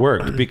 Basically, it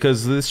worked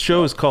because this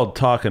show is called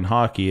Talkin'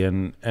 Hockey,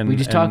 and we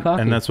just talk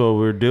hockey, and that's what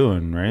we're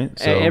doing, right?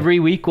 So every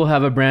week we'll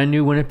have a brand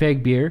new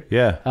Winnipeg beer.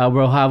 Yeah,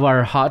 we'll have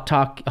our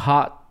Talkin'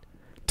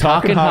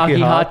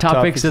 Hockey hot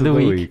topics of the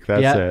week.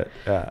 That's it.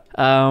 Yeah.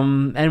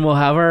 And we'll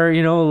have our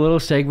little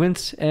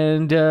segments,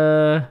 and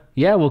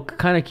we'll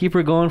kind of keep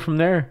her going from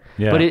there.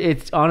 Yeah. But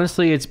it's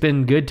honestly, it's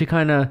been good to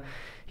kind of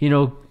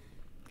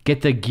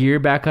get the gear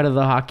back out of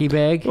the hockey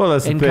bag. Well,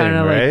 that's the and thing, kind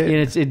of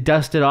right? It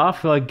dusted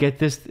off. Like, get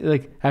this.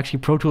 Like, actually,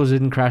 Pro Tools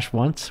didn't crash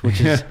once, which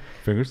is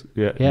fingers.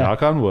 Yeah.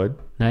 Knock on wood.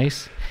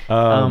 Nice.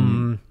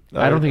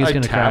 I don't think it's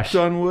going to crash. I tapped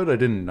on wood. I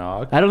didn't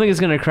knock. I don't think it's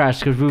going to crash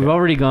because we've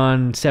already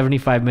gone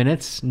 75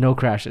 minutes, no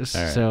crashes.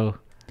 Right. So,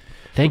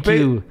 thank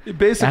you.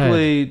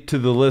 Basically, to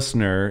the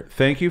listener,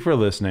 thank you for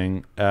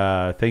listening.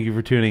 Thank you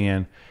for tuning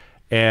in.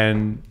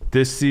 And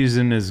this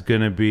season is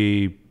going to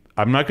be,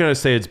 I'm not going to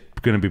say it's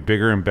going to be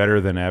bigger and better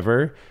than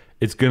ever.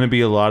 It's going to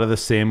be a lot of the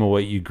same of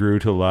what you grew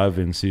to love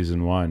in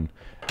season 1.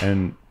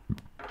 And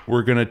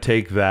we're going to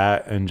take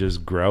that and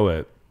just grow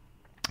it.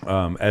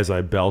 As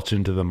I belch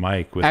into the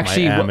mic with my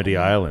Amity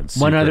Island.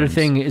 One other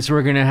thing is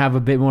we're going to have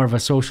a bit more of a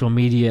social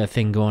media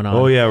thing going on.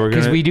 Oh, yeah.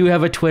 Because we do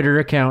have a Twitter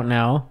account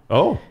now.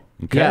 Oh,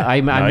 okay. Yeah,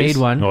 I made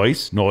one.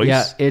 Nice.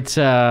 Yeah, it's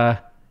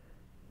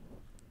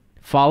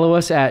follow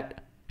us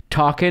at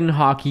Talkin'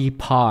 Hockey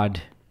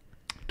Pod.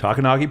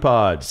 Talkin' Hockey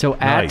Pod. So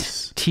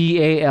nice. At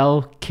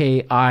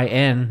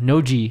TALKIN,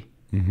 no G.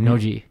 Mm-hmm. No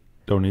G.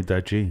 Don't need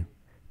that G.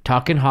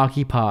 Talkin'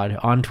 Hockey Pod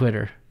on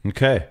Twitter.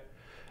 Okay.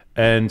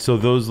 And so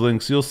those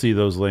links, you'll see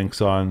those links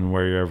on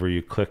wherever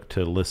you click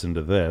to listen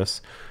to this.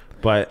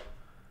 But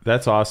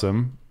that's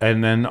awesome.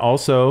 And then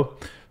also,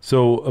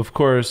 so of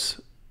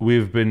course,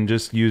 we've been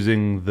just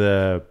using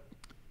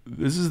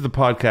this is the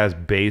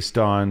podcast based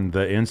on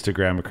the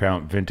Instagram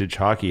account Vintage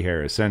Hockey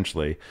Hair,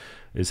 essentially,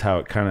 is how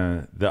it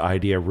the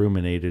idea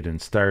ruminated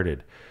and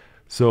started.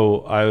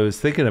 So I was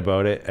thinking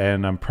about it,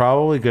 and I'm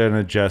probably going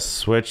to just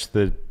switch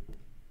the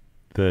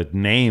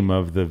name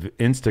of the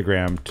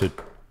Instagram to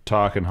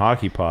Talkin'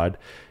 Hockey Pod.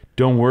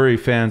 Don't worry,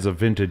 fans of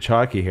Vintage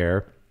Hockey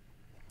Hair.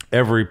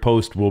 Every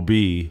post will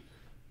be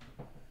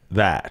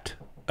that.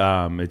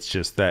 It's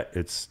just that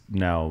it's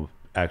now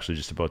actually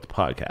just about the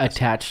podcast.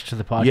 Attached to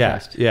the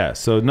podcast. Yeah.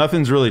 So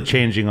nothing's really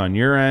changing on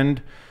your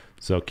end.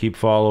 So keep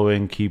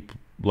following, keep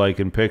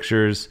liking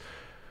pictures.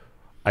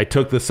 I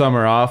took the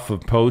summer off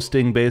of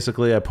posting,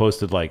 basically. I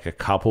posted like a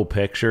couple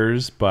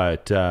pictures,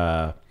 but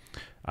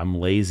I'm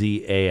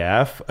lazy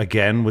AF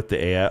again with the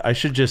AF. I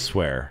should just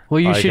swear. Well,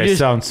 you should just.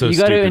 Sound so you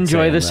got to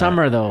enjoy the that.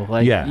 summer though.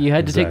 Like, you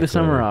had to take the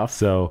summer off.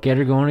 So get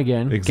her going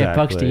again. Exactly. Get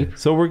pucks deep.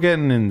 So we're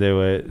getting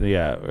into it.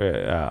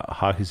 Yeah,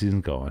 hockey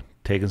season's going,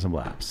 taking some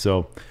laps.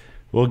 So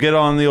we'll get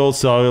on the old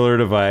cellular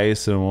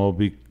device and we'll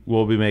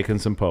be making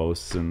some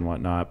posts and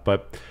whatnot.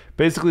 But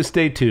basically,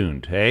 stay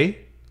tuned. Hey,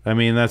 I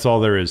mean that's all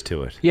there is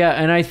to it. Yeah,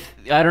 and I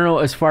don't know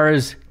as far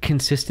as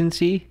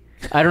consistency.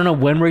 I don't know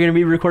when we're going to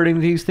be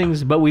recording these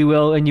things, but we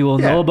will, and you will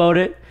know about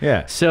it.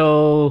 Yeah.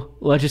 So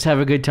let's just have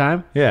a good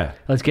time. Yeah.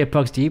 Let's get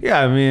pucks deep.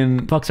 Yeah, I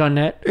mean... Pucks on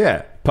net.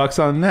 Yeah, pucks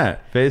on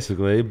net,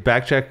 basically.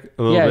 Back check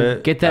a little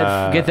bit. Get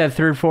that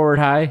third forward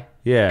high.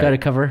 Yeah. Got to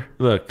cover.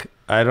 Look,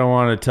 I don't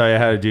want to tell you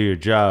how to do your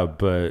job,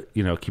 but,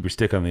 keep your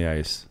stick on the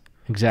ice.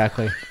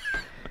 Exactly.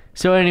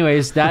 So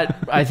anyways,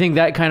 I think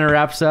that kind of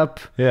wraps up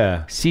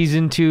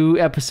Season 2,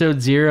 Episode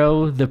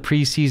 0, the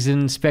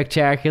preseason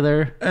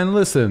spectacular. And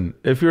listen,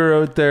 if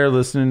you're out there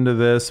listening to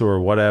this or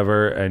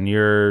whatever, and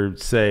you're,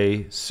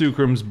 say,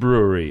 Sucrum's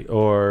Brewery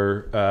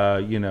or,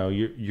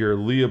 your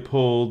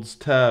Leopold's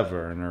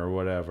Tavern or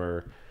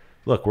whatever,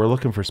 look, we're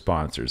looking for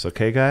sponsors,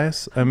 okay,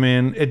 guys? I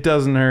mean, it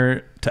doesn't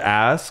hurt to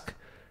ask,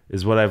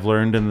 is what I've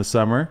learned in the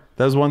summer.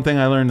 That was one thing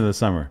I learned in the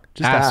summer.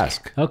 Just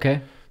ask.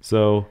 Okay.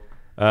 So...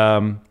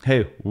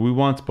 hey, we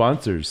want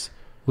sponsors.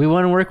 We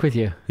want to work with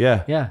you.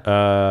 Yeah.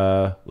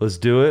 Yeah. Let's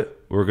do it.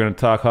 We're going to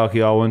talk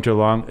hockey all winter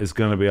long. It's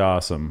going to be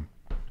awesome.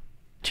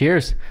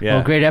 Cheers. Yeah.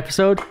 Well, great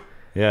episode.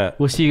 Yeah.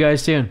 We'll see you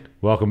guys soon.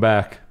 Welcome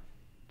back.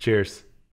 Cheers.